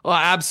 Well,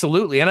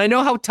 absolutely. And I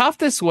know how tough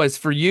this was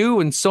for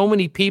you and so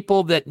many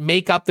people that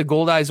make up the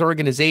Gold Eyes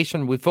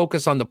organization. We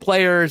focus on the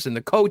players and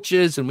the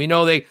coaches, and we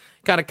know they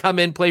kind of come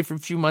in, play for a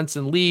few months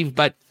and leave.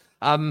 But,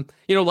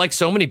 like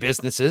so many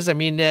businesses, I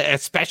mean,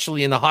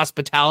 especially in the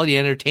hospitality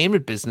and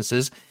entertainment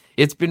businesses,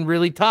 it's been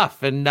really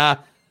tough. And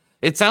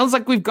it sounds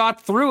like we've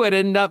got through it.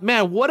 And,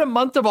 man, what a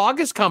month of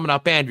August coming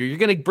up, Andrew. You're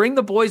going to bring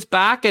the boys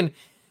back, and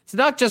it's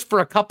not just for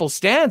a couple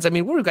stands. I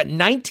mean, we've got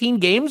 19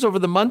 games over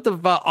the month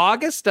of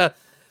August.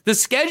 The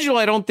schedule,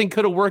 I don't think,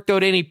 could have worked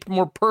out any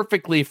more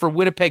perfectly for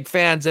Winnipeg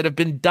fans that have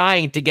been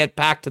dying to get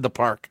back to the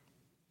park.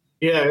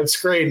 Yeah,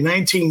 it's great.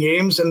 19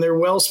 games, and they're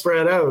well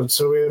spread out.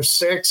 So we have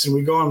 6, and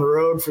we go on the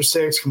road for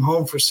 6, come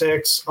home for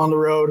 6, on the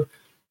road,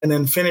 and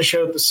then finish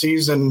out the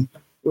season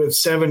with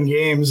 7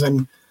 games.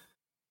 And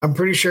I'm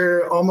pretty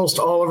sure almost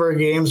all of our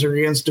games are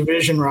against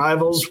division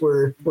rivals.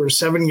 We're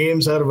 7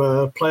 games out of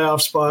a playoff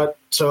spot.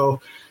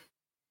 So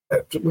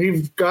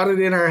we've got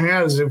it in our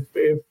hands. If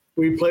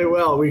we play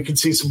well, we could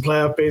see some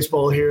playoff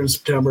baseball here in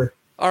September.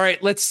 All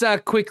right, let's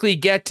quickly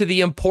get to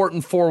the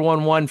important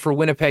 411 for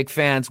Winnipeg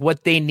fans,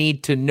 what they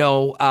need to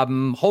know.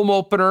 Home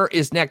opener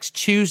is next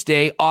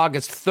Tuesday,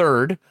 August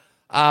 3rd.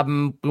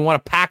 We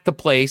want to pack the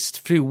place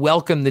to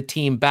welcome the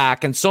team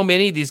back. And so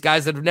many of these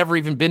guys that have never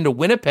even been to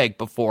Winnipeg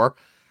before.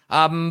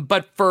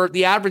 But for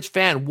the average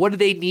fan, what do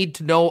they need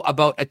to know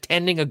about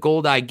attending a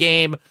Goldeye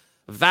game,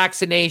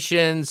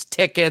 vaccinations,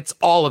 tickets,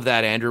 all of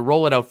that, Andrew?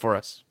 Roll it out for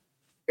us.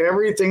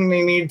 Everything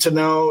they need to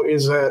know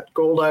is at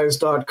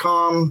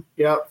goldeyes.com.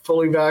 Yep,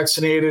 fully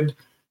vaccinated.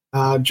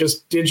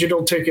 Just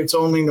digital tickets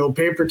only, no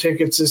paper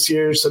tickets this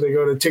year. So they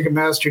go to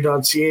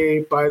ticketmaster.ca,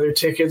 buy their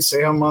tickets,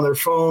 they have them on their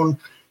phone,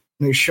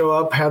 and they show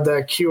up, have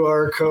that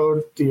QR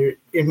code, the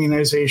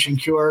immunization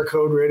QR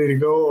code ready to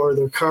go, or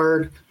their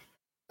card.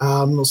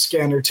 They'll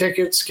scan their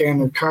ticket, scan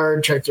their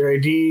card, check their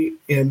ID,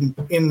 and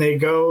in they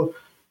go.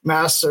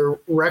 Masks are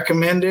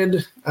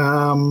recommended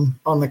on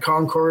the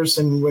concourse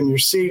and when you're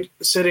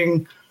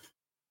sitting.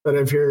 But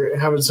if you're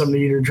having something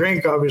to eat or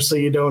drink,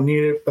 obviously you don't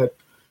need it. But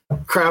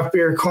craft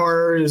beer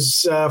corner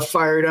is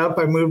fired up.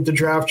 I moved the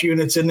draft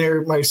units in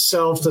there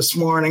myself this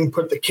morning,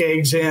 put the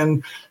kegs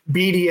in.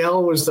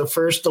 BDL was the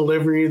first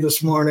delivery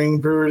this morning,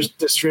 Brewers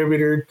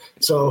distributor.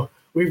 So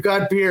we've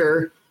got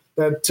beer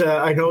that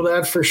I know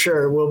that for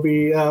sure. We'll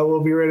be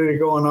ready to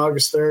go on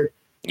August 3rd.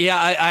 Yeah,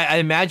 I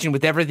imagine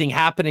with everything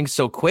happening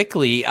so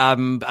quickly, you're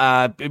going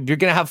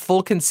to have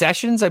full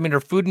concessions. I mean, are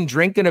food and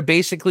drink going to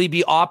basically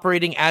be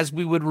operating as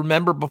we would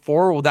remember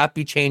before? Or will that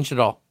be changed at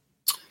all?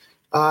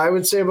 I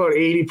would say about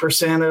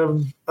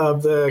 80%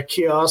 of the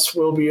kiosks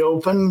will be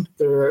open.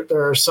 There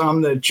are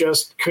some that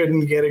just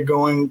couldn't get it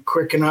going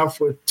quick enough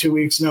with 2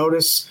 weeks'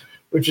 notice,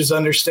 which is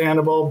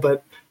understandable.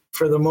 But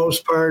for the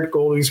most part,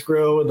 Goldie's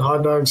Grill with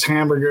hot dogs,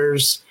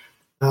 hamburgers,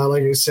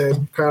 like I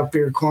said, craft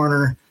beer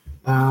corner,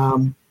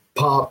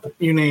 pop,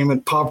 you name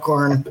it,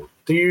 popcorn,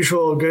 the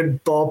usual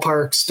good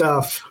ballpark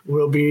stuff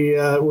will be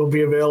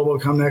available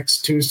come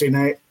next Tuesday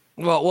night.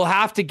 Well, we'll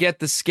have to get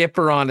the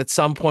skipper on at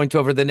some point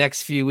over the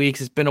next few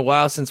weeks. It's been a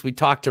while since we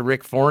talked to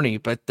Rick Forney,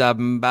 but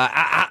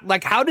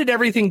like, how did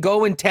everything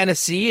go in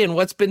Tennessee, and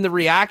what's been the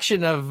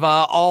reaction of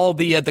all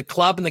the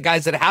club and the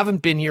guys that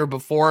haven't been here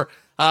before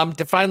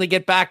to finally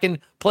get back and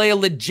play a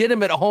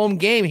legitimate home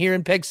game here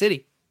in Peg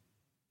City?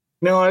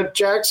 No,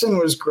 Jackson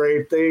was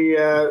great.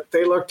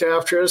 They looked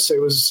after us.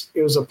 It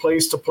was a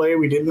place to play.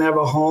 We didn't have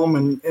a home,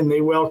 and they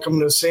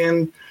welcomed us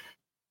in.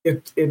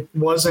 It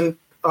wasn't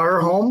our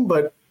home,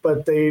 but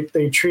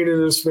they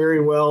treated us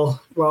very well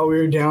while we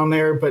were down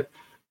there. But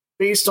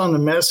based on the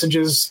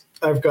messages,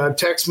 I've got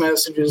text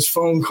messages,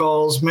 phone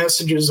calls,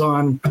 messages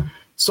on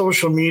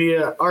social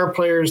media. Our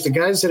players, the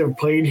guys that have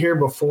played here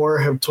before,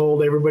 have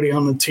told everybody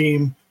on the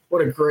team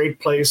what a great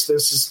place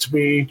this is to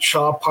be.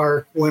 Shaw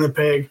Park,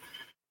 Winnipeg.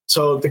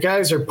 So the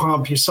guys are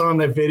pumped. You saw in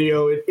that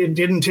video, it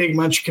didn't take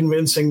much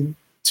convincing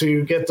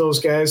to get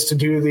those guys to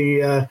do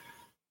the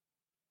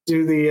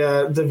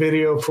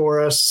video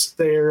for us.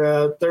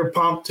 They're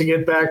pumped to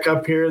get back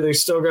up here. They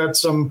still got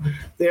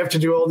they have to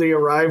do all the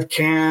arrive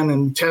can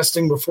and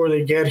testing before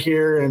they get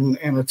here and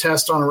a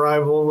test on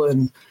arrival.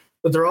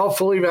 But they're all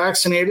fully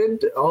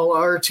vaccinated. All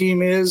our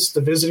team is. The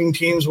visiting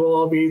teams will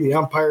all be. The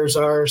umpires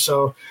are.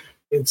 So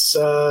it's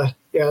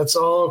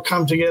all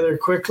come together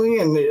quickly,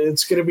 and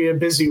it's going to be a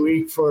busy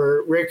week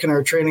for Rick and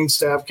our training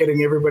staff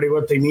getting everybody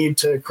what they need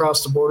to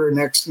cross the border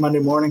next Monday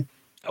morning.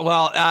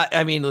 Well,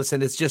 I mean,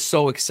 listen, it's just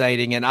so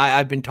exciting. And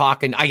I've been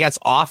talking, I guess,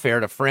 off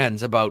air to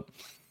friends about,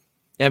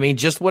 I mean,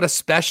 just what a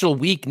special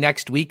week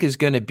next week is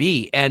going to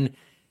be. And,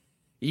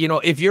 you know,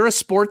 if you're a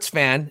sports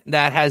fan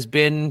that has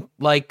been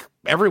like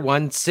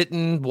everyone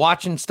sitting,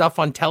 watching stuff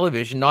on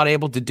television, not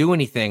able to do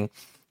anything,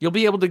 you'll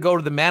be able to go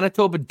to the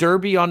Manitoba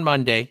Derby on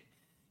Monday.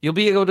 You'll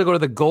be able to go to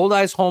the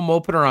Goldeyes home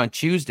opener on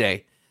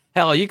Tuesday.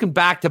 Hell, you can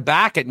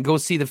back-to-back it and go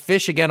see the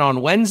Fish again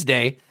on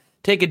Wednesday.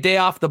 Take a day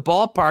off the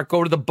ballpark,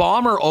 go to the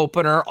Bomber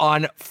opener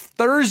on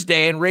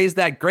Thursday and raise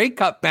that Grey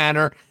Cup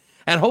banner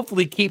and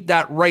hopefully keep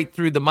that right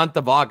through the month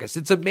of August.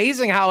 It's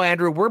amazing how,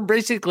 Andrew, we're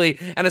basically,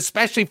 and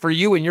especially for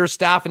you and your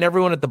staff and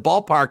everyone at the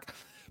ballpark,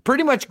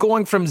 pretty much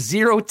going from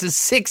 0 to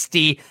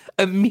 60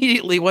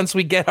 immediately once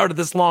we get out of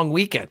this long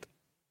weekend.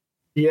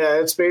 Yeah,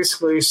 it's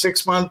basically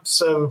 6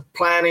 months of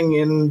planning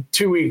in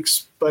 2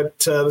 weeks, but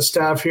the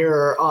staff here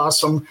are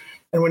awesome.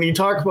 And when you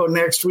talk about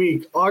next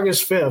week,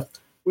 August 5th,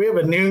 we have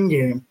a noon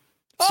game.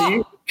 So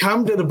you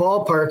come to the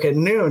ballpark at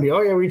noon.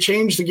 Oh, yeah, we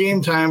changed the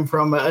game time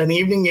from an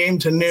evening game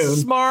to noon.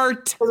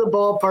 Smart. To the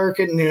ballpark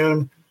at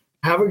noon.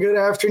 Have a good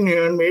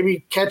afternoon.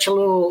 Maybe catch a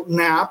little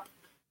nap.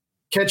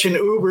 Catch an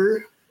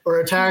Uber or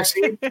a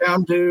taxi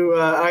down to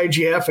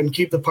IGF and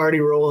keep the party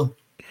rolling.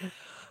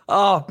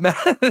 Oh, man,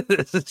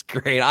 this is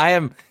great.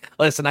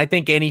 Listen, I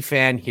think any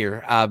fan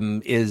here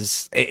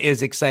is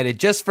excited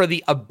just for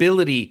the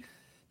ability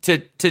to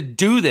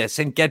do this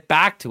and get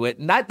back to it.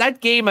 And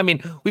that game, I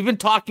mean, we've been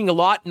talking a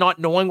lot, not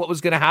knowing what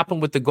was going to happen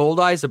with the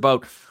Goldeyes,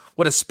 about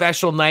what a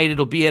special night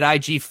it'll be at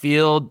IG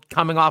Field,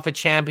 coming off a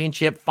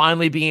championship,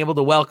 finally being able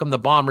to welcome the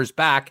Bombers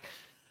back.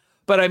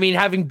 But I mean,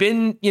 having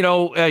been,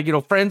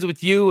 friends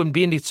with you and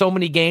being to so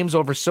many games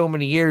over so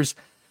many years,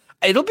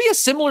 it'll be a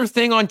similar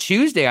thing on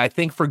Tuesday, I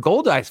think, for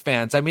Goldeyes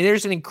fans. I mean,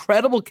 there's an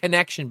incredible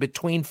connection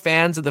between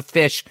fans of the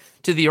Fish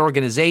to the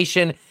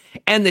organization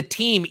and the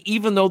team,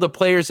 even though the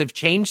players have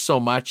changed so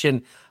much.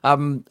 And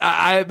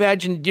I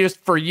imagine just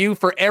for you,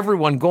 for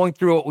everyone going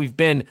through what we've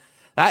been,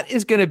 that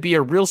is going to be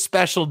a real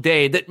special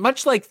day that,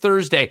 much like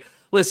Thursday,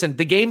 listen,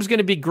 the game's going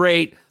to be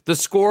great. The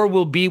score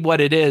will be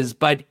what it is,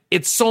 but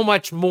it's so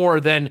much more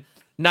than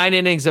 9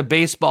 innings of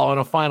baseball and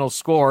a final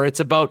score. It's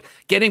about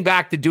getting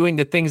back to doing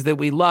the things that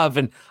we love.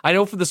 And I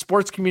know for the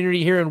sports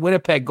community here in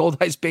Winnipeg,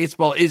 Goldeyes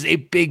baseball is a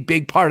big,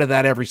 big part of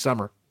that every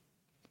summer.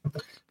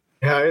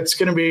 Yeah, it's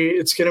gonna be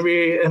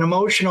an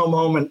emotional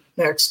moment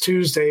next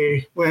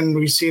Tuesday when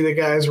we see the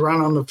guys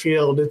run on the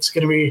field. It's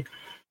gonna be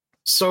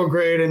so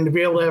great, and to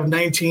be able to have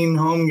 19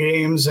 home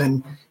games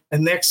and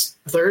next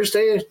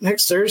Thursday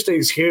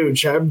is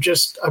huge.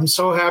 I'm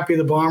so happy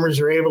the Bombers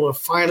are able to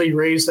finally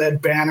raise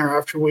that banner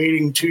after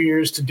waiting 2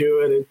 years to do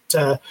it.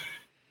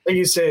 Like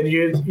you said,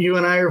 you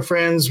and I are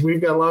friends.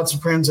 We've got lots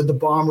of friends at the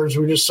Bombers.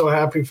 We're just so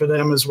happy for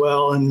them as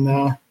well.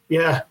 And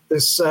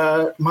this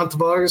month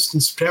of August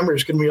and September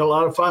is going to be a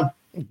lot of fun.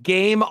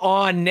 Game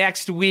on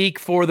next week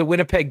for the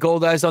Winnipeg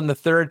Goldeyes on the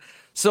 3rd.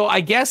 So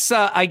I guess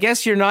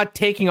you're not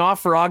taking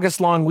off for August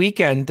long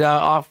weekend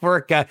off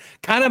work.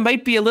 Kind of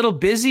might be a little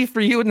busy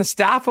for you and the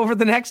staff over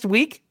the next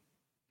week.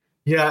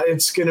 Yeah,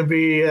 it's gonna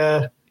be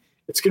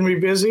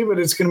busy, but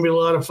it's gonna be a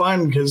lot of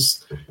fun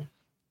because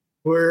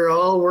we're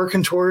all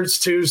working towards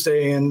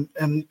Tuesday, and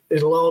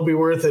it'll all be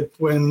worth it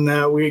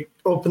when we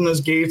open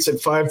those gates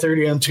at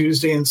 5:30 on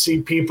Tuesday and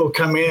see people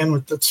come in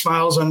with the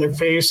smiles on their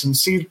face and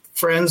see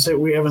friends that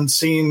we haven't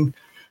seen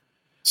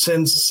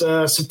since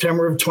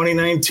September of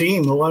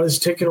 2019. A lot of these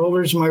ticket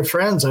holders are my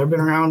friends. I've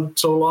been around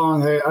so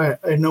long.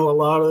 I know a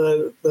lot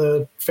of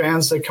the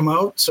fans that come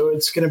out, so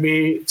it's gonna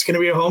be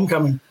a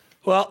homecoming.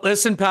 Well,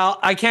 listen, pal,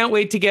 I can't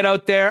wait to get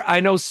out there. I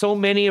know so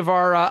many of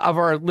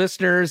our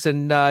listeners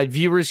and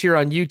viewers here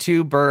on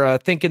YouTube are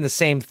thinking the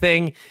same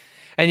thing.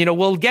 And,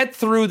 we'll get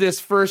through this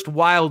first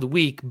wild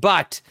week,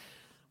 but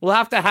we'll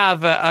have to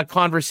have a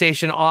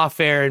conversation off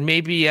air and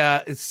maybe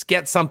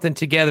get something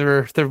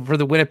together for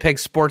the Winnipeg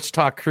Sports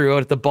Talk crew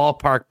out at the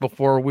ballpark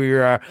before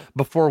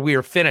we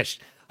are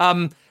finished.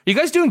 You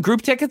guys doing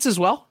group tickets as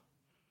well?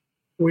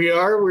 We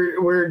are.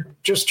 We're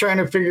just trying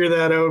to figure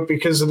that out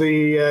because of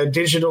the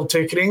digital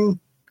ticketing.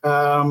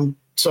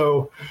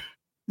 So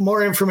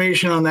more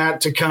information on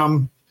that to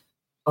come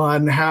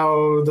on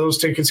how those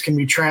tickets can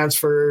be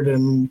transferred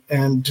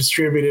and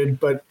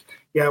distributed. But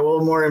yeah, we'll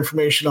have more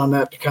information on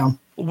that to come.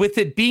 With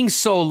it being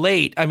so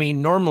late, I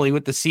mean, normally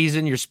with the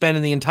season, you're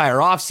spending the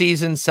entire off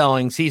season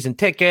selling season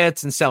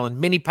tickets and selling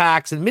mini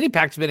packs. And mini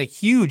packs have been a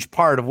huge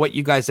part of what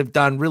you guys have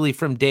done really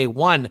from day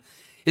one.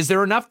 Is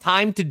there enough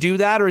time to do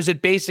that, or is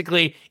it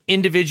basically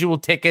individual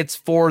tickets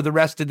for the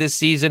rest of this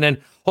season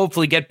and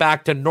hopefully get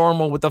back to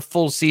normal with a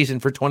full season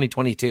for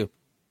 2022?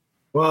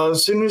 Well,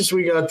 as soon as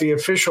we got the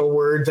official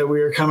word that we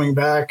were coming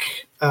back,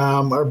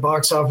 our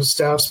box office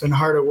staff's been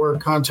hard at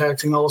work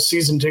contacting all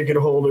season ticket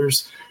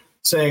holders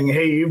saying,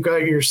 hey, you've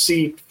got your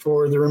seat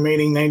for the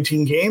remaining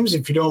 19 games.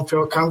 If you don't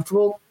feel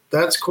comfortable,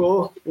 that's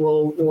cool.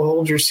 We'll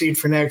hold your seat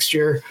for next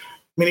year.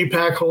 Mini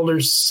pack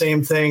holders,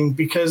 same thing,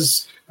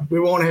 because we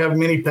won't have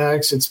mini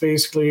packs. It's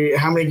basically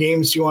how many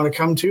games do you want to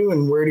come to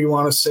and where do you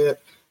want to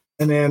sit?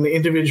 And then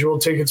individual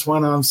tickets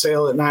went on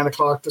sale at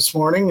 9:00 this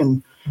morning.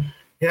 And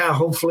yeah,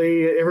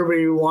 hopefully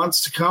everybody who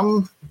wants to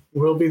come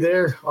will be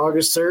there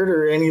August 3rd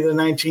or any of the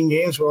 19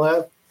 games we'll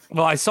have.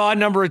 Well, I saw a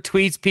number of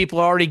tweets. People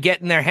are already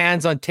getting their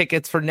hands on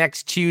tickets for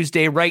next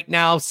Tuesday right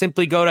now.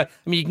 Simply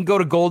you can go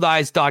to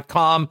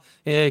goldeyes.com,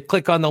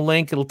 click on the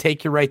link. It'll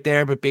take you right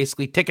there. But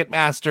basically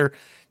Ticketmaster,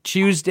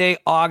 Tuesday,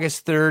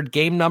 August 3rd,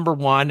 game number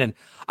 1. And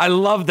I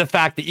love the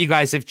fact that you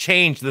guys have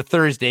changed the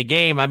Thursday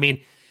game. I mean,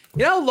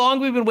 you know how long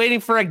we've been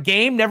waiting for a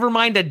game, never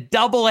mind a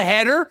double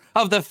header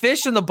of the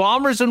Fish and the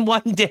Bombers in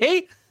one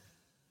day?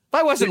 If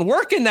I wasn't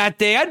working that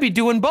day, I'd be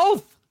doing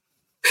both.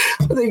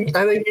 I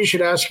think you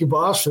should ask your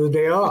boss for the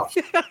day off.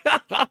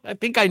 I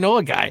think I know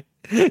a guy.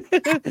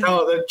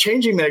 No,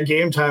 changing that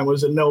game time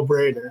was a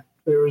no-brainer.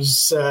 There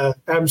was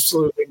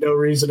absolutely no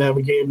reason to have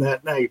a game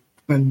that night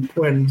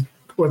when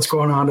what's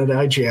going on at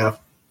IGF.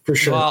 For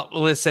sure. Well,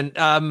 listen,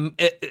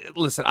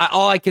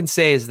 all I can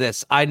say is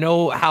this. I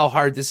know how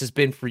hard this has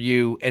been for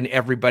you and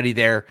everybody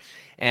there.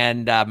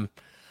 And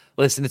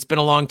listen, it's been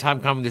a long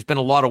time coming. There's been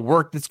a lot of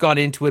work that's gone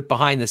into it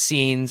behind the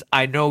scenes.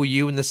 I know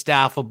you and the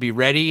staff will be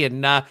ready.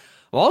 And I'm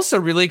also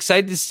really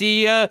excited to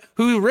see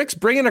who Rick's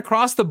bringing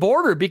across the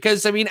border.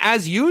 Because, I mean,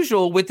 as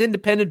usual with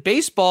independent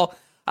baseball,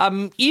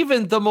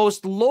 even the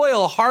most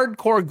loyal,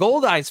 hardcore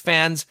Goldeyes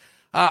fans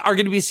are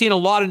going to be seeing a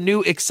lot of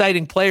new,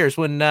 exciting players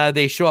when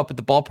they show up at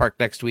the ballpark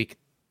next week.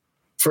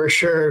 For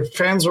sure.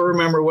 Fans will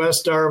remember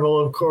Wes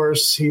Darville, of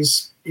course.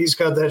 He's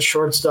got that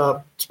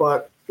shortstop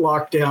spot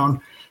locked down.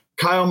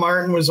 Kyle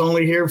Martin was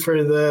only here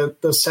for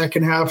the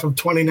second half of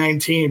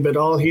 2019, but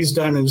all he's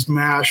done is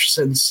mash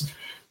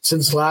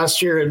since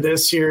last year. And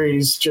this year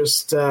he's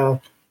just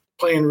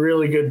playing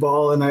really good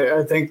ball. And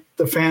I think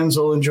the fans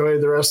will enjoy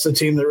the rest of the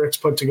team that Rick's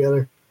put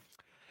together.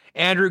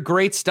 Andrew,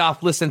 great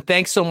stuff. Listen,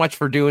 thanks so much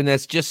for doing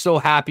this. Just so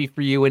happy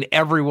for you and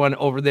everyone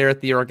over there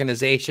at the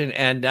organization.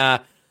 And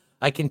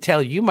I can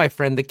tell you, my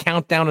friend, the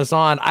countdown is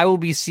on. I will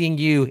be seeing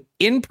you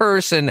in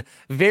person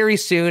very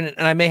soon,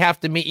 and I may have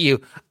to meet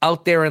you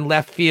out there in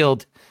left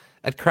field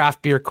at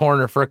Craft Beer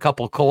Corner for a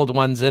couple cold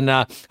ones, and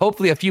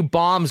hopefully a few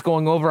bombs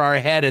going over our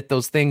head at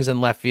those things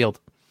in left field.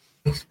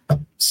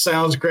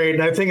 Sounds great.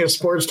 And I think a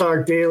Sports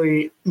Talk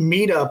Daily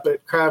meetup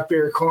at Craft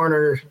Beer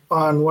Corner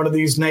on one of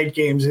these night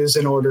games is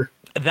in order.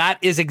 That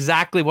is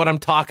exactly what I'm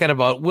talking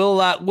about.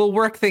 We'll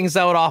work things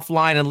out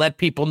offline and let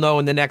people know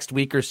in the next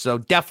week or so.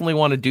 Definitely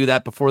want to do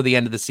that before the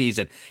end of the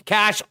season.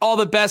 Cash, all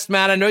the best,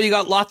 man. I know you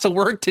got lots of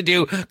work to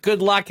do.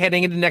 Good luck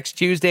heading into next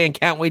Tuesday, and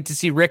can't wait to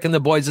see Rick and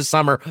the boys this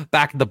summer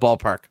back at the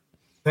ballpark.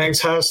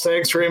 Thanks, Huss.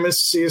 Thanks, Remus.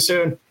 See you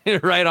soon.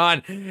 Right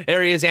on.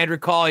 There he is, Andrew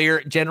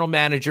Collier, general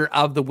manager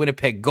of the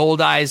Winnipeg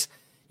Goldeyes.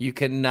 You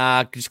can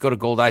just go to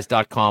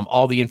goldeyes.com.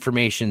 All the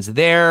information's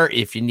there.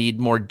 If you need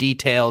more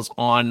details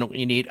on what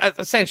you need,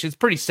 essentially, it's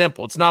pretty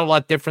simple. It's not a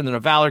lot different than a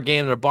Valor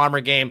game or a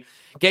Bomber game.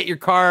 Get your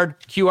card,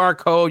 QR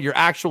code, your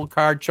actual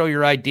card, show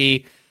your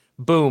ID.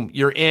 Boom,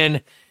 you're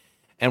in.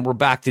 And we're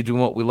back to doing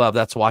what we love.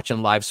 That's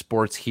watching live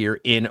sports here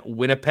in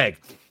Winnipeg.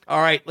 All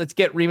right, let's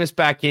get Remus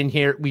back in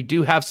here. We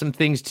do have some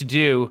things to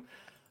do.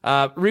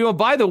 Remo,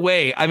 by the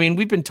way, I mean,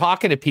 we've been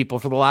talking to people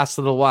for the last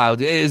little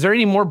while. Is there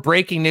any more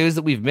breaking news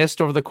that we've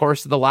missed over the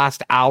course of the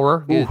last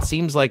hour? Ooh. It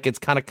seems like it's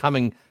kind of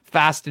coming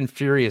fast and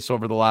furious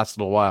over the last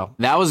little while.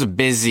 That was a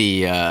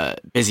busy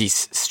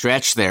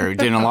stretch there. We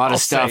did a lot of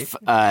stuff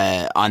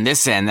on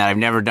this end that I've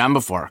never done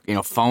before. You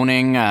know,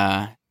 phoning,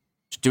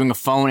 doing a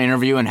phone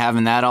interview and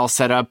having that all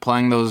set up,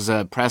 playing those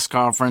press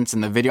conference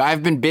and the video.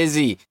 I've been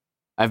busy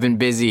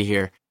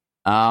here.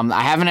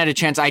 I haven't had a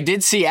chance. I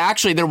did see,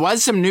 actually, there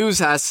was some news,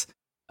 Huss.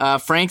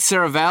 Frank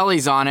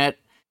Saravalli's on it,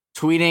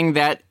 tweeting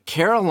that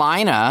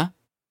Carolina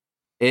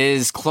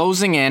is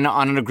closing in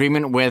on an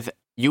agreement with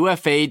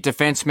UFA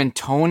defenseman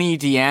Tony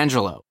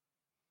DeAngelo.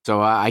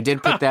 So I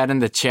did put that in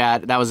the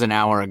chat. That was an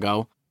hour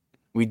ago.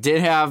 We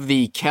did have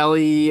the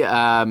Kelly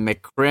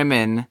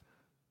McCrimmon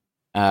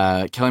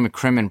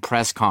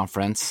press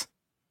conference.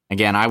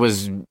 Again, I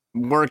was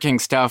working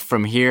stuff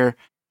from here,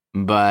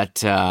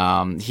 but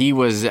he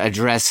was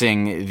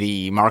addressing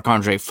the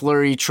Marc-Andre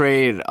Fleury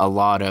trade. A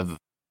lot of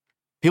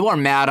people are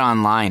mad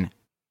online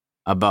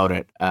about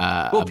it.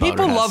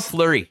 People love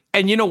Fleury.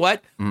 And you know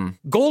what?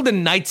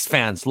 Golden Knights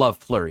fans love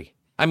Fleury.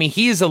 I mean,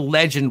 he is a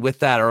legend with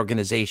that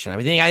organization.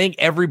 I think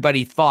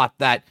everybody thought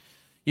that,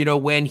 you know,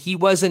 when he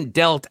wasn't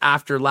dealt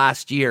after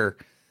last year,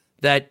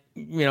 that,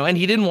 you know, and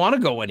he didn't want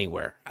to go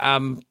anywhere,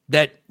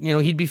 that, you know,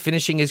 he'd be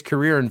finishing his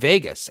career in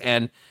Vegas.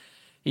 And,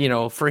 you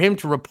know, for him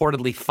to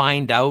reportedly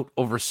find out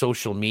over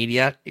social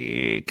media,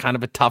 kind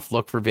of a tough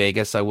look for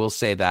Vegas, I will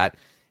say that.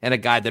 And a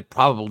guy that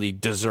probably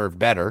deserved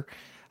better.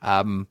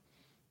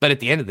 But at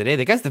the end of the day,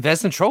 the guy's the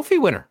Vezina Trophy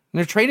winner. And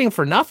they're trading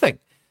for nothing.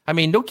 I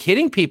mean, no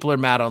kidding, people are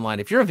mad online.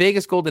 If you're a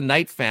Vegas Golden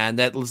Knight fan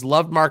that has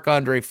loved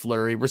Marc-Andre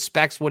Fleury,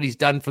 respects what he's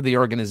done for the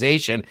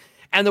organization,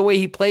 and the way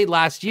he played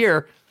last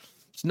year,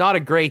 it's not a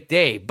great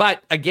day.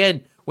 But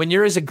again, when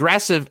you're as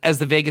aggressive as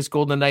the Vegas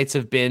Golden Knights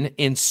have been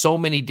in so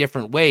many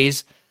different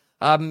ways,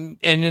 and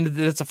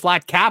it's a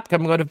flat cap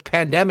coming out of a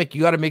pandemic,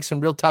 you got to make some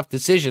real tough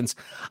decisions.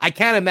 I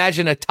can't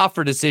imagine a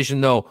tougher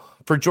decision, though,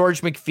 for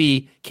George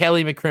McPhee,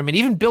 Kelly McCrimmon,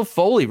 even Bill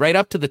Foley right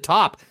up to the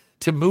top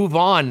to move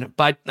on.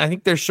 But I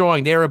think they're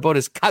showing they're about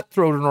as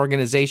cutthroat an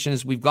organization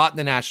as we've got in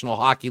the National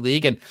Hockey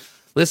League. And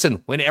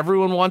listen, when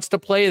everyone wants to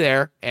play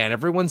there and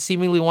everyone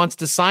seemingly wants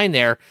to sign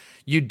there,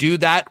 you do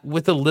that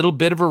with a little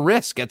bit of a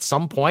risk. At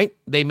some point,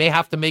 they may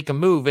have to make a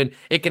move, and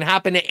it can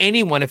happen to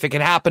anyone. If it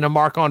can happen to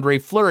Marc-Andre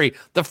Fleury,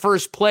 the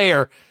first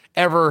player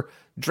ever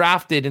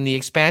drafted in the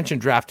expansion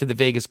draft to the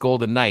Vegas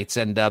Golden Knights,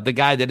 and the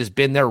guy that has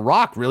been their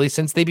rock, really,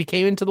 since they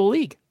became into the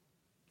league.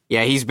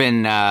 Yeah, he's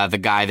been the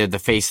guy that the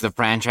face of the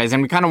franchise,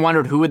 and we kind of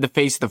wondered who would the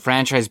face of the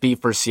franchise be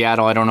for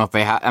Seattle. I don't know if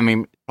they have,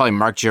 probably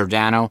Mark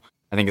Giordano,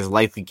 I think is a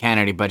likely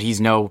candidate, but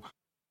he's no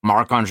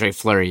Marc-Andre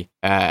Fleury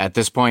at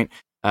this point.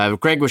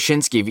 Greg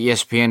Wyshynski of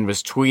ESPN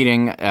was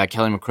tweeting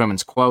Kelly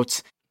McCrimmon's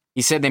quotes.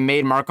 He said they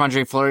made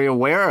Marc-Andre Fleury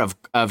aware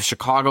of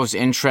Chicago's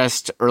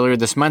interest earlier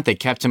this month. They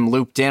kept him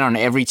looped in on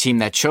every team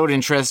that showed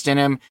interest in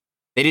him.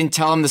 They didn't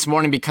tell him this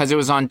morning because it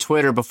was on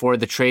Twitter before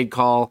the trade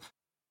call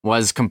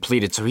was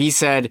completed. So he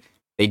said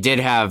they did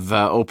have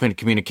open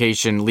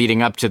communication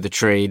leading up to the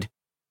trade.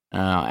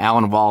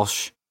 Alan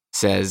Walsh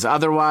says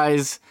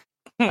otherwise.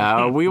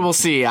 We will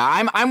see.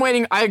 I'm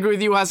waiting. I agree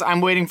with you, Wes. I'm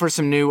waiting for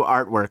some new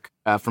artwork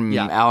from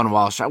Alan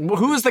Walsh.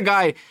 Who is the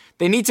guy?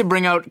 They need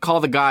to call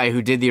the guy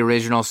who did the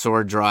original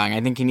sword drawing.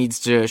 I think he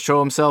needs to show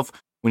himself.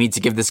 We need to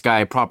give this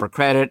guy proper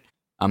credit.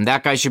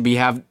 That guy should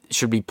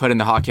be put in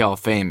the Hockey Hall of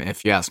Fame,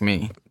 if you ask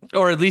me,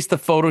 or at least the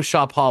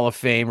Photoshop Hall of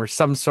Fame, or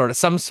some sort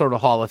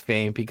of Hall of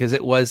Fame, because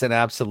it was an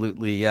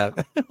absolutely it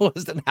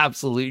was an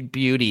absolute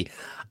beauty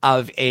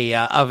of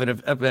an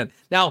event.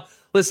 Now,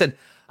 listen.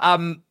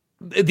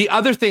 The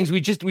other things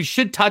we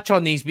should touch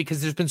on these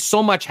because there's been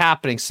so much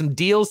happening. Some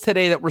deals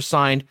today that were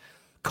signed.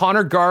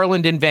 Connor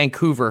Garland in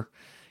Vancouver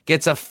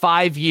gets a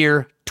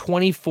 5-year,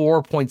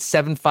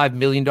 $24.75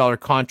 million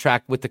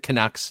contract with the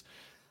Canucks.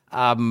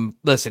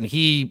 Listen,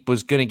 he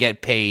was going to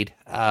get paid,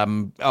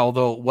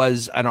 although it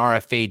was an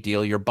RFA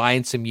deal. You're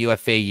buying some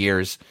UFA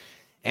years,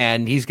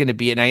 and he's going to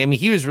be, and I mean,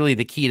 he was really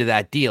the key to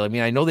that deal. I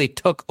mean, I know they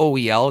took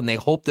OEL, and they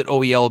hope that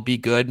OEL will be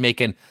good,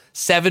 making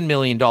 $7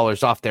 million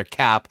off their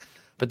cap,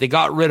 but they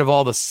got rid of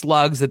all the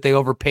slugs that they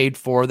overpaid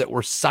for that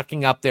were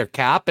sucking up their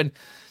cap, and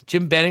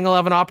Jim Benning will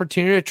have an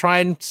opportunity to try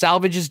and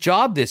salvage his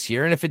job this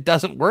year, and if it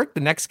doesn't work, the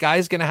next guy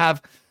is going to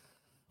have,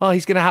 well,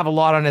 he's going to have a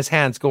lot on his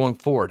hands going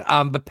forward.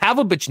 But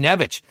Pavel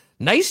Buchnevich,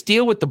 nice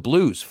deal with the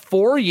Blues,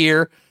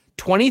 4-year,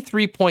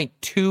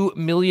 $23.2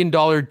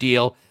 million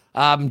deal,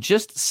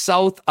 just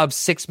south of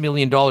 $6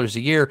 million a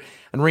year.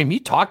 And Reem, you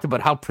talked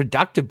about how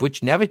productive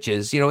Buchnevich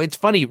is. You know, it's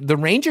funny. The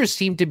Rangers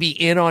seem to be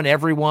in on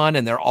everyone,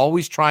 and they're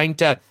always trying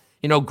to,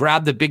 you know,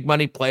 grab the big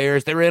money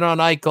players. They're in on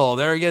Eichel.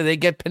 They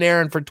get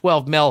Panarin for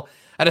 $12 million.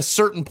 At a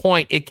certain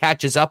point, it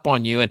catches up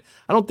on you. And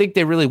I don't think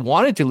they really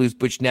wanted to lose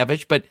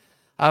Buchnevich, but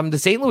the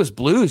St. Louis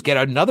Blues get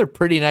another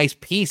pretty nice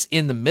piece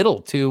in the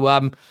middle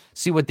to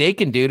see what they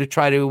can do to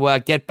try to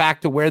get back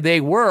to where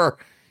they were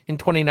in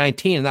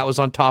 2019, and that was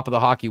on top of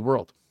the hockey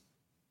world.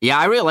 Yeah,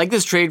 I really like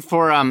this trade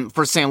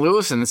for St.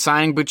 Louis and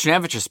signing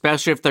Buchnevich,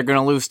 especially if they're going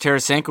to lose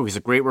Tarasenko. He's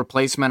a great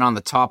replacement on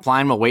the top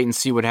line. We'll wait and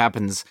see what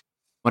happens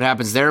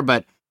there.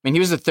 But I mean, he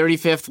was the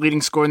 35th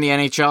leading scorer in the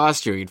NHL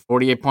last year. He had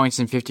 48 points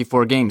in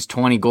 54 games,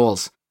 20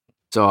 goals.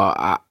 So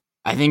I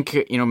think,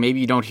 you know, maybe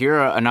you don't hear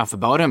enough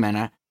about him, and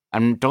I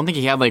don't think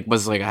he had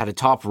had a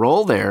top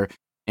role there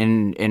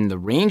in the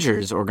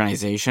Rangers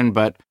organization,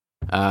 but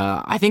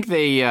I think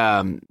they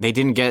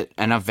didn't get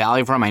enough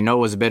value for him. I know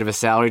it was a bit of a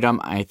salary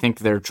dump. I think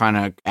they're trying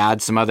to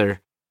add some other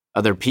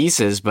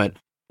pieces, but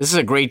this is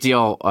a great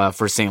deal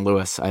for St.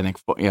 Louis. I think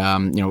you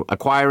know,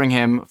 acquiring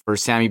him for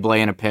Sammy Blais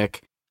and a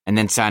pick, and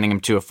then signing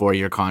him to a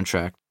 4-year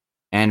contract.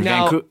 And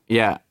now, Vancouver,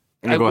 yeah.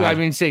 I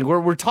mean, saying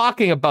we're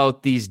talking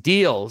about these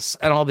deals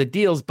and all the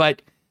deals,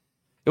 but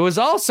it was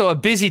also a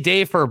busy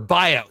day for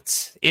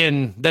buyouts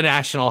in the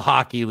National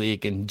Hockey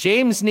League. And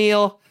James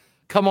Neal,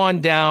 come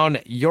on down.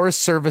 Your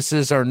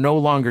services are no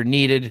longer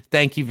needed.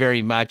 Thank you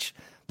very much.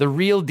 The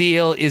real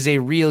deal is a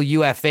real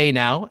UFA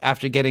now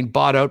after getting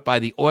bought out by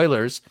the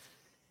Oilers.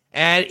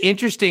 And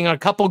interesting, a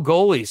couple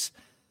goalies.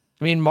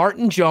 I mean,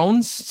 Martin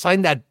Jones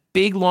signed that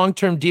big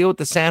long-term deal with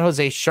the San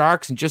Jose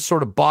Sharks and just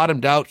sort of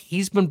bottomed out.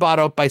 He's been bought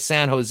out by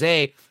San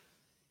Jose.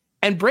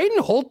 And Braden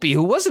Holtby,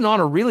 who wasn't on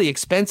a really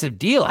expensive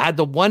deal, had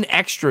the one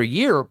extra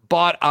year,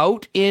 bought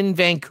out in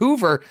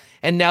Vancouver,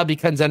 and now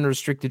becomes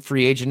unrestricted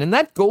free agent. And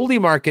that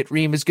goalie market,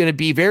 Reem, is going to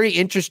be very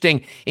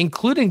interesting,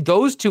 including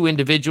those two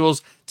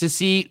individuals, to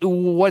see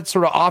what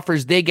sort of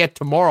offers they get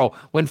tomorrow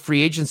when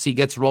free agency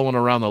gets rolling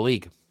around the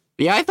league.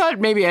 Yeah, I thought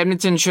maybe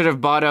Edmonton should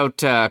have bought out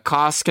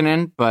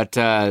Koskinen, but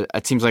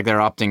it seems like they're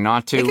opting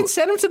not to. They can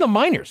send him to the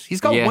minors. He's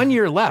got 1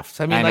 year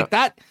left. I mean, like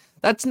that.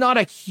 That's not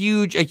a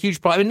huge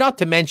problem. I mean, not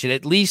to mention,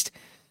 at least,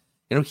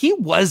 you know, he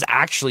was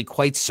actually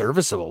quite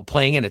serviceable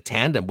playing in a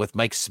tandem with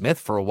Mike Smith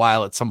for a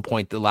while at some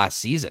point the last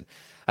season.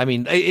 I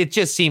mean, it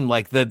just seemed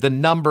like the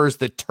numbers,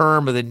 the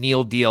term of the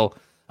Neal deal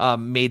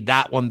made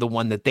that one the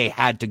one that they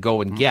had to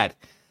go and get.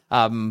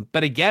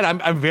 But again,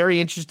 I'm very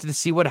interested to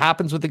see what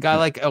happens with a guy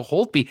like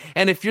Holtby.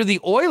 And if you're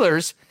the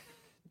Oilers,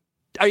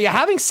 are you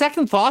having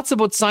second thoughts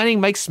about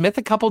signing Mike Smith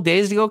a couple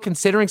days ago,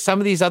 considering some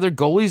of these other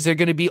goalies are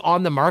going to be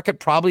on the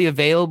market, probably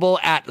available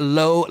at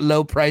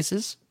low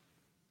prices?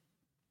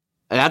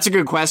 That's a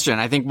good question.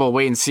 I think we'll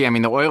wait and see. I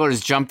mean, the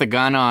Oilers jumped the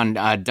gun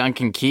on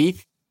Duncan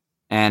Keith,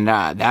 and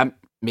that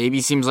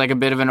maybe seems like a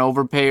bit of an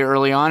overpay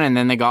early on, and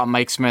then they got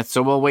Mike Smith.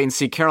 So we'll wait and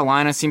see.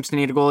 Carolina seems to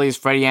need a goalie. Is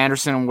Freddie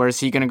Anderson? Where's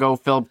he going to go?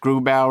 Philip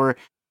Grubauer.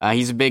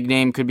 He's a big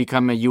name, could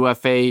become a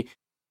UFA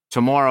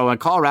tomorrow. And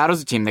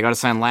Colorado's a team. They got to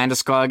sign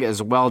Landeskog as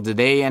well. Did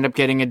they end up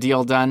getting a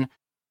deal done? You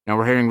know,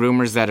 we're hearing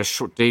rumors that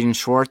Jaden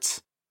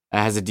Schwartz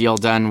has a deal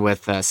done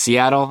with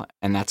Seattle,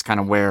 and that's kind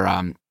of where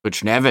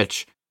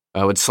Buchnevich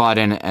would slot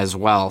in as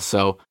well.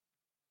 So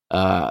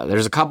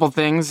there's a couple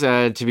things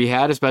to be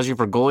had, especially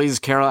for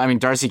goalies.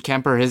 Darcy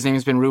Kemper, his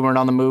name's been rumored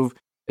on the move.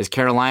 Is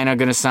Carolina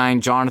going to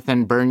sign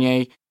Jonathan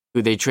Bernier,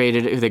 who they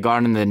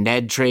got in the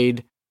Ned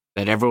trade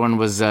that everyone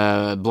was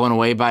blown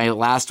away by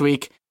last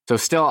week? So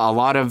still a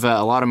lot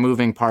of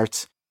moving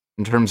parts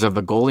in terms of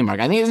the goalie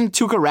market. I think isn't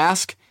Tuukka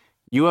Rask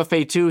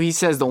UFA too? He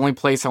says the only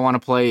place I want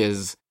to play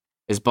is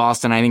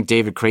Boston. I think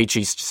David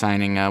Krejci's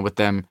signing with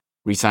them,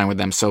 re-signing with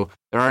them. So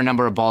there are a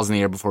number of balls in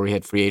the air before we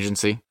hit free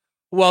agency.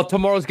 Well,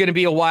 tomorrow's going to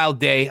be a wild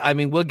day. I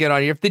mean, we'll get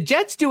on here. If the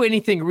Jets do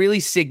anything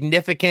really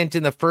significant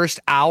in the first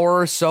hour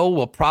or so,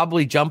 we'll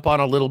probably jump on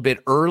a little bit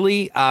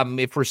early.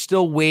 If we're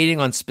still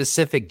waiting on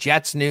specific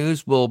Jets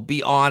news, we'll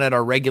be on at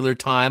our regular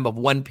time of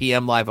 1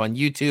 p.m. live on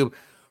YouTube.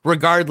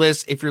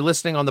 Regardless, if you're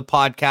listening on the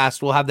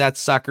podcast, we'll have that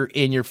sucker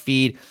in your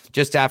feed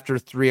just after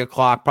 3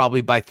 o'clock, probably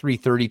by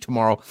 3:30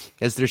 tomorrow,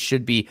 as there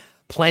should be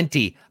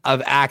plenty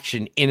of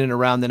action in and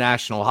around the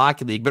National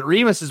Hockey League. But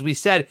Remus, as we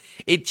said,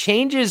 it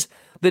changes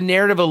the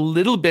narrative a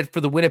little bit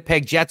for the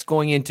Winnipeg Jets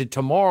going into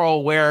tomorrow,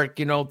 where,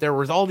 you know, there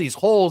was all these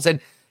holes. And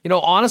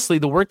honestly,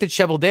 the work that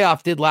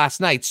Cheveldayoff did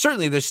last night,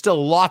 certainly there's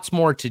still lots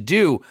more to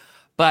do,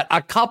 but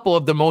a couple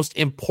of the most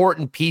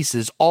important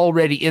pieces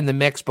already in the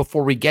mix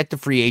before we get to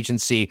free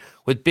agency,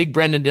 with big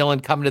Brendan Dillon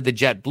coming to the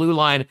Jet blue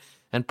line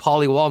and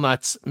Paulie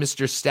Walnuts,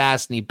 Mr.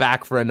 Stastny,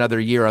 back for another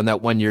year on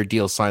that 1-year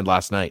deal signed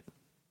last night.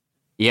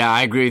 Yeah,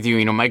 I agree with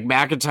you. Mike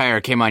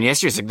McIntyre came on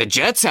yesterday. It's like the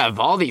Jets have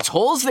all these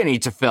holes they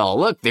need to fill.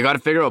 Look, they got to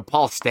figure out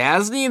Paul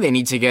Stastny. They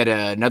need to get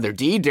another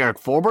D. Derek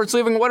Forbort's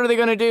leaving. What are they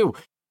going to do?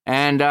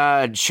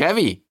 And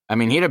Chevy,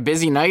 he had a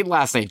busy night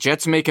last night.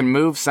 Jets making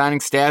moves, signing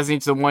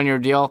Stastny to the 1-year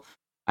deal.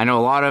 I know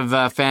a lot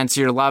of fans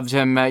here loved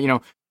him,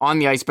 on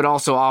the ice, but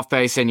also off the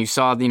ice. And you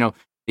saw, the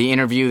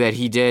interview that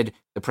he did,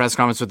 the press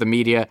conference with the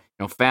media,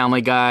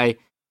 family guy.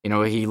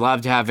 He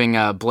loved having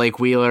Blake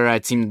Wheeler.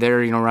 It seemed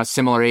they're, around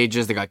similar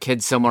ages. They got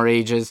kids similar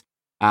ages.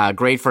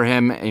 Great for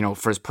him,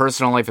 for his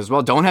personal life as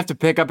well. Don't have to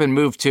pick up and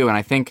move too. And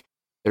I think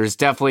there's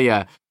definitely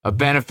a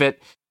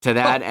benefit to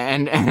that.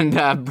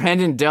 And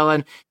Brendan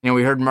Dillon,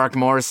 we heard Mark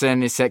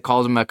Morrison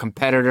called him a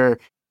competitor,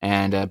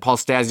 and Paul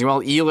Stastny.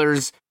 Well,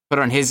 Ehlers put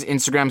on his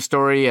Instagram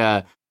story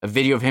a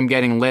video of him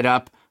getting lit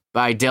up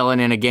by Dillon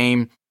in a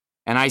game.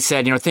 And I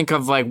said, think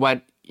of like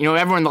what,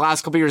 everyone the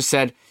last couple of years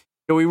said,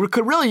 we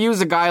could really use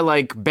a guy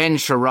like Ben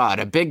Sherrod,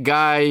 a big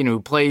guy, who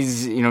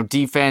plays,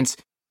 defense,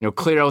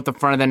 clear out the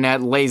front of the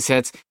net, lays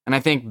hits. And I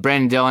think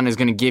Brendan Dillon is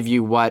going to give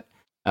you what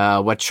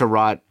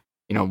Sherrod,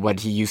 what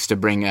he used to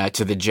bring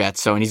to the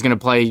Jets. So, and he's going to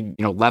play,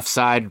 left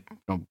side.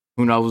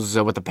 Who knows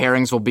what the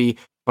pairings will be.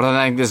 But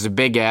I think this is a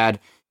big ad.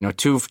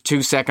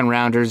 Two second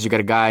rounders. You got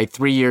a guy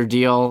 3-year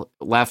deal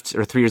left,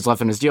 or 3 years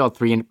left in his deal,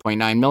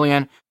 $3.9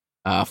 million,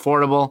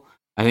 affordable.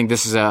 I think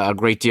this is a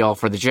great deal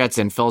for the Jets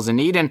and fills a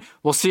need. And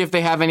we'll see if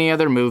they have any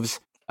other moves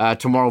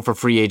tomorrow for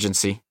free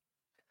agency.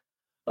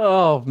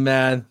 Oh,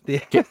 man.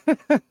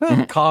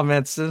 The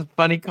comments,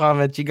 funny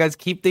comments. You guys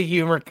keep the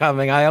humor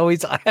coming. I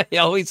always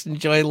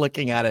enjoy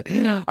looking at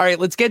it. All right,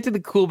 let's get to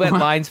the cool bet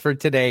lines for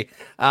today.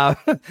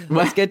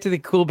 Let's get to the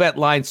cool bet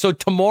lines. So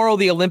tomorrow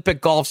the Olympic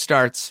golf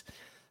starts.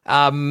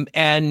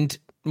 And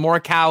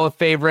Morikawa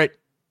favorite,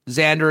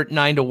 Xander at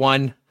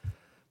 9-1.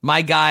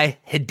 My guy,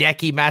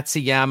 Hideki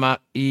Matsuyama,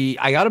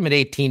 I got him at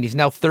 18. He's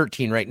now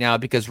 13 right now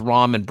because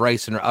Rahm and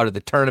Bryson are out of the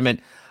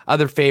tournament.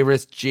 Other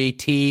favorites,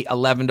 JT,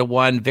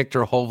 11-1.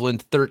 Victor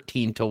Hovland,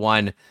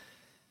 13-1.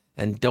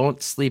 And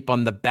don't sleep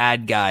on the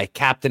bad guy,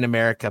 Captain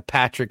America,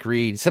 Patrick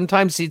Reed.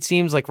 Sometimes it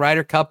seems like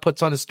Ryder Cup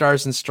puts on his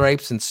stars and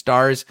stripes and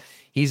stars.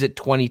 He's at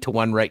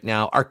 20-1 right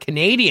now. Our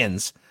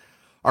Canadians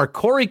are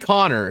Corey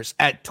Connors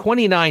at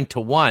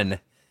 29-1.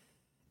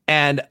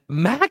 And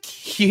Mac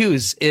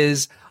Hughes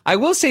is... I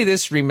will say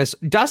this, Remus.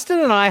 Dustin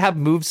and I have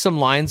moved some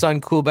lines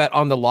on Coolbet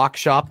on the lock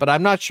shop, but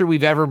I'm not sure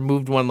we've ever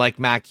moved one like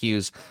Mac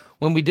Hughes.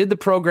 When we did the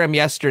program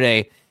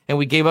yesterday and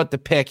we gave out the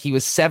pick, he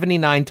was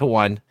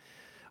 79-1,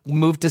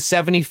 moved to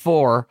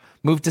 74,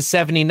 moved to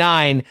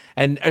 79,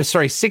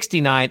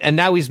 69, and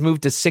now he's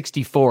moved to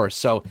 64.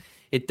 So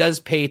it does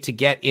pay to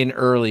get in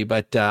early,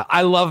 but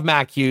I love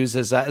Mac Hughes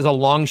as a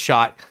long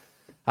shot.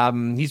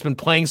 He's been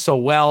playing so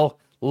well,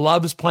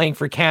 loves playing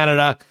for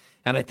Canada.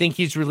 And I think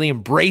he's really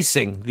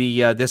embracing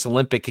the this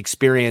Olympic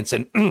experience.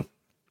 And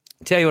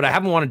tell you what, I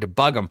haven't wanted to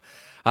bug him.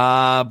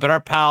 But our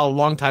pal,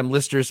 longtime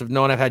listeners have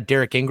known I've had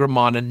Derek Ingram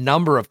on a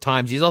number of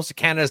times. He's also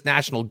Canada's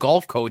national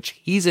golf coach.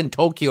 He's in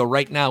Tokyo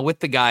right now with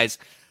the guys.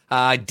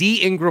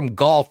 D Ingram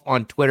Golf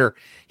on Twitter.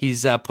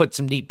 He's put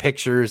some neat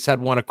pictures,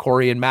 had one of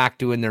Corey and Mac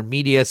doing their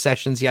media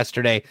sessions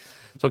yesterday.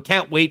 So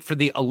can't wait for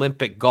the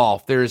Olympic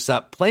golf. There's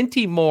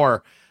plenty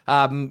more,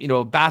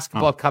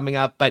 basketball coming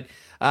up. But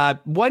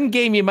one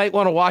game you might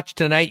want to watch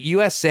tonight,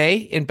 USA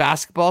in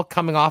basketball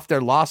coming off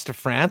their loss to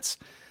France.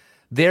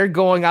 They're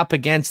going up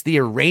against the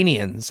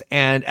Iranians.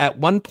 And at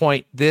one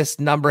point, this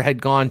number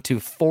had gone to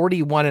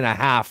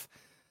 41.5.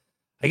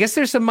 I guess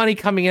there's some money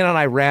coming in on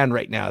Iran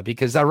right now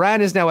because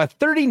Iran is now a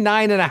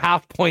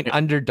 39.5 point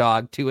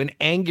underdog to an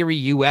angry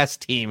U.S.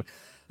 team.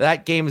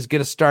 That game is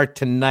going to start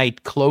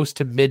tonight, close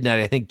to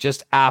midnight. I think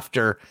just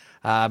after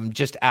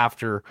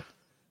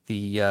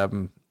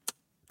the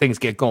things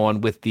get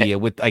going with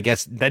I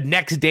guess the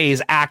next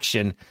day's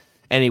action.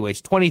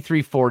 Anyways,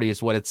 23:40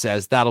 is what it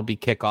says. That'll be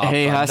kickoff.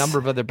 Hey, a number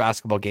of other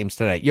basketball games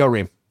tonight. Yo,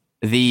 Reem.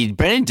 The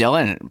Brendan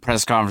Dillon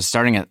press conference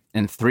starting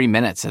in 3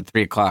 minutes at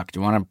 3:00. Do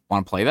you want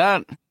to play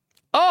that?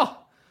 Oh,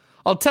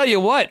 I'll tell you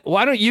what.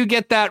 Why don't you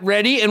get that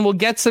ready and we'll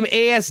get some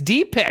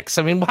ASD picks?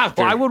 I mean,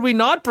 why would we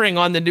not bring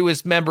on the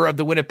newest member of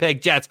the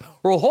Winnipeg Jets?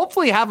 We'll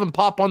hopefully have him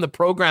pop on the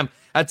program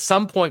at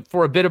some point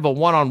for a bit of a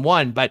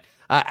one-on-one, but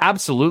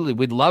absolutely,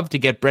 we'd love to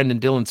get Brendan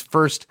Dillon's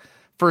first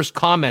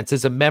comments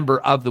as a member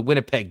of the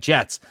Winnipeg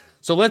Jets.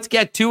 So let's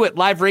get to it.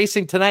 Live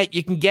racing tonight.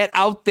 You can get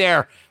out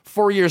there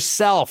for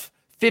yourself.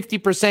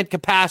 50%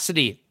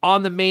 capacity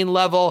on the main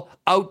level,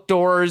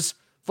 outdoors,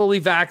 fully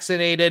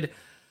vaccinated.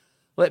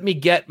 Let me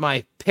get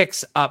my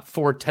picks up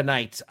for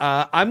tonight.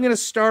 I'm going to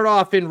start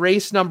off in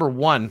race number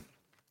 1.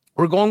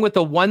 We're going with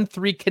the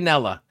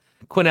 1-3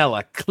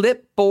 Quinella.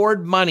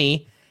 Clipboard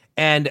Money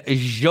and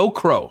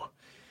Jocro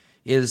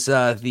is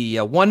the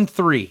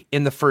 1-3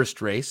 in the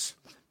first race.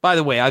 By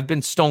the way, I've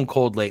been stone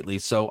cold lately,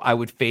 so I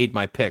would fade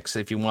my picks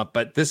if you want,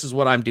 but this is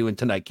what I'm doing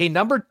tonight. Okay,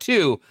 number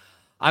 2,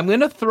 I'm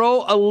going to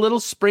throw a little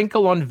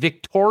sprinkle on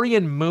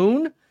Victorian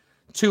Moon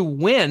to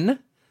win.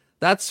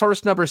 That's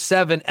horse number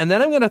 7. And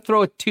then I'm going to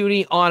throw a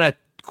toonie on a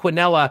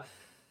Quinella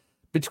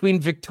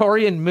between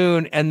Victorian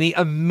Moon and the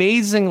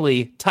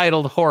amazingly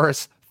titled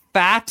horse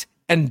Fat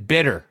and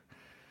Bitter.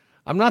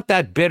 I'm not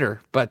that bitter,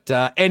 but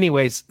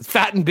anyways,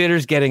 Fat and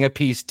Bitter's getting a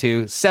piece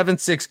too.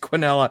 7-6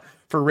 Quinella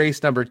for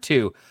race number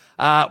 2.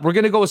 We're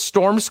going to go with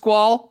Storm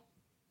Squall,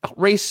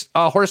 race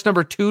horse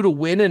number 2 to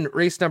win in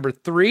race number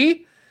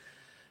 3.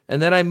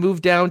 And then I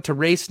move down to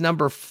race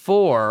number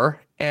 4,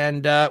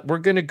 and we're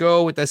going to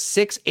go with a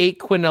 6-8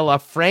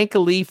 Quinella,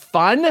 Frankly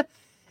Fun,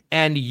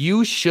 and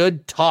You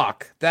Should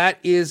Talk. That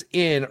is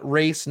in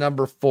race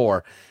number 4.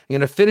 I'm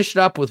going to finish it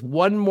up with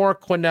one more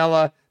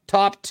Quinella,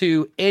 top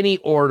 2, any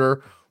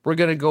order. We're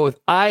going to go with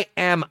I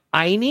Am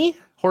Einie,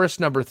 horse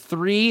number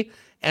 3,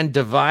 and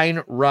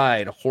Divine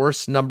Ride,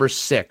 horse number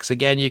 6.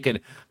 Again, you can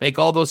make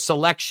all those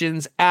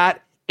selections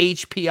at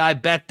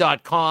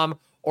hpibet.com,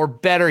 or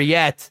better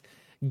yet,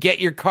 get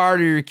your card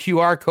or your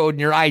QR code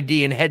and your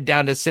ID and head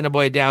down to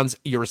Assiniboia Downs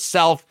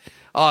yourself.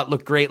 Oh, it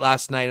looked great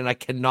last night, and I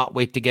cannot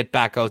wait to get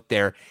back out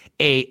there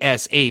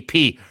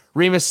ASAP.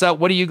 Remus,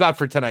 what do you got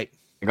for tonight?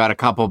 I got a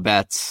couple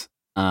bets.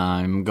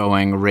 I'm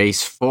going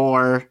race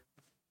 4,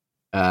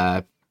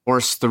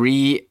 horse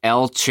 3,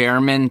 El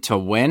Chairman to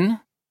win.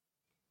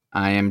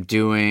 I am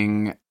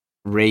doing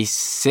race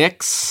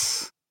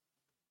 6,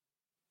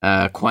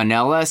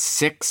 Quinella,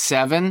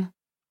 6-7,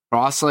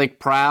 Cross Lake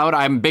Proud.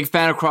 I'm a big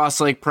fan of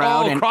Cross Lake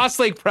Proud. Oh, Cross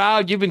Lake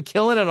Proud. You've been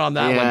killing it on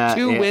that one.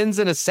 2 wins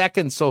and a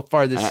second so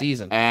far this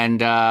season. And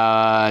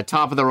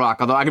Top of the Rock.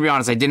 Although I can be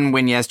honest, I didn't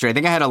win yesterday. I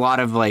think I had a lot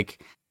of I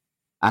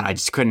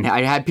just couldn't.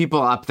 I had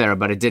people up there,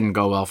 but it didn't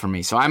go well for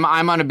me. So I'm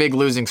on a big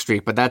losing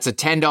streak. But that's a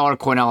 $10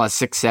 Quinella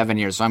 6-7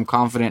 here. So I'm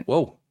confident.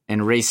 Whoa.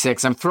 In race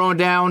 6, I'm throwing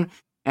down.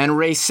 And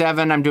race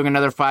 7, I'm doing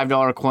another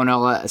 $5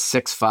 Quinella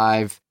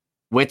 6-5.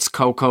 Wits,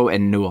 Coco,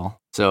 and Newell.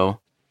 So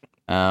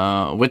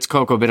Wits,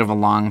 Coco, a bit of a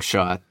long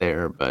shot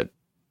there, but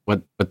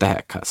what the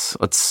heck, cuss?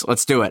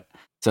 Let's do it.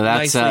 So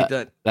that's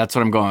what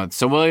I'm going with.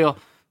 So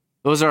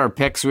those are our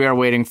picks. We are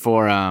waiting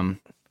for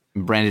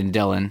Brendan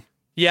Dillon.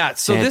 Yeah,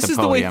 so this is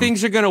the way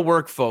things are going to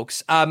work,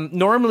 folks.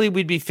 Normally,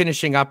 we'd be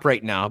finishing up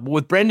right now, but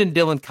with Brendan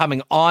Dillon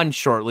coming on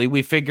shortly,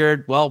 we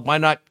figured, well, why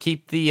not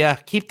keep the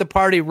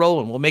party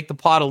rolling? We'll make the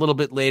pod a little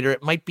bit later.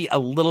 It might be a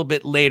little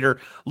bit later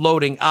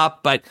loading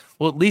up, but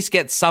we'll at least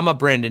get some of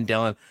Brendan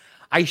Dillon.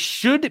 I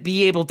should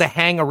be able to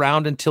hang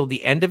around until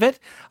the end of it.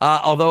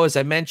 Although, as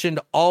I mentioned,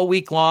 all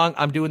week long,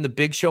 I'm doing the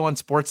big show on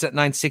Sportsnet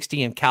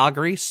 960 in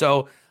Calgary.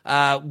 So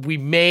we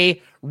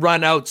may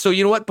run out. So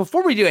you know what?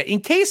 Before we do it,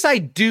 in case I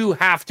do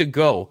have to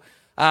go,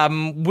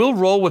 we'll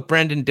roll with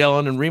Brendan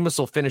Dillon and Remus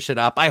will finish it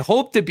up. I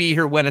hope to be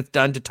here when it's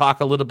done to talk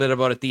a little bit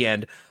about it at the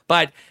end.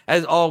 But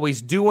as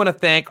always, do want to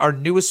thank our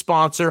newest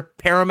sponsor,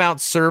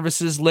 Paramount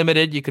Services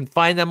Limited. You can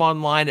find them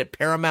online at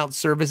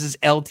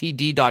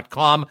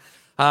ParamountServicesLTD.com.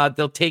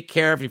 They'll take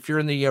care of if you're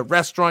in the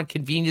restaurant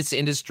convenience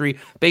industry,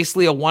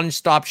 basically a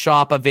one-stop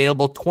shop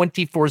available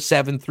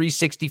 24/7,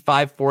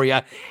 365 for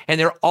you. And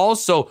they're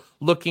also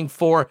looking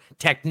for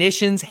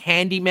technicians,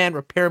 handyman,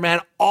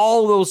 repairman,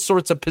 all those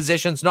sorts of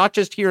positions, not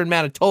just here in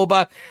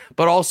Manitoba,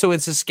 but also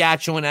in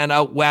Saskatchewan and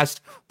out west.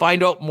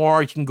 Find out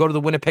more. You can go to the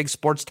Winnipeg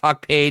Sports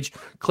Talk page,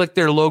 click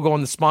their logo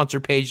on the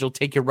sponsor page. It'll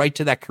take you right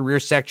to that career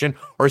section,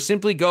 or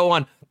simply go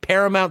on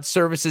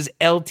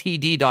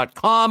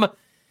ParamountServicesLTD.com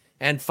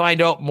and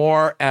find out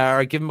more,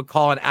 or give him a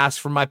call and ask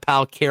for my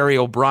pal Kerry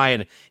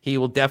O'Brien. He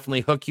will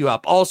definitely hook you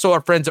up. Also,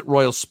 our friends at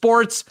Royal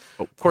Sports,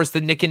 of course,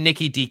 the Nick and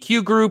Nicky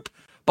DQ Group,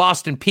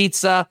 Boston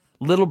Pizza,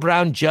 Little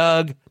Brown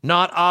Jug,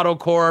 Not Auto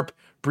Corp,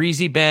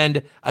 Breezy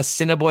Bend,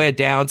 Assiniboia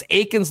Downs,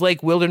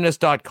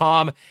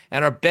 AikinsLakeWilderness.com,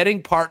 and our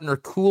betting partner,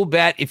 Cool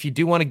Bet. If you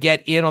do want to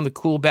get in on the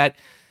Cool Bet,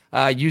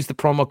 use the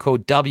promo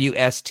code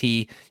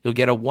WST. You'll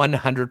get a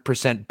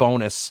 100%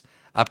 bonus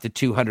up to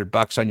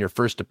 $200 on your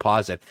first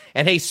deposit.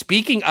 And hey,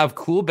 speaking of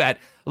Cool Bet,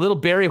 a little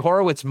Barry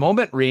Horowitz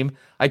moment, Reem.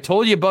 I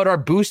told you about our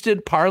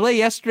boosted parlay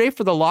yesterday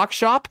for the lock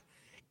shop.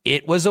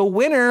 It was a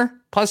winner,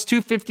 plus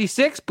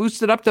 256,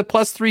 boosted up to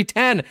plus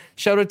 310.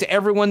 Shout out to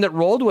everyone that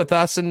rolled with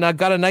us and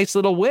got a nice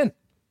little win.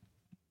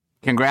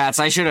 Congrats.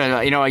 I should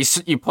have,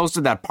 you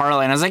posted that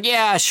parlay and I was like,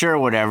 yeah, sure,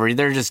 whatever.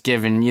 They're just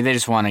giving you, they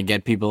just want to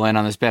get people in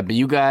on this bet. But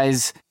you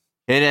guys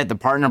hit it, the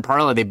partner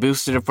parlay, they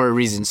boosted it for a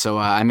reason. So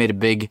I made a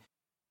big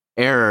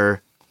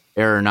error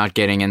not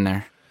getting in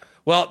there.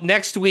 Well,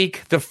 next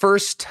week, the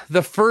first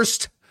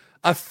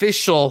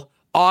official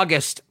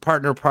August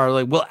partner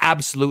parlay will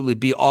absolutely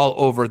be all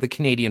over the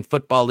Canadian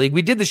Football League.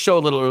 We did the show a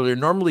little earlier,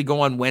 normally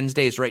go on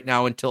Wednesdays right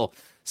now until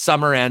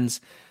summer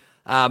ends.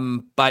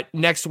 But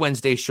next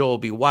Wednesday's show will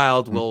be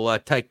wild. We'll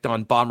take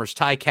on Bombers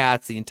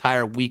Ticats the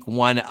entire week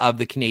 1 of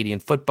the Canadian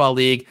Football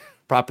League,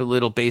 probably a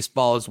little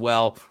baseball as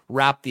well,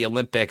 wrap the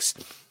Olympics,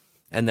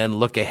 and then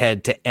look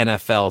ahead to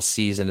NFL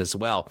season as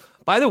well.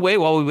 By the way,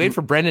 while we wait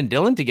for Brendan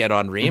Dillon to get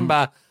on, Reem,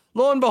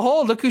 lo and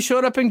behold, look who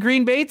showed up in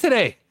Green Bay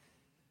today.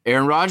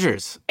 Aaron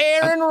Rodgers.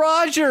 Aaron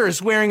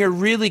Rodgers wearing a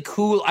really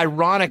cool,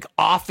 ironic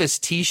Office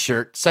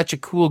T-shirt. Such a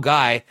cool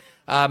guy.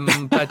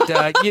 But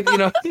you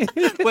know,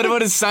 what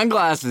about his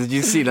sunglasses? Did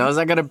you see those?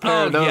 I got a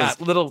pair of those. Yeah,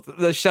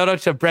 the shout out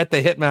to Brett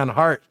the Hitman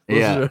Hart.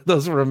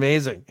 Those were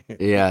amazing.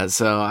 Yeah,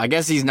 so I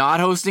guess he's not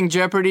hosting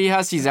Jeopardy.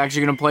 He's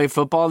actually going to play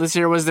football this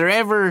year. Was there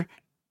ever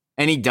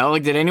any doubt?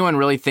 Like, did anyone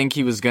really think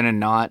he was going to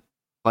not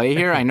play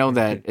here? I know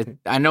that.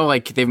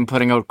 Like they've been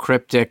putting out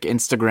cryptic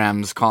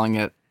Instagrams calling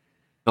it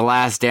the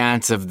last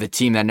dance of the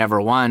team that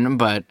never won.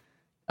 But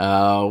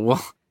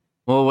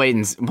We'll wait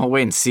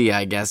and see,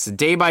 I guess.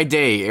 Day by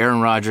day,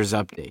 Aaron Rodgers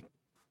update.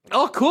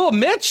 Oh, cool.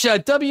 Mitch,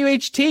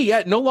 WHT.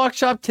 Yeah, no lock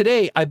shop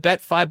today. I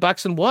bet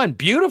 $5 and won.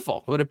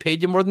 Beautiful. Would have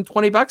paid you more than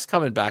 $20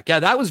 coming back.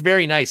 Yeah, that was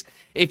very nice.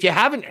 If you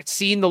haven't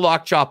seen the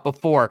lock shop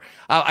before,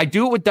 I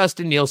do it with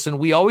Dustin Nielsen.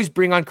 We always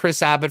bring on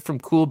Chris Abbott from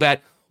CoolBet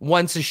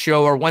once a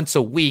show or once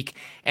a week,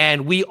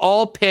 and we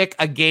all pick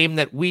a game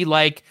that we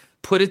like,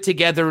 put it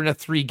together in a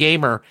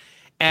 3-gamer.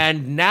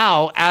 And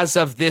now, as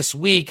of this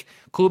week,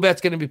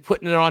 CoolBet's going to be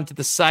putting it onto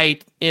the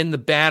site in the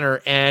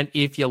banner, and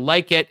if you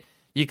like it,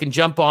 you can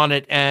jump on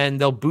it,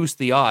 and they'll boost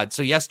the odds.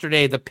 So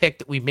yesterday, the pick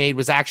that we made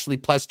was actually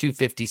plus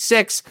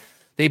 256.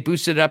 They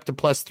boosted it up to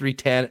plus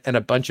 310, and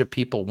a bunch of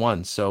people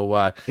won.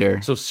 So,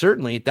 so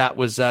certainly that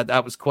was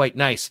quite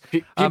nice.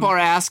 People are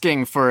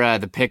asking for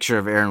the picture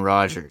of Aaron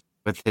Rodgers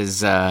with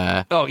his.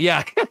 Oh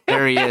yeah,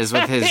 there he is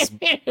with his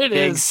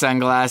big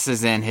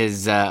sunglasses and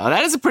his.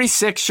 That is a pretty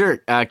sick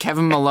shirt.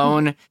 Kevin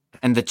Malone.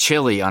 And the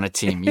chili on a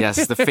team.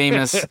 Yes, the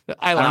famous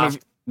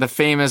the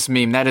famous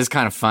meme. That is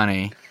kind of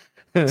funny.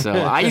 So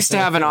I used to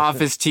have an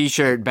Office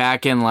T-shirt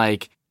back in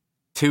like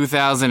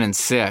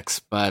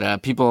 2006,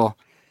 but people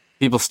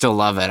still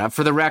love it.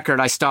 For the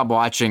record, I stopped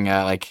watching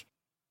I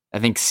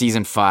think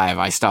season 5.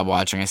 I stopped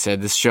watching. I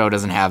said this show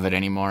doesn't have it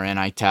anymore, and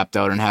I tapped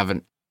out and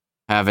haven't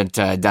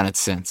done it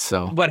since.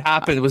 So what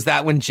happened? Was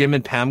that when Jim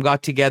and Pam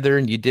got together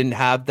and you didn't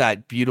have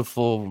that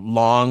beautiful,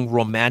 long,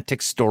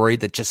 romantic story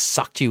that just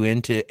sucked you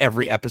into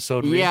every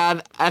episode?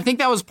 Yeah, I think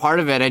that was part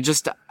of it.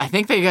 I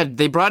think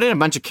they brought in a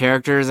bunch of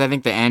characters. I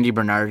think the Andy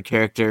Bernard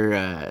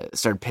character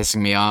started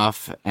pissing me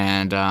off,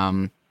 and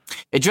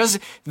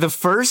the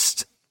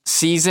first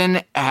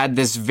season had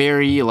this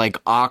very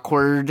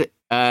awkward,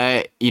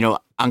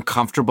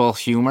 uncomfortable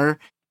humor,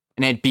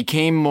 and it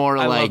became more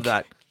I love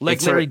that. Like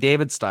Larry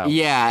David style.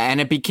 Yeah, and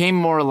it became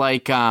more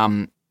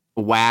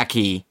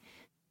wacky,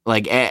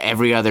 like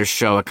every other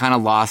show. It kind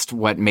of lost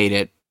what made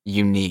it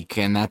unique,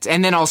 and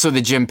then also the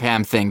Jim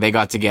Pam thing. They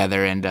got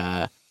together, and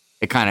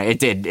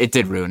it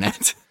did ruin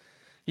it.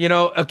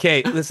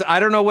 Okay, listen, I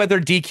don't know whether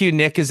DQ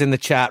Nick is in the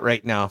chat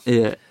right now.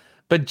 Yeah,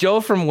 but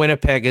Joe from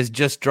Winnipeg has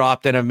just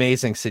dropped an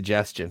amazing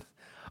suggestion.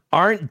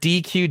 Aren't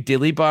DQ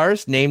Dilly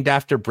Bars named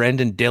after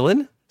Brendan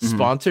Dillon?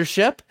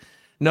 Sponsorship?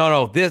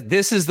 No.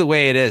 This is the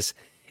way it is.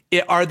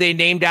 Are they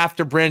named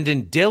after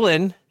Brendan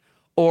Dillon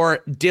or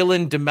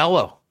Dylan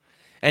DeMello?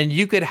 And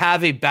you could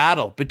have a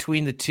battle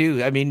between the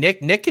two. I mean,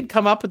 Nick could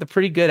come up with a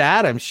pretty good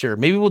ad, I'm sure.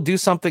 Maybe we'll do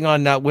something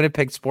on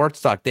Winnipeg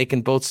Sports Talk. They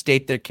can both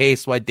state their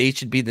case why they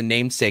should be the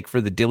namesake for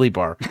the Dilly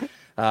Bar.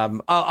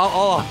 All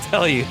I'll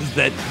tell you is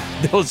that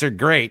those are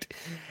great.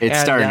 It's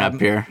starting up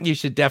here. You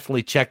should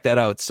definitely check that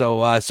out. So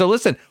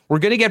listen, we're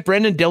going to get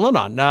Brendan Dillon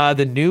on,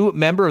 the new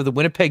member of the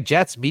Winnipeg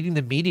Jets, meeting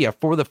the media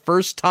for the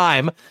first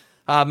time.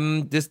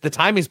 The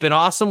timing's been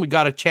awesome. We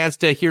got a chance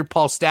to hear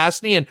Paul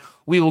Stastny, and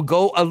we will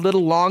go a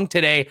little long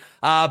today.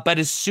 But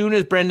as soon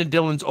as Brendan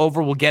Dillon's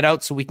over, we'll get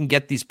out so we can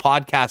get these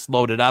podcasts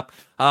loaded up.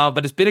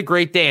 But it's been a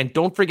great day. And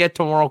don't forget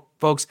tomorrow,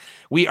 folks,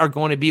 we are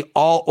going to be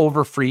all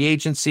over free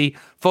agency,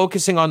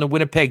 focusing on the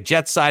Winnipeg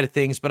Jets side of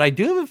things. But I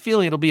do have a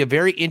feeling it'll be a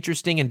very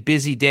interesting and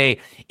busy day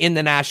in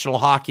the National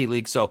Hockey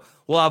League. So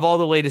we'll have all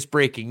the latest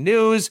breaking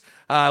news.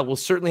 We'll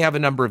certainly have a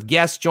number of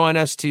guests join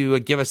us to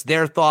give us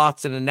their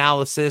thoughts and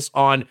analysis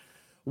on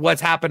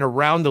what's happened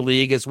around the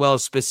league, as well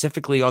as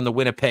specifically on the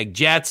Winnipeg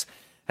Jets.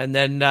 And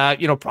then,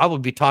 probably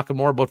be talking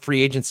more about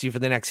free agency for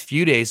the next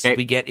few days as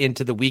we get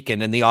into the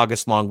weekend and the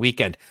August long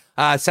weekend.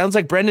 Sounds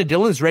like Brendan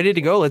Dillon's ready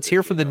to go. Let's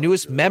hear from the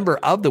newest member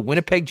of the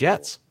Winnipeg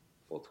Jets.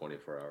 Full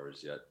 24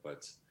 hours yet,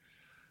 but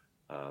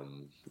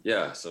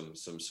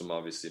some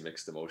obviously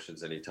mixed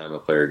emotions anytime a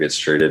player gets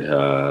traded.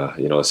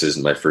 This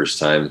isn't my first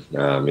time,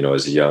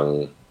 as a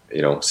young,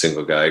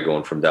 single guy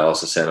going from Dallas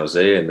to San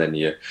Jose, and then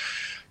you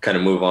kind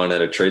of move on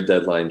at a trade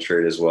deadline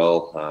trade as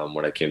well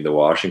when I came to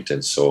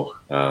Washington. So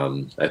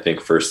I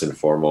think first and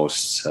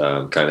foremost,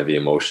 kind of the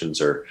emotions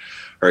are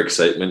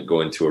excitement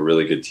going to a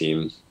really good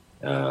team,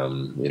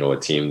 a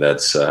team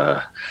that's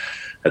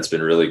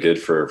been really good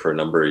for a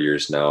number of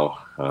years now,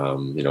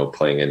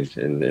 playing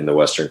in the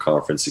Western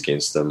Conference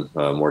against them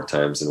more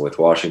times than with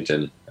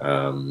Washington.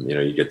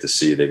 You get to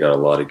see they got a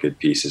lot of good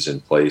pieces in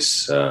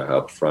place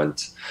up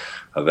front,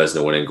 a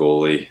Vezina winning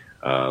goalie,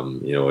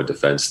 a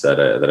defense that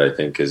I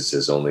think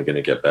is only going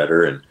to get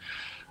better. And,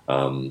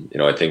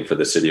 I think for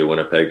the city of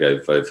Winnipeg,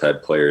 I've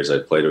had players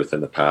I've played with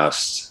in the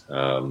past.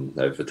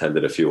 I've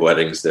attended a few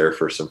weddings there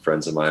for some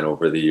friends of mine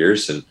over the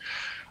years. And,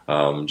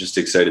 just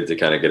excited to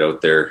kind of get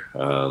out there,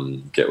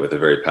 get with a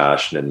very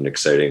passionate and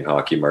exciting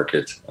hockey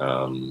market,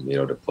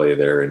 to play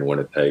there in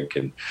Winnipeg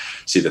and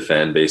see the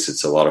fan base.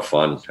 It's a lot of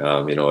fun,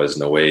 as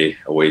an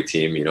away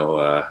team,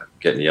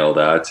 getting yelled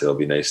at. It'll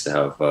be nice to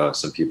have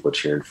some people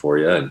cheering for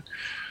you. And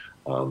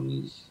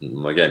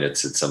again,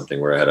 it's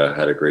something where I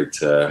had a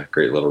great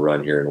little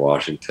run here in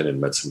Washington and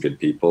met some good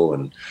people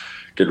and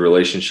good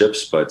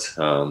relationships. But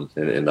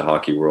in the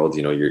hockey world,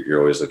 you're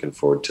always looking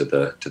forward to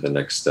the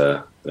next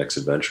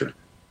adventure.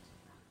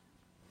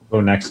 We'll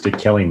go next to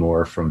Kelly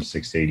Moore from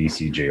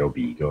 680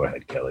 CJOB. Go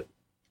ahead, Kelly.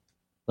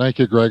 Thank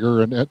you,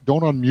 Gregor. And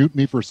don't unmute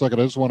me for a second.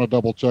 I just want to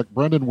double check.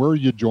 Brendan, where are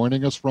you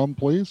joining us from,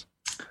 please?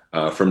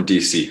 From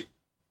DC.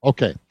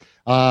 Okay.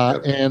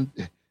 Yep. And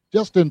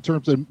just in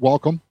terms of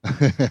welcome,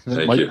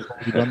 Thank you.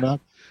 You've done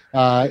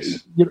that.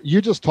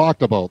 You just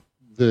talked about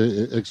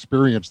the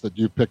experience that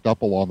you picked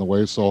up along the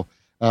way. So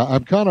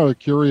I'm kind of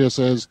curious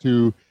as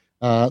to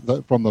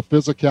from the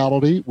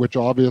physicality, which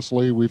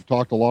obviously we've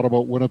talked a lot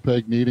about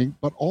Winnipeg needing,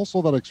 but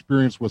also that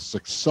experience with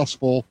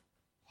successful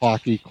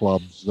hockey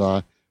clubs.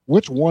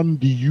 Which one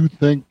do you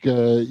think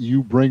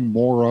you bring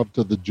more of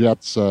to the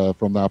Jets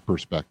from that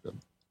perspective?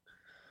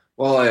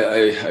 Well,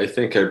 I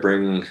think I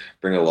bring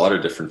a lot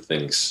of different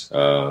things.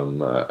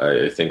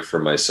 I think for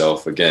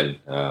myself, again,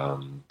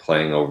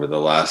 playing over the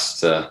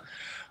last,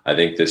 I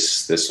think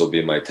this will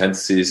be my 10th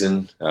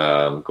season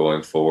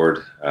going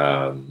forward.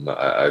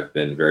 I've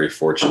been very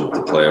fortunate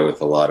to play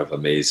with a lot of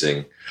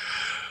amazing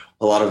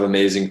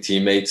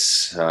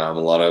teammates, a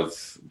lot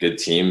of good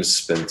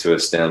teams. Been to a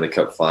Stanley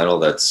Cup final.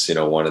 That's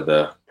one of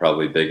the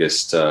probably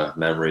biggest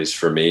memories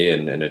for me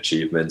and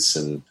achievements.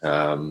 And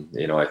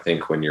I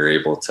think when you're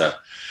able to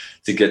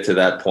get to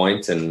that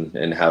point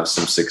and have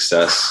some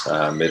success,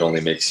 it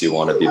only makes you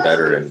want to be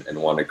better and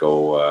want to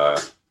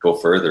go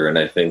further. And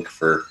I think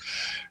for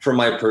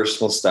my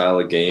personal style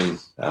of game,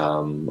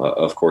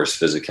 of course,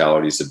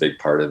 physicality is a big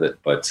part of it.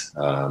 But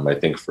I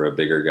think for a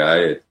bigger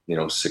guy,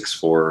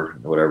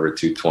 6'4", whatever,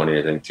 220,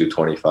 I think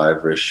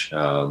 225-ish,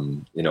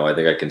 I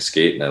think I can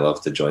skate and I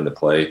love to join the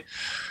play.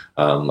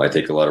 I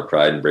take a lot of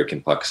pride in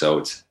breaking pucks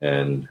out,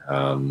 and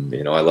I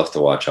love to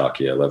watch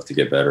hockey. I love to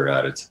get better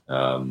at it.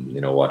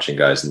 Watching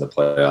guys in the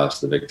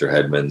playoffs, the Victor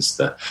Hedmans,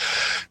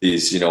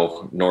 these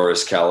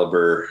Norris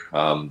caliber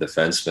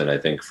defensemen. I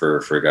think for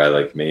a guy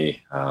like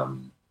me,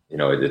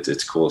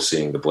 it's cool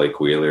seeing the Blake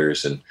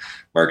Wheelers and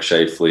Mark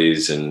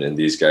Scheifele's and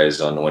these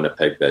guys on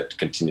Winnipeg that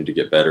continue to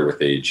get better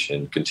with age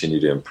and continue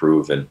to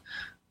improve. And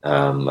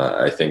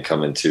I think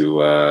coming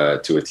to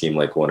a team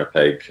like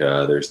Winnipeg,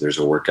 there's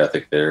a work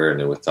ethic there.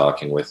 And with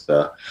talking with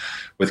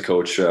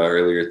Coach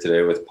earlier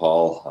today with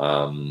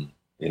Paul,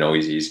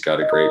 he's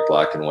got a great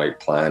black and white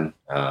plan,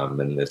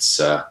 and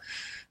it's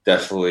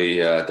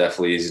definitely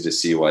easy to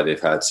see why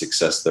they've had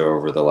success there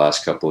over the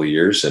last couple of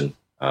years. And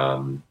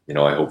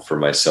I hope for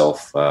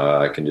myself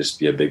I can just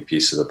be a big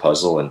piece of the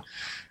puzzle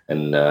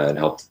and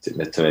help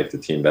to make the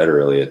team better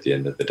really at the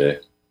end of the day.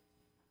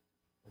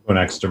 Go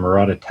next to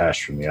Murat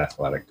Atesh from The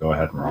Athletic. Go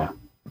ahead, Murat.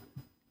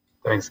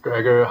 Thanks,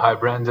 Gregor. Hi,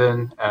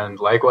 Brendan. And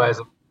likewise,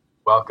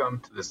 welcome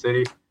to the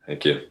city.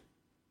 Thank you.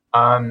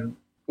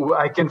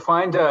 I can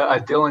find a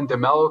Dylan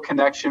DeMello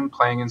connection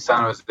playing in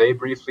San Jose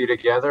briefly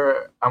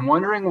together. I'm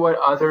wondering what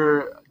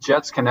other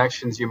Jets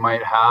connections you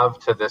might have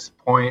to this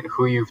point,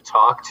 who you've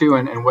talked to,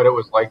 and what it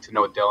was like to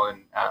know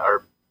Dylan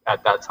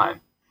at that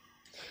time.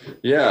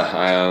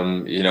 Yeah,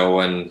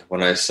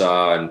 when I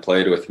saw and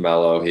played with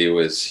Mello, he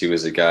was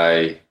a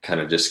guy kind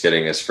of just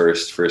getting his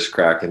first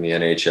crack in the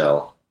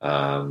NHL.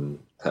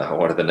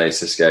 One of the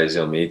nicest guys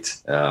you'll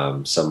meet.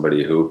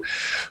 Somebody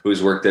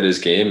who's worked at his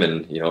game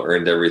and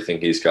earned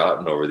everything he's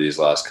gotten over these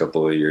last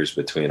couple of years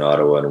between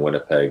Ottawa and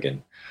Winnipeg.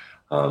 And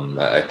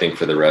I think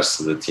for the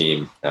rest of the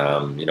team,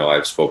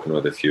 I've spoken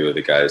with a few of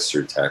the guys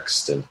through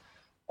text and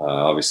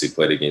obviously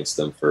played against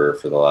them for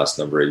the last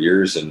number of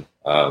years. And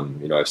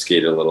I've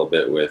skated a little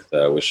bit with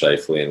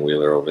Scheifele and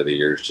Wheeler over the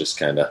years, just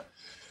kind of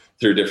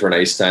through different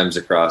ice times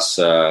across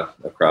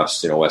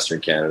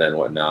Western Canada and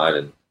whatnot.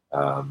 And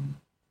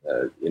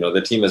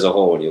the team as a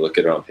whole, when you look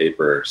at it on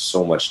paper,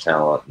 so much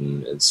talent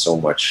and so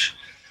much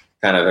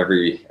kind of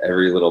every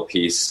little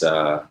piece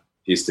to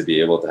be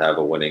able to have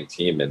a winning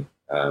team. And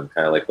kind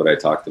of like what I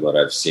talked about,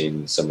 I've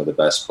seen some of the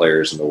best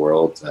players in the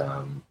world.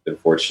 Been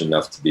fortunate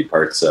enough to be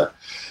parts of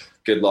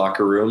good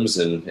locker rooms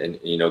and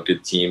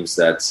good teams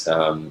that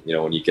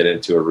when you get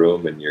into a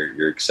room and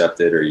you're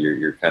accepted or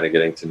you're kind of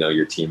getting to know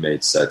your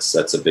teammates,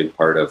 that's a big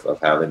part of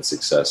having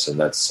success. And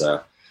that's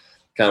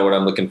kind of what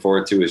I'm looking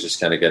forward to, is just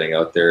kind of getting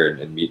out there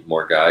and meet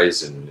more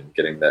guys and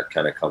getting that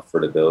kind of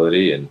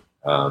comfortability. And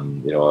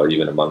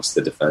even amongst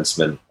the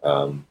defensemen,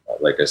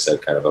 like I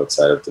said, kind of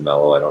outside of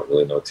DeMello, I don't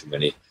really know too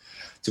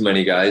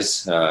many guys,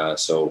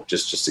 so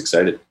just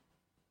excited.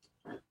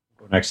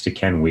 Go next to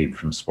Ken Weeb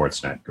from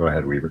Sportsnet. Go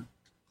ahead, Weaver.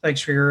 Thanks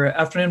for your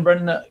afternoon,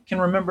 Brendan. I can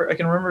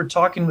remember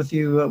talking with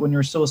you when you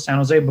were still with San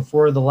Jose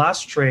before the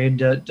last trade.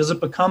 Does it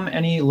become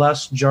any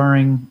less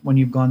jarring when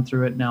you've gone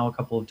through it now a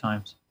couple of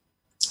times?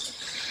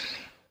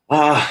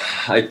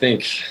 I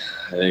think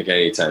think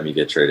anytime you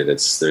get traded,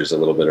 there's a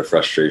little bit of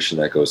frustration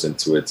that goes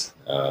into it.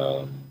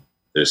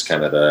 There's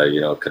kind of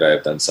the, could I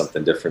have done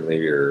something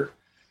differently? Or,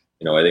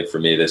 I think for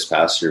me, this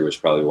past year was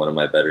probably one of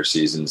my better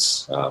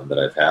seasons that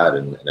I've had.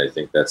 And I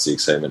think that's the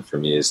excitement for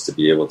me, is to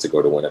be able to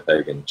go to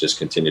Winnipeg and just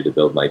continue to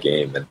build my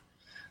game. And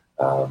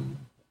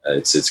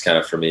it's kind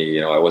of, for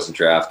me, I wasn't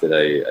drafted.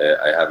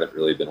 I haven't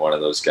really been one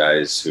of those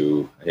guys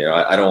who,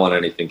 I don't want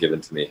anything given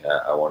to me.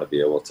 I want to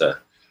be able to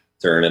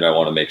earn it. I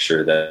want to make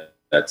sure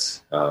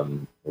that's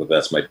whether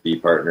that's my B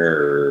partner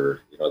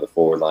or, the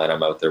forward line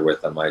I'm out there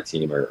with on my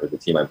team, or the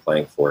team I'm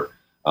playing for,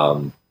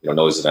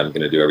 knows that I'm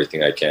going to do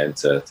everything I can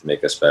to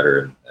make us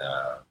better.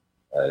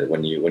 And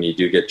when you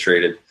do get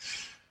traded,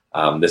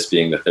 this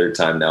being the third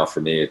time now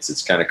for me,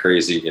 it's kind of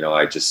crazy.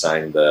 I just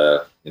signed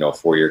the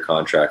 4-year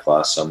contract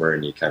last summer,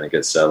 and you kind of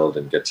get settled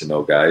and get to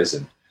know guys.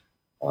 And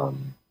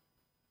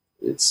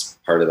it's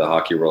part of the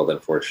hockey world,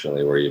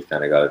 unfortunately, where you've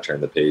kind of got to turn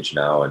the page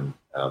now. And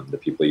the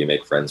people you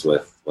make friends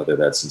with, whether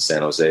that's in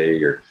San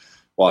Jose or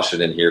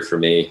Washington here for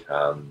me,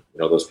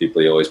 those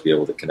people you always be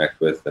able to connect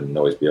with and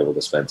always be able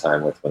to spend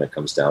time with when it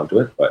comes down to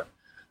it. But,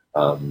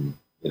 I'm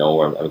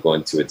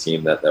going to a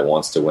team that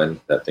wants to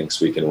win, that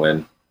thinks we can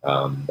win,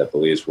 that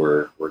believes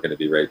we're going to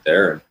be right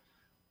there.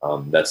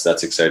 And that's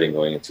exciting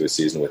going into a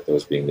season with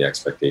those being the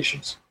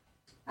expectations.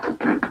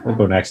 We'll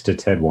go next to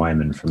Ted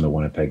Wyman from the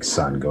Winnipeg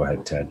Sun. Go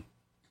ahead, Ted.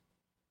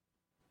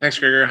 Thanks,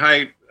 Gregor.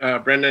 Hi,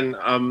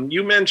 Brendan.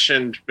 You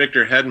mentioned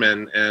Victor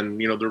Hedman and,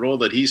 the role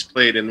that he's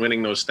played in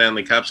winning those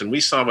Stanley Cups. And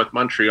we saw with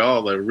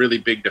Montreal, a really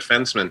big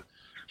defenseman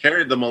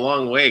carried them a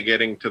long way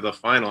getting to the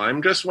final.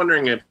 I'm just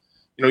wondering if,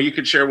 you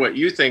could share what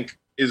you think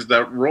is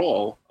that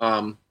role,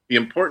 the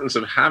importance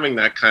of having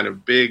that kind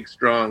of big,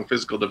 strong,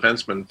 physical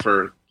defenseman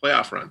for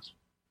playoff runs.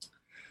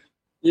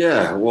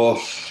 Yeah,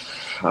 well,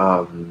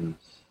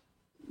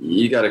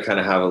 you got to kind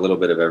of have a little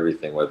bit of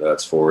everything, whether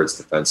that's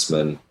forwards,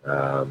 defensemen.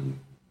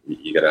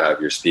 You got to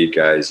have your speed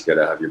guys, you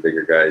got to have your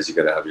bigger guys, you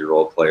got to have your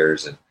role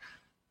players. And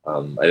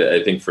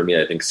I think for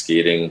me, I think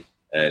skating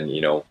and,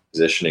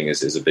 positioning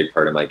is a big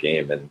part of my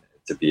game. And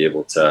to be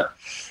able to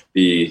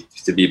be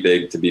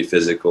big, to be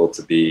physical,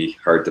 to be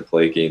hard to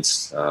play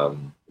against,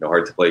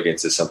 hard to play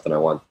against is something I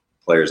want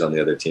players on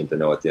the other team to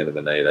know at the end of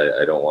the night.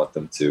 I don't want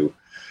them to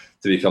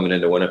be coming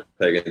into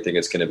Winnipeg and think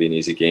it's going to be an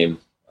easy game,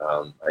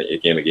 a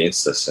game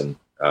against us. And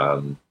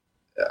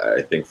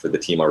I think for the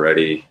team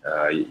already,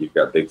 you've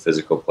got big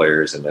physical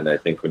players. And then I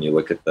think when you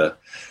look at the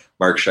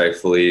Mark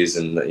Scheifele's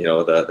and,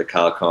 the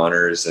Kyle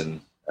Connors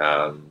and,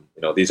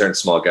 these aren't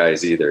small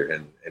guys either.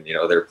 And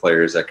they're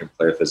players that can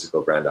play a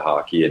physical brand of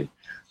hockey. And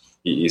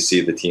you see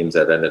the teams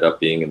that ended up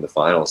being in the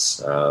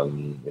finals,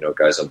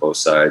 guys on both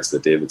sides, the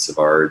David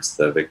Savards,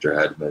 the Victor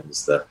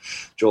Hedmans, the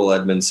Joel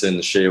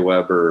Edmondson, Shea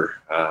Weber,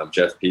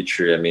 Jeff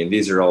Petrie. I mean,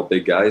 these are all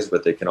big guys,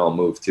 but they can all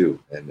move too.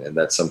 And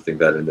that's something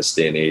that in this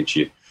day and age,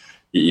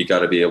 you got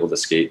to be able to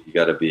skate. You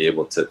got to be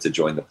able to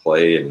join the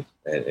play and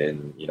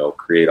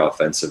create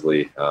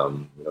offensively.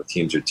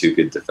 Teams are too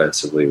good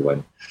defensively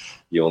when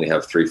you only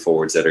have 3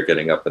 forwards that are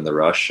getting up in the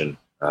rush. And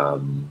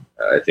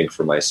I think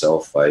for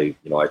myself, I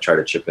try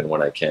to chip in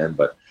when I can,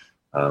 but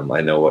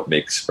I know what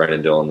makes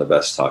Brendan Dillon the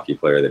best hockey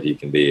player that he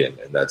can be. And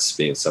that's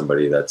being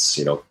somebody that's,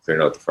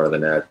 clearing out the front of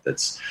the net,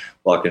 that's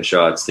blocking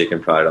shots,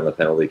 taking pride on the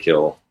penalty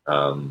kill.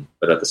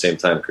 But at the same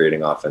time,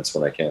 creating offense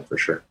when I can, for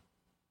sure.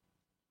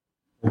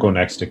 We'll go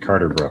next to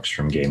Carter Brooks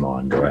from Game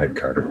On. Go ahead,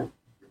 Carter.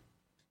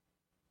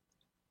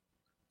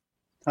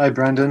 Hi,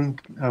 Brendan.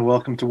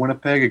 Welcome to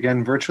Winnipeg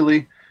again,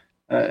 virtually.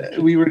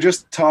 We were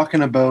just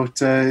talking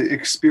about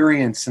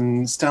experience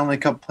and Stanley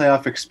Cup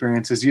playoff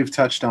experiences you've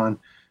touched on.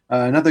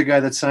 Another guy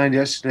that signed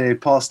yesterday,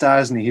 Paul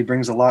Stastny, he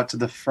brings a lot to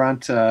the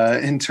front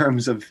in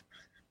terms of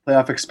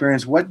playoff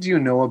experience. What do you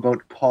know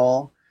about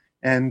Paul,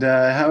 and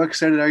how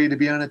excited are you to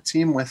be on a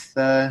team with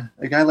a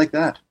guy like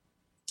that?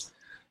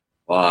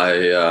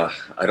 Well,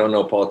 I don't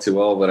know Paul too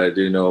well, but I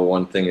do know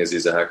one thing is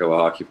he's a heck of a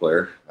hockey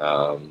player,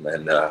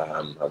 and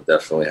I'm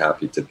definitely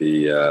happy to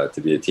be a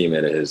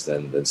teammate of his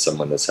than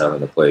someone that's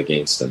having to play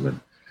against him. And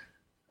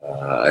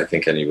I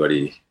think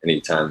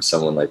anytime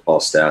someone like Paul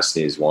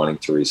Stastny is wanting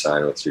to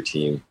re-sign with your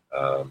team,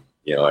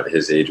 at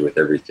his age, with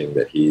everything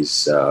that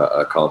he's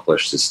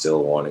accomplished, is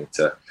still wanting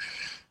to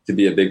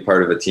be a big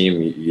part of a team.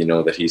 You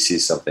know that he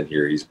sees something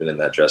here. He's been in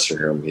that dressing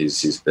room.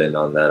 He's been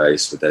on that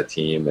ice with that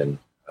team, and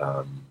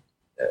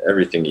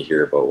everything you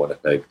hear about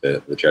Winnipeg,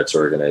 the Jets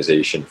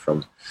organization,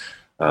 from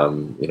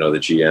the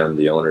GM,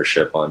 the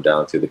ownership, on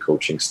down to the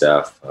coaching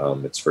staff,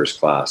 it's first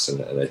class.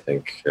 And I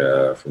think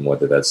from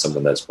whether that's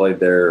someone that's played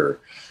there or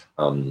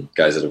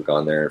guys that have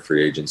gone there in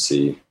free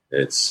agency,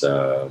 it's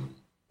an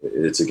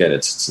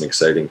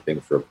exciting thing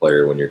for a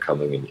player when you're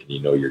coming and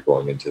you're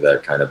going into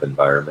that kind of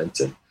environment.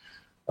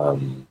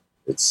 And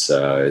it's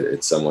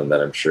someone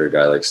that I'm sure a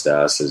guy like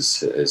Stas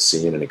has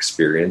seen and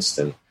experienced,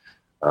 and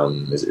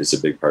is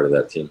a big part of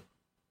that team.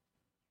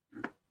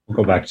 We'll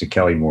go back to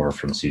Kelly Moore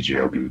from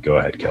CJOB. Go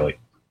ahead, Kelly.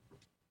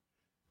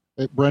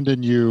 Hey,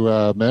 Brendan, you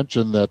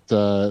mentioned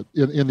that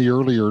in the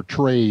earlier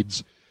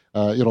trades,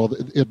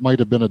 it might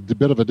have been a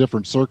bit of a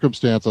different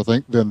circumstance, I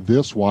think, than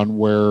this one,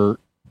 where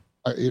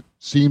it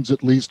seems,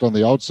 at least on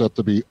the outset,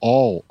 to be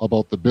all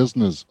about the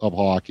business of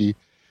hockey.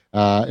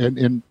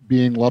 And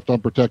being left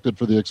unprotected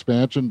for the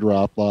expansion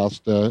draft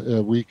last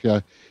week,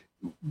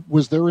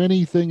 was there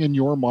anything in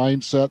your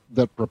mindset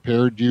that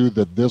prepared you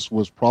that this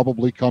was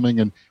probably coming?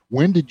 And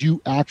when did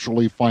you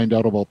actually find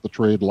out about the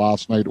trade,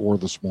 last night or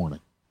this morning?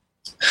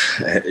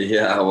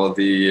 Yeah, well,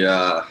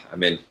 I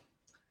mean,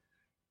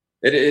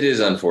 it is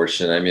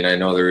unfortunate. I mean, I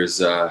know there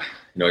is, a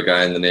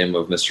guy in the name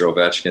of Mr.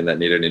 Ovechkin that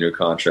needed a new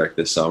contract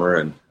this summer,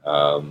 and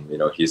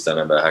he's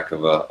done a heck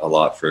of a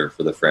lot for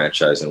the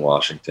franchise in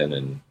Washington,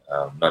 and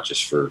not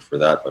just for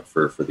that, but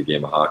for the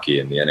game of hockey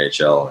and the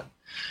NHL.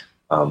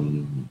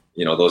 And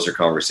those are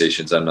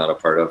conversations I'm not a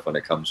part of when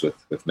it comes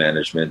with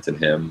management and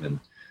him.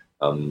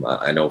 And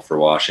I know for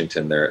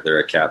Washington, they're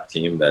a cap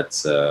team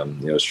that's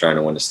is trying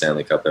to win a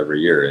Stanley Cup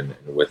every year, and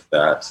with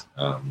that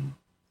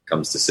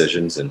comes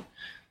decisions. And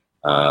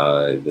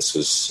this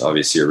was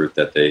obviously a route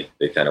that they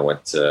kind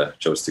of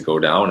chose to go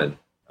down.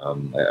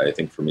 And I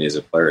think for me as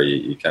a player,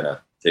 you kind of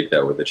take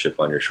that with a chip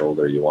on your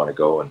shoulder. You want to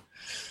go and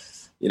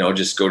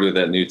just go to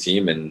that new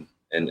team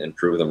and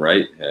prove them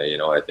right.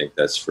 I think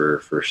that's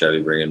for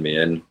Chevy bringing me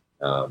in.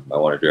 I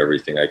want to do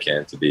everything I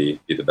can to be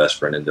the best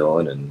Brendan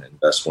Dillon and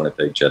best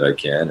Winnipeg Jet I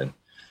can.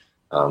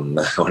 And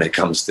when it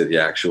comes to the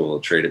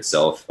actual trade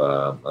itself,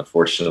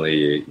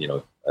 unfortunately,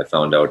 I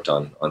found out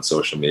on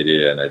social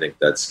media, and I think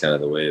that's kind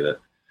of the way that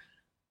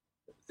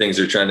things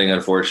are trending,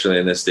 unfortunately,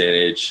 in this day and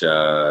age.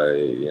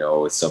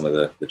 With some of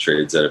the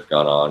trades that have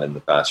gone on in the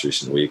past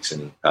recent weeks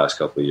and past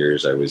couple of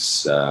years, I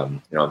was,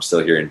 I'm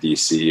still here in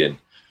DC, and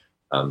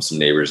some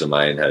neighbors of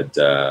mine had,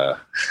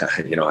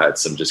 had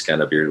some just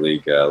kind of beer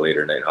league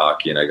later night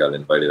hockey, and I got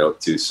invited out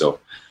too.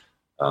 So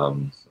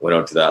went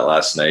out to that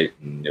last night,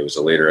 and it was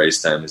a later ice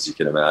time, as you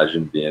can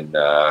imagine, being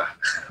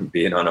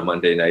on a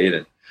Monday night.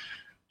 And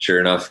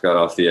sure enough, got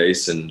off the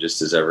ice, and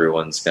just as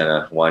everyone's kind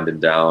of winding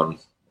down,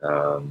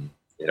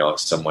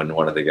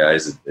 one of the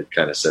guys had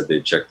kind of said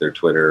they'd check their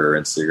Twitter or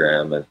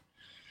Instagram, and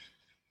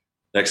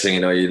next thing you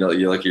know,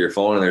 you look at your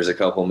phone and there's a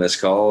couple missed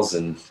calls,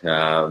 and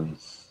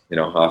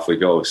off we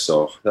go.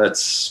 So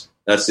that's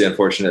the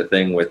unfortunate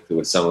thing with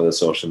some of the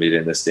social media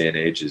in this day and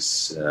age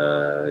is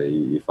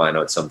you find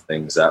out some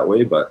things that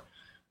way. But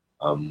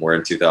we're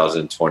in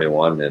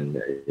 2021, and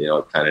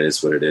it kind of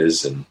is what it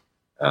is. And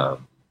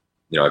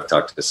I've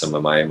talked to some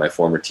of my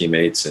former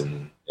teammates,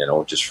 and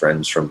just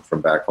friends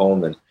from back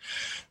home, and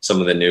some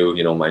of the new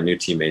my new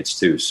teammates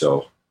too.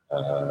 So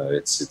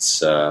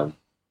it's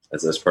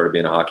as part of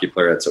being a hockey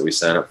player, that's what we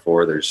sign up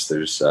for.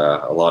 There's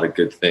a lot of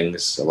good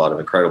things, a lot of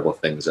incredible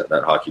things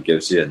that hockey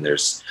gives you, and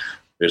there's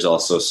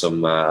also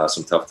some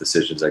tough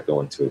decisions that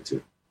go into it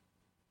too.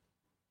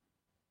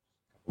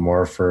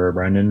 More for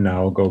Brendan.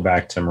 Now we'll go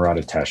back to Murat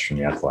Atesh from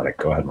The Athletic.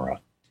 Go ahead,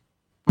 Murat.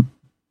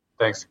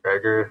 Thanks,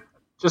 Gregor.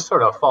 Just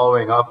sort of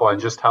following up on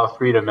just how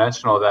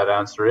three-dimensional that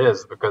answer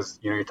is, because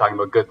you're talking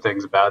about good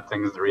things, bad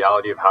things, the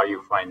reality of how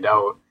you find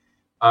out.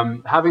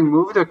 Having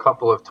moved a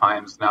couple of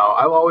times now,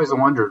 I've always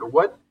wondered,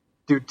 what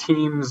do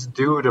teams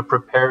do to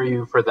prepare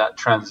you for that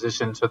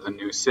transition to the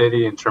new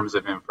city in terms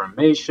of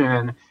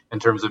information, in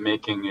terms of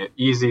making it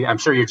easy? I'm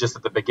sure you're just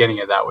at the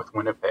beginning of that with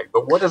Winnipeg,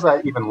 but what does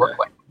that even look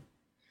like?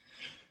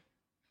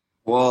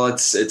 Well,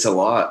 it's a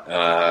lot.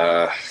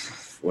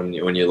 When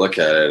you look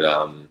at it,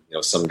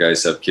 some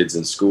guys have kids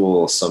in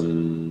school,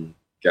 some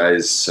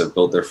guys have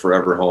built their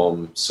forever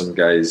home, some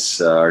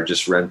guys are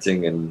just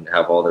renting and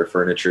have all their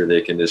furniture. They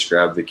can just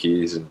grab the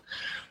keys and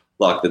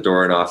lock the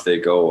door and off they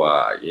go.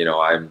 I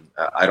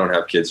don't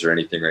have kids or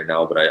anything right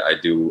now, but I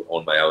do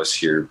own my house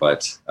here.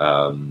 But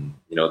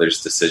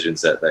there's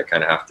decisions that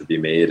kind of have to be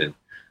made, and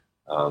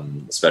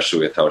especially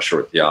with how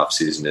short the off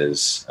season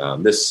is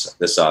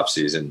this off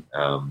season.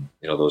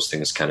 Those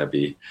things kind of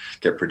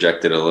get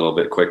projected a little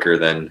bit quicker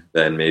than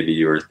maybe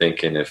you were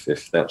thinking if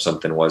that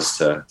something was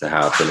to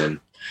happen. And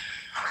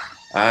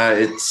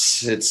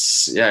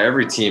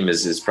every team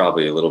is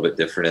probably a little bit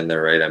different in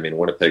there, right? I mean,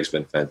 Winnipeg's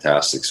been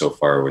fantastic so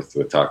far with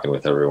talking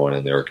with everyone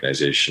in the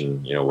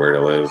organization, where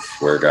to live,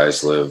 where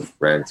guys live,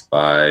 rent,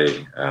 buy,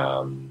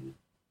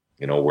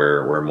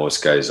 where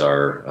most guys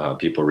are,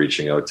 people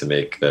reaching out to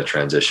make the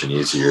transition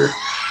easier.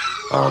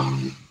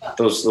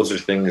 Those are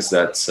things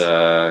that,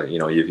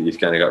 you've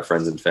kind of got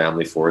friends and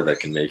family for that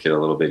can make it a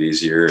little bit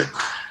easier.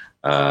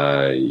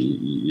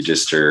 You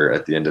just are,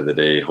 at the end of the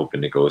day,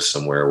 hoping to go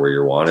somewhere where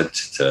you're wanted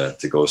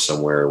to go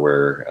somewhere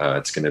where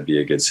it's going to be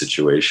a good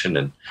situation.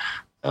 And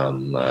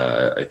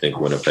I think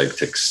Winnipeg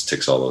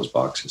ticks all those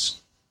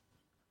boxes.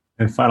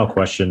 And final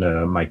question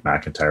to Mike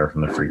McIntyre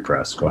from the Free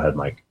Press. Go ahead,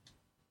 Mike.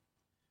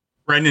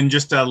 Brendan,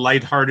 just a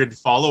lighthearted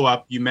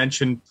follow-up. You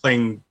mentioned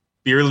playing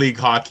beer league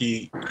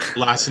hockey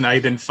last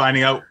night and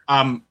finding out.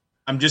 I'm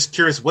just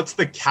curious, what's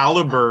the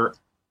caliber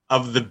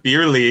of the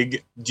beer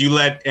league? Do you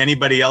let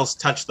anybody else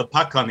touch the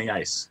puck on the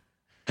ice?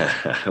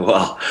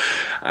 Well,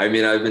 I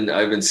mean, I've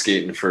been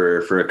skating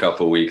for a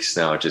couple of weeks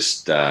now,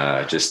 just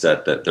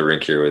at the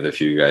rink here with a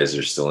few guys that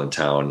are still in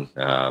town,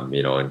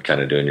 and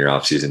kind of doing your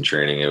off-season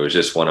training. It was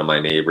just one of my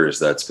neighbors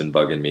that's been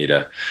bugging me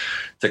to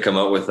come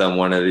out with them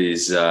one of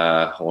these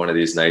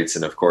nights.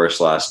 And of course,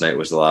 last night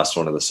was the last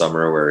one of the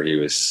summer where he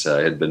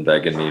had been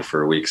begging me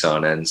for weeks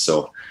on end.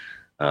 So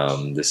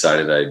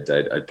decided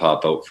I'd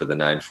pop out for the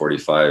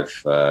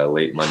 9:45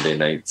 late Monday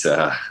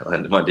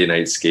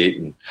night skate.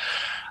 And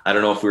I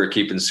don't know if we were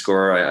keeping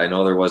score. I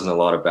know there wasn't a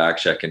lot of back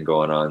checking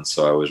going on,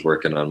 so I was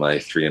working on my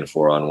 3 and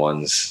 4 on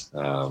ones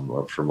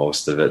for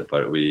most of it.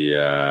 But we,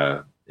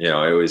 it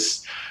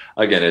was,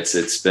 again,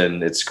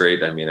 it's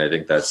great. I mean, I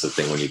think that's the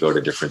thing when you go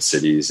to different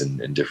cities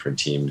and different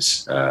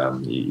teams.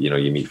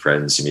 You meet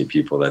friends, you meet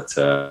people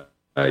that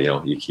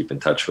you keep in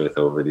touch with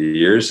over the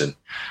years, and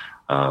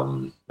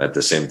at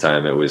the same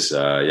time, it was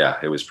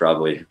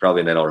probably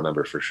a night I'll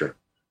remember for sure.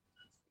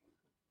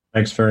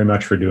 Thanks very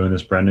much for doing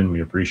this, Brendan.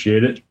 We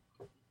appreciate it.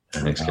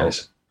 And thanks,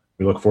 guys.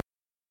 We look forward.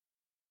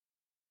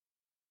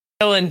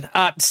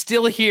 Dylan,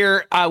 still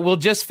here. We'll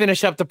just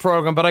finish up the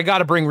program, but I got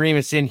to bring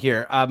Remus in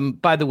here.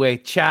 By the way,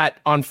 chat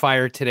on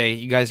fire today.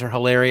 You guys are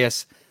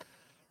hilarious.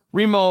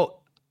 Remo,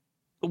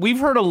 we've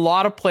heard a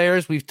lot of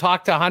players. We've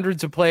talked to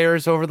hundreds of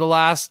players over the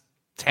last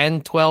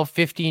 10, 12,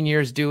 15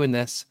 years doing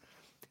this.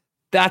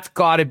 That's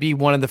got to be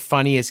one of the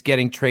funniest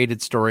getting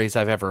traded stories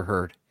I've ever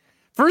heard.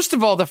 First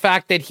of all, the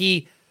fact that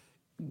he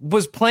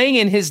was playing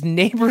in his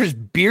neighbor's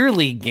beer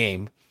league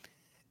game,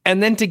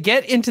 and then to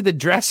get into the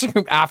dressing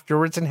room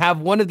afterwards and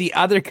have one of the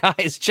other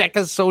guys check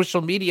his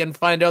social media and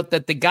find out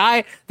that the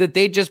guy that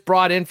they just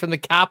brought in from the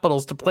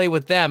Capitals to play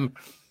with them,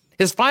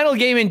 his final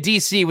game in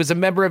DC was a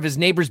member of his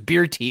neighbor's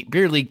beer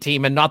league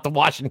team and not the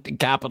Washington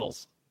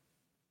Capitals.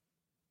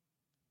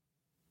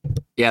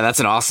 Yeah,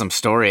 that's an awesome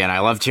story, and I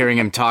loved hearing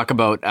him talk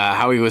about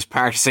how he was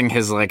practicing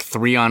his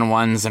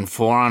 3-on-1s and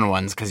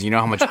 4-on-1s, because you know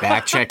how much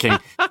back checking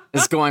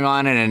is going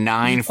on in a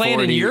 9:40. Playing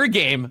in your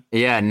game.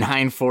 Yeah,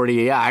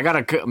 9:40.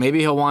 Yeah, maybe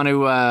he'll want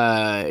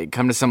to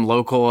come to some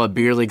local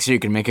beer league so you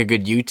can make a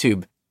good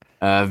YouTube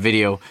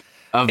video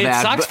of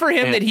that. It sucks for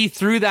him that he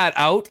threw that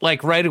out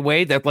right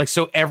away. That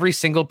so every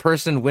single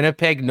person in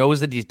Winnipeg knows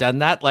that he's done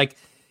that.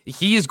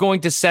 He is going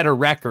to set a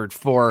record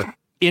for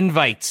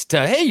invites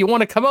to, hey, you want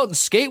to come out and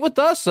skate with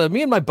us?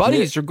 Me and my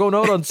buddies are going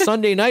out on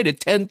Sunday night at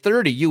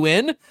 10:30. You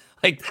in?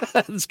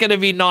 It's going to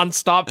be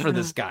nonstop for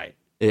this guy.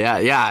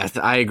 Yeah,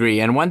 I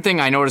agree. And one thing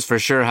I noticed for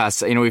sure,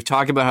 Huss, we've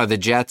talked about how the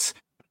Jets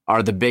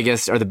are the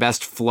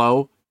best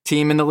flow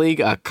team in the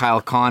league.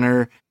 Kyle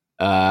Connor,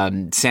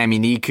 Sammy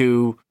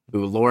Niku,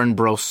 Lauren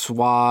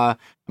Brossois.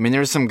 I mean,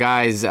 there's some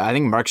guys. I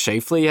think Mark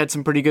Shafley had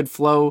some pretty good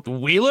flow.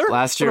 Wheeler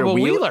last year.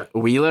 Wheeler.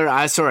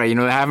 I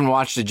haven't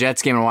watched the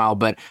Jets game in a while,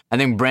 but I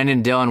think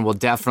Brendan Dillon will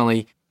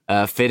definitely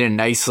fit in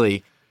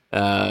nicely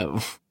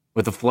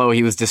with the flow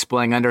he was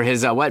displaying under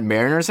his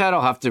Mariners hat.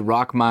 I'll have to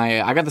rock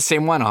I got the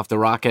same one. I'll have to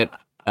rock it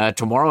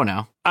tomorrow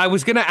now. I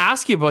was going to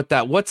ask you about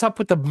that. What's up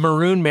with the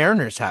maroon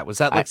Mariners hat? Was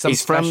that some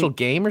special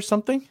game or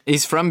something?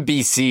 He's from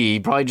BC. He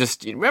probably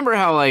just remember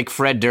how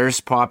Fred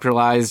Durst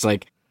popularized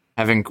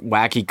having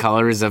wacky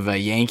colors of a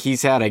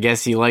Yankees hat. I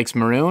guess he likes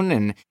maroon,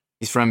 and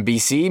he's from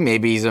BC.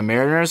 Maybe he's a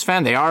Mariners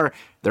fan. It's a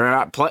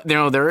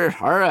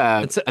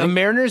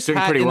Mariners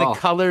hat in the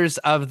colors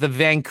of the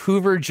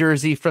Vancouver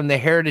jersey from the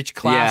Heritage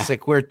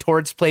Classic, where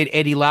Torts played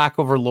Eddie Lack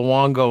over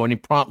Luongo, and he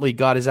promptly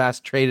got his ass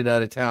traded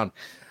out of town.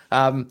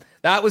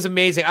 That was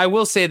amazing. I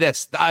will say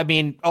this. I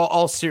mean,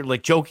 all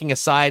joking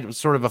aside, it was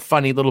sort of a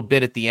funny little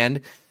bit at the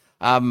end.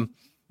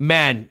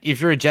 Man,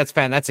 if you're a Jets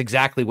fan, that's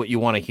exactly what you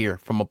want to hear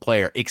from a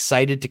player.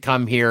 Excited to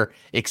come here,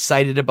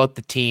 excited about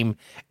the team,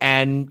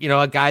 and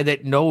a guy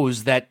that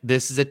knows that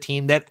this is a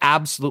team that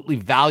absolutely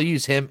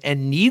values him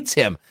and needs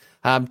him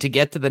to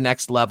get to the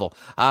next level.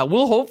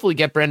 We'll hopefully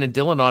get Brendan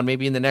Dillon on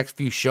maybe in the next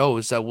few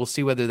shows. We'll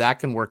see whether that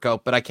can work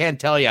out. But I can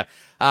tell you,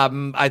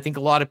 I think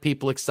a lot of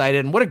people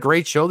excited, and what a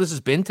great show this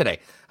has been today.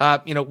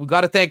 We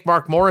got to thank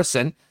Mark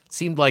Morrison. It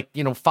seemed like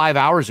 5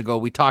 hours ago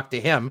we talked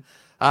to him.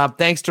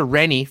 Thanks to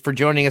Rennie for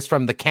joining us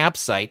from the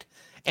campsite.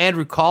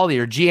 Andrew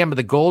Collier, GM of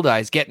the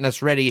Goldeyes, getting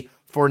us ready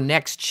for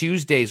next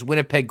Tuesday's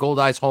Winnipeg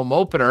Goldeyes home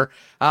opener.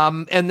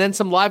 And then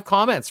some live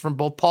comments from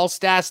both Paul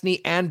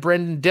Stastny and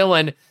Brendan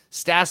Dillon.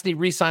 Stastny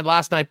re-signed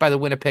last night by the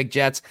Winnipeg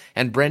Jets,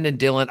 and Brendan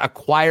Dillon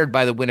acquired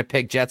by the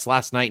Winnipeg Jets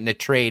last night in a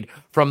trade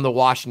from the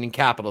Washington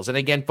Capitals. And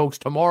again, folks,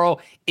 tomorrow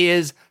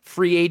is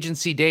free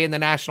agency day in the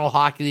National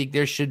Hockey League.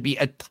 There should be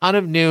a ton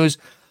of news.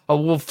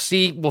 We'll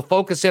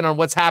focus in on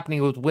what's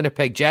happening with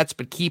Winnipeg Jets,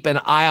 but keep an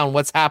eye on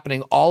what's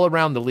happening all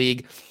around the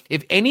league.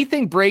 If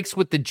anything breaks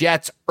with the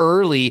Jets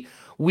early,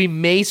 we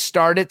may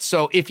start it.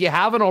 So if you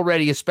haven't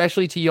already,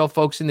 especially to you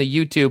folks in the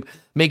YouTube,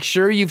 make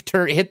sure you've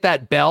hit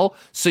that bell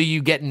so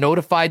you get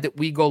notified that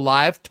we go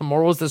live.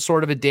 Tomorrow's the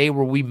sort of a day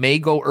where we may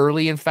go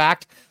early, in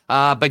fact,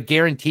 but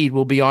guaranteed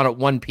we'll be on at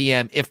 1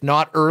 p.m., if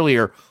not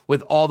earlier,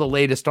 with all the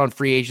latest on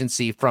free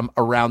agency from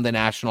around the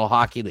National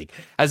Hockey League.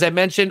 As I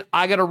mentioned,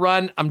 I got to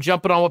run. I'm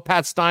jumping on with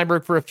Pat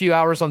Steinberg for a few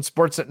hours on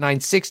Sportsnet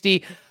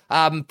 960.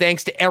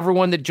 Thanks to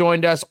everyone that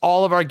joined us,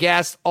 all of our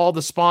guests, all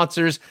the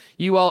sponsors,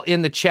 you all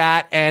in the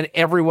chat, and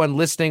everyone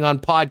listening on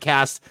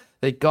podcasts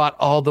that got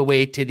all the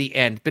way to the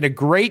end. Been a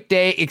great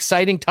day,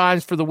 exciting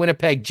times for the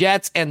Winnipeg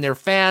Jets and their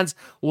fans.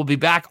 We'll be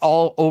back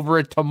all over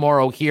it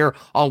tomorrow here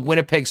on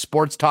Winnipeg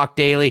Sports Talk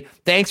Daily.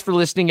 Thanks for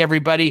listening,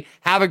 everybody.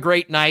 Have a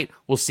great night.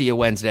 We'll see you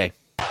Wednesday.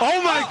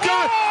 Oh my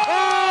God!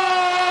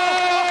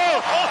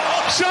 Oh!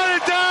 Shut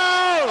it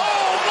down!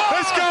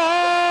 Let's go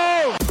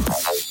home!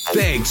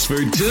 Thanks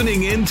for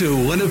tuning in to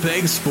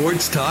Winnipeg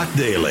Sports Talk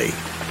Daily.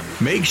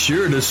 Make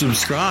sure to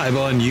subscribe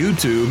on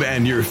YouTube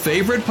and your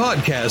favorite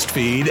podcast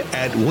feed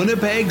at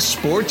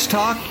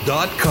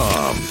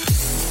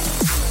winnipegsportstalk.com.